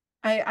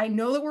 I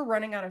know that we're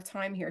running out of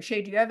time here.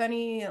 Shay, do you have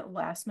any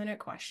last minute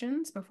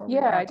questions before we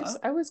Yeah, wrap up?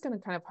 I was going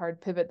to kind of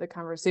hard pivot the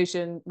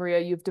conversation. Maria,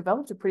 you've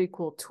developed a pretty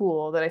cool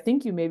tool that I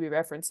think you may be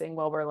referencing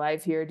while we're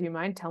live here. Do you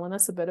mind telling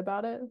us a bit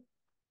about it?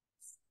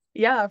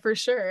 Yeah, for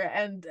sure.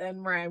 And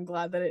Mariah, I'm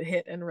glad that it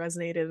hit and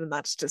resonated, and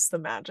that's just the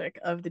magic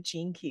of the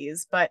Gene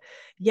Keys. But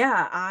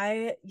yeah,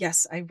 I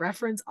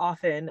reference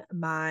often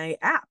my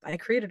app. I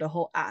created a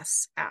whole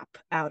ass app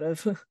out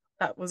of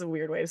that was a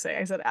weird way to say it.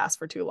 I said ass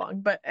for too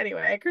long. But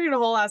anyway, I created a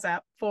whole ass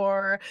app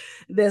for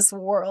this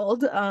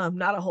world.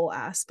 Not a whole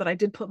ass, but I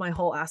did put my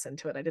whole ass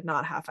into it. I did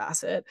not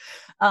half-ass it.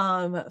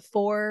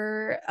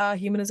 For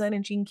human design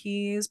and Gene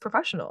Keys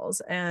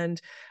professionals.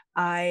 And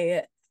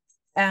I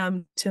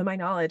am, to my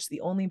knowledge,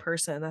 the only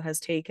person that has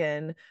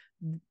taken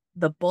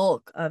the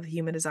bulk of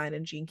human design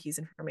and Gene Keys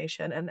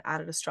information and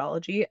added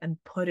astrology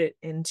and put it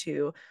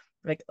into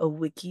like a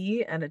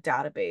wiki and a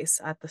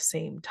database at the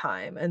same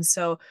time. And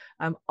so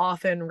I'm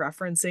often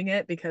referencing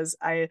it because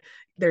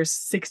there's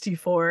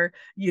 64,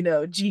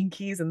 Gene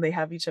Keys, and they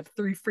have each of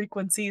 3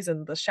 frequencies,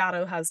 and the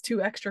shadow has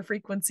 2 extra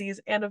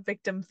frequencies and a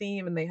victim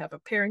theme, and they have a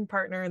pairing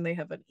partner, and they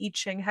have an I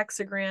Ching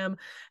hexagram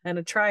and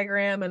a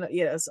trigram, and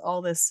it's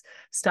all this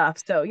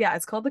stuff. So yeah,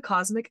 it's called the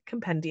Cosmic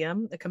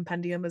Compendium. A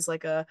compendium is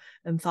like a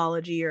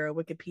anthology or a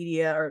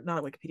Wikipedia, or not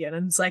a Wikipedia, an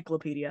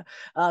encyclopedia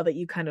that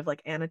you kind of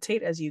like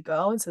annotate as you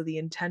go. And so the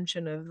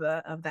intention of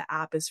the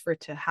app is for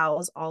it to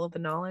house all of the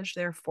knowledge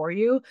there for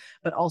you,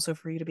 but also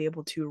for you to be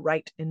able to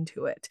write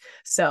into it.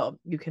 So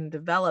you can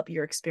develop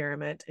your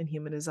experiment in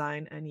human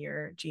design and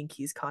your Gene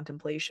Keys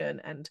contemplation,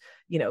 and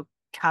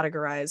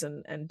categorize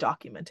and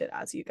document it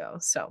as you go.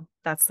 So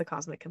that's the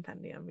Cosmic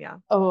Compendium. Yeah.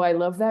 Oh, I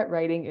love that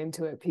writing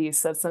into it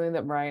piece. That's something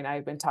that Mariah and I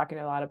have been talking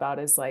a lot about,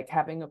 is like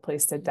having a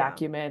place to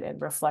document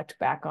and reflect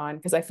back on,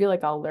 because I feel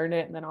like I'll learn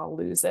it and then I'll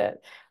lose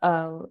it.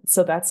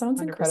 So that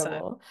sounds 100%.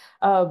 incredible.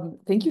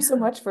 Thank you so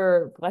much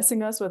for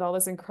blessing us with all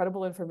this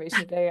incredible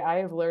information today. I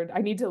have learned,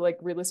 I need to like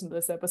re-listen to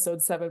this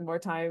episode 7 more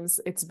times.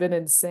 It's been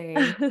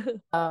insane.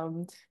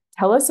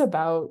 Tell us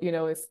about,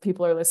 if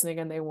people are listening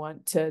and they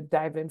want to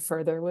dive in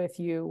further with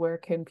you, where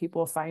can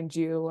people find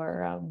you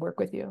or work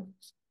with you?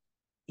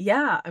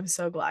 Yeah, I'm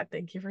so glad.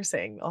 Thank you for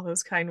saying all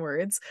those kind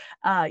words.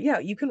 Yeah,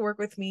 you can work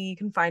with me. You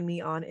can find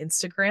me on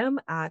Instagram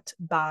at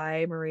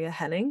by Maria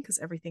Henning, because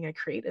everything I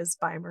create is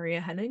by Maria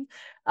Henning.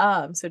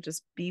 So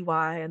just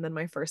BY and then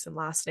my first and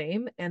last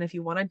name. And if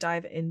you want to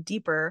dive in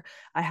deeper,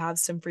 I have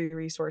some free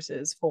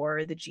resources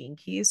for the Gene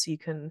Keys. So you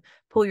can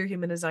pull your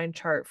human design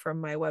chart from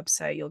my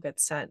website. You'll get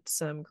sent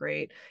some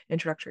great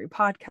introductory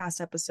podcast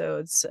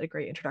episodes, a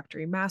great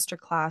introductory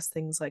masterclass,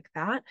 things like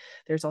that.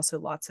 There's also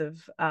lots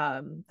of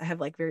I have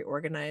like very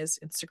organized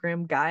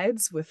Instagram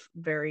guides with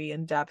very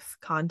in-depth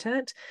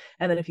content.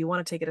 And then if you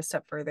want to take it a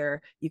step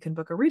further, you can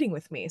book a reading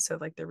with me. So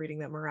like the reading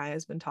that Mariah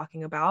has been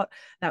talking about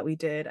that we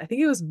did, I think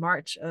it was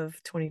March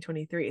of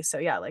 2023. So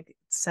yeah, like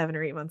 7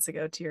 or 8 months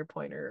ago, to your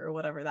point, or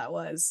whatever that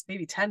was,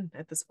 maybe 10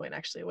 at this point,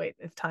 actually. Wait,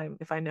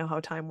 if I know how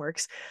time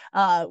works,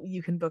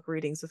 you can book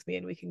readings with me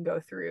and we can go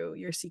through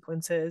your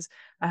sequences.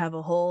 I have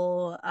a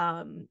whole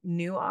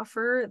new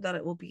offer that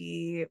it will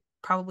be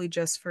probably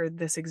just for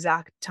this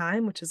exact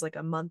time, which is like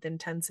a month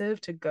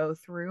intensive to go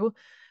through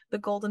the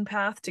golden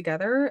path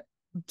together,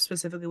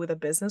 specifically with a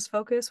business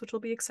focus, which will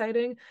be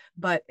exciting.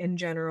 But in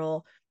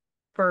general,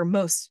 for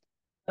most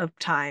of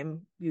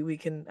time, we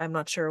can, I'm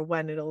not sure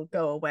when it'll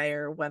go away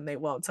or when they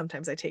won't.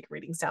 Sometimes I take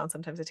readings down,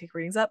 sometimes I take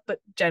readings up, but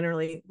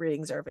generally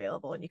readings are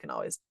available and you can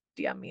always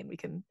DM me and we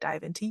can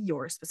dive into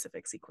your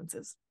specific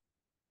sequences.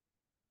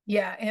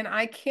 Yeah, and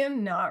I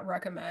cannot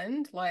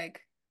recommend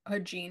like a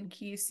Gene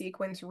Key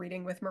sequence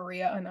reading with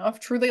Maria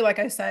enough. Truly, like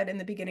I said in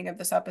the beginning of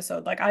this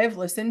episode, like I have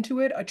listened to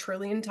it a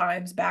trillion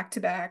times back to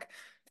back,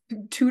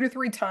 2 to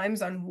 3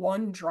 times on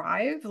one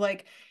drive.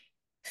 Like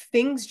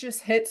things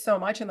just hit so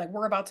much. And like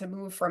we're about to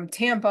move from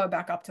Tampa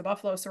back up to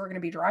Buffalo, so we're going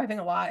to be driving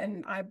a lot.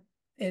 And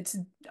it's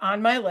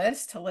on my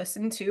list to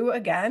listen to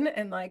again,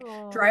 and like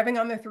Aww. driving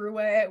on the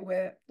throughway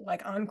with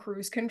like on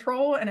cruise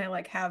control, and I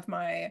like have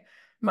my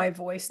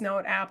voice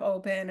note app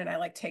open and I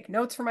like take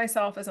notes for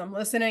myself as I'm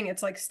listening.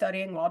 It's like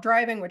studying while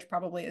driving, which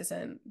probably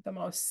isn't the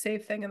most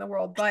safe thing in the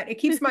world, but it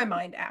keeps my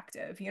mind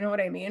active. You know what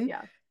I mean?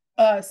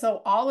 Yeah.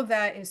 So all of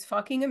that is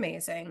fucking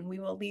amazing. We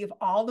will leave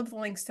all of the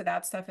links to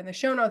that stuff in the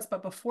show notes.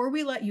 But before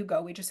we let you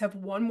go, we just have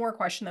one more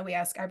question that we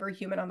ask every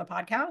human on the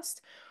podcast.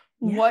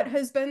 What Yeah.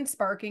 has been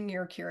sparking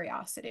your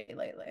curiosity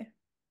lately?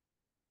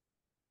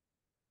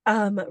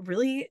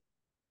 Really,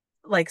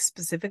 like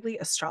specifically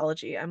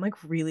astrology. I'm like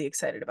really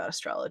excited about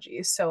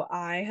astrology. So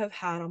I have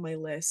had on my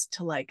list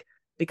to like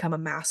become a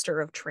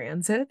master of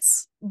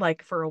transits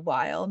like for a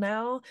while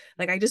now.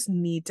 Like I just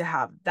need to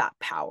have that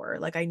power.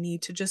 Like I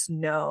need to just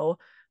know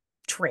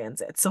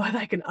transit so that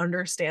I can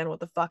understand what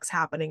the fuck's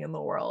happening in the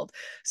world.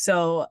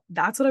 So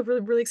that's what I'm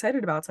really, really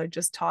excited about. So I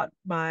just taught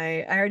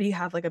I already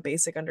have like a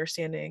basic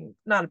understanding,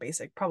 not a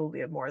basic,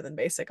 probably a more than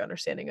basic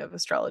understanding of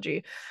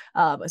astrology.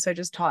 So I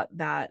just taught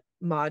that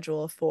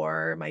module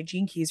for my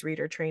Gene Keys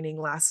reader training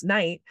last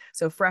night.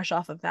 So fresh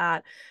off of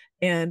that,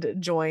 and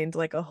joined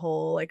like a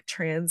whole like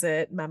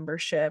transit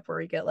membership where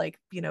we get like,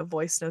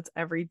 voice notes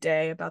every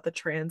day about the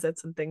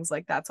transits and things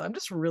like that. So I'm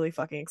just really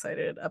fucking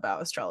excited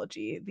about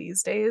astrology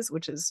these days,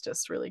 which is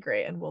just really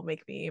great and will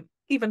make me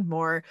even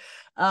more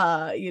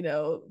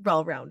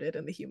well-rounded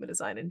in the human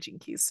design and Gene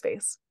Keys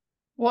space.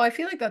 Well, I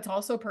feel like that's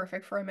also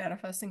perfect for a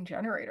manifesting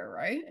generator,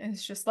 right?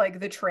 It's just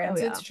like the Oh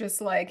transits yeah. just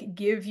like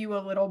give you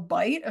a little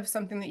bite of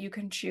something that you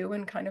can chew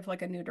in kind of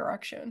like a new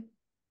direction.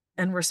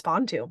 And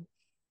respond to.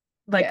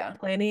 Like Yeah.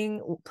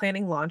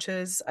 planning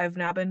launches. I've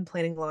now been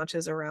planning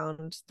launches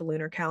around the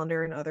lunar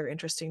calendar and other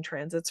interesting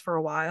transits for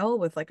a while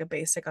with like a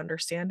basic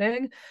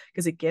understanding,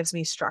 because it gives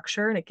me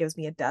structure and it gives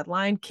me a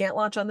deadline. Can't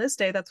launch on this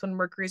day, that's when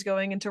Mercury's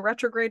going into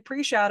retrograde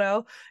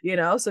pre-shadow,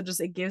 so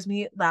just it gives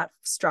me that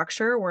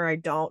structure where I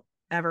don't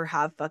ever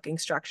have fucking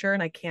structure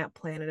and I can't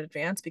plan in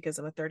advance because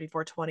I'm a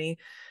 3420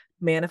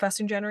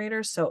 manifesting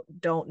generator, so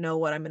don't know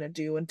what I'm going to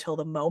do until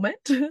the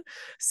moment.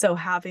 So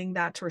having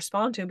that to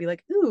respond to and be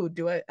like, ooh,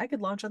 I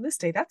could launch on this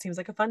day, that seems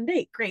like a fun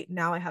date, great,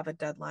 now I have a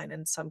deadline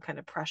and some kind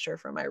of pressure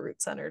from my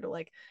root center to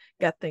like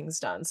get things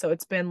done. So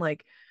it's been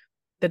like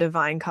the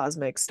divine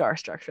cosmic star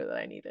structure that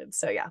I needed.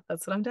 So yeah,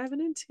 that's what I'm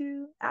diving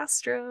into.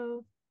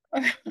 Astro.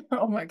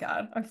 Oh my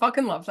God. I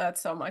fucking love that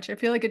so much. I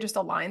feel like it just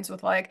aligns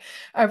with like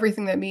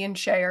everything that me and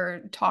Shay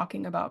are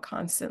talking about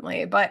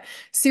constantly. But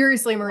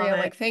seriously, Love Maria, it.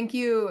 like thank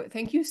you.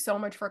 Thank you so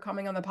much for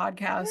coming on the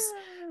podcast.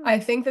 Yeah. I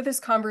think that this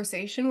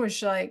conversation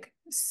was like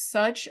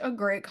such a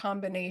great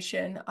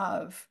combination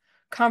of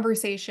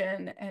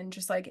conversation and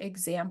just like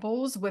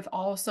examples with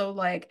also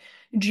like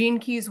Gene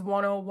Keys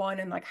 101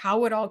 and like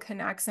how it all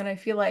connects. And I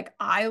feel like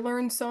I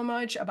learned so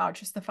much about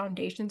just the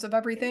foundations of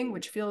everything,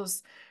 which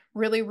feels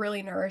really,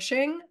 really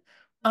nourishing.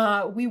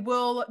 We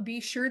will be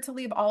sure to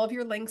leave all of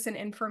your links and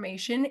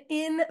information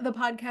in the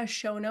podcast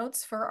show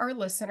notes for our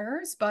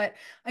listeners. But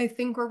I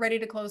think we're ready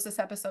to close this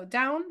episode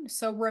down.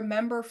 So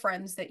remember,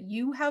 friends, that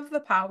you have the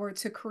power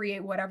to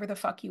create whatever the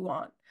fuck you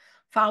want.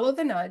 Follow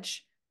the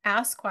nudge,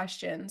 ask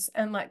questions,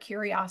 and let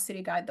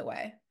curiosity guide the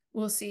way.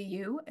 We'll see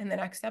you in the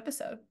next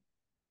episode.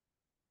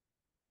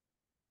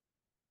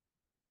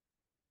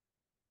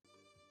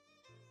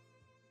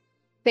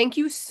 Thank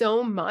you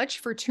so much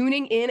for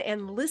tuning in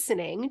and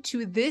listening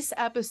to this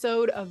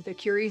episode of the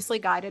Curiously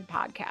Guided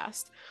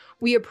podcast.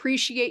 We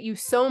appreciate you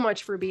so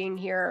much for being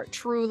here.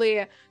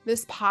 Truly,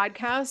 this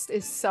podcast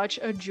is such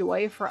a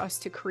joy for us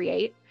to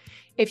create.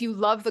 If you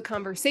love the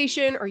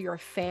conversation or you're a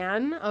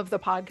fan of the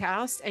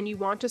podcast and you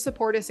want to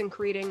support us in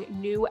creating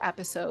new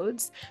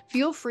episodes,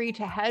 feel free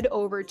to head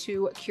over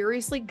to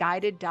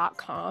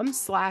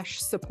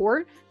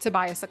curiouslyguided.com/support to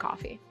buy us a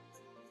coffee.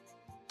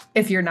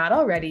 If you're not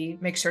already,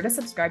 make sure to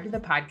subscribe to the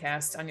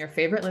podcast on your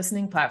favorite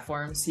listening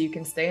platform so you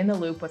can stay in the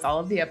loop with all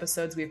of the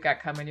episodes we've got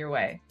coming your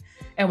way.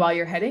 And while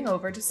you're heading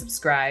over to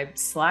subscribe,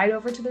 slide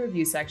over to the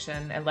review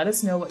section and let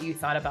us know what you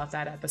thought about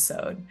that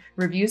episode.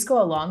 Reviews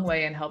go a long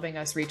way in helping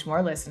us reach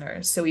more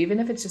listeners, so even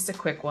if it's just a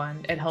quick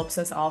one, it helps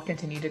us all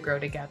continue to grow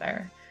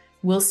together.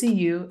 We'll see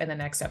you in the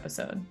next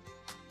episode.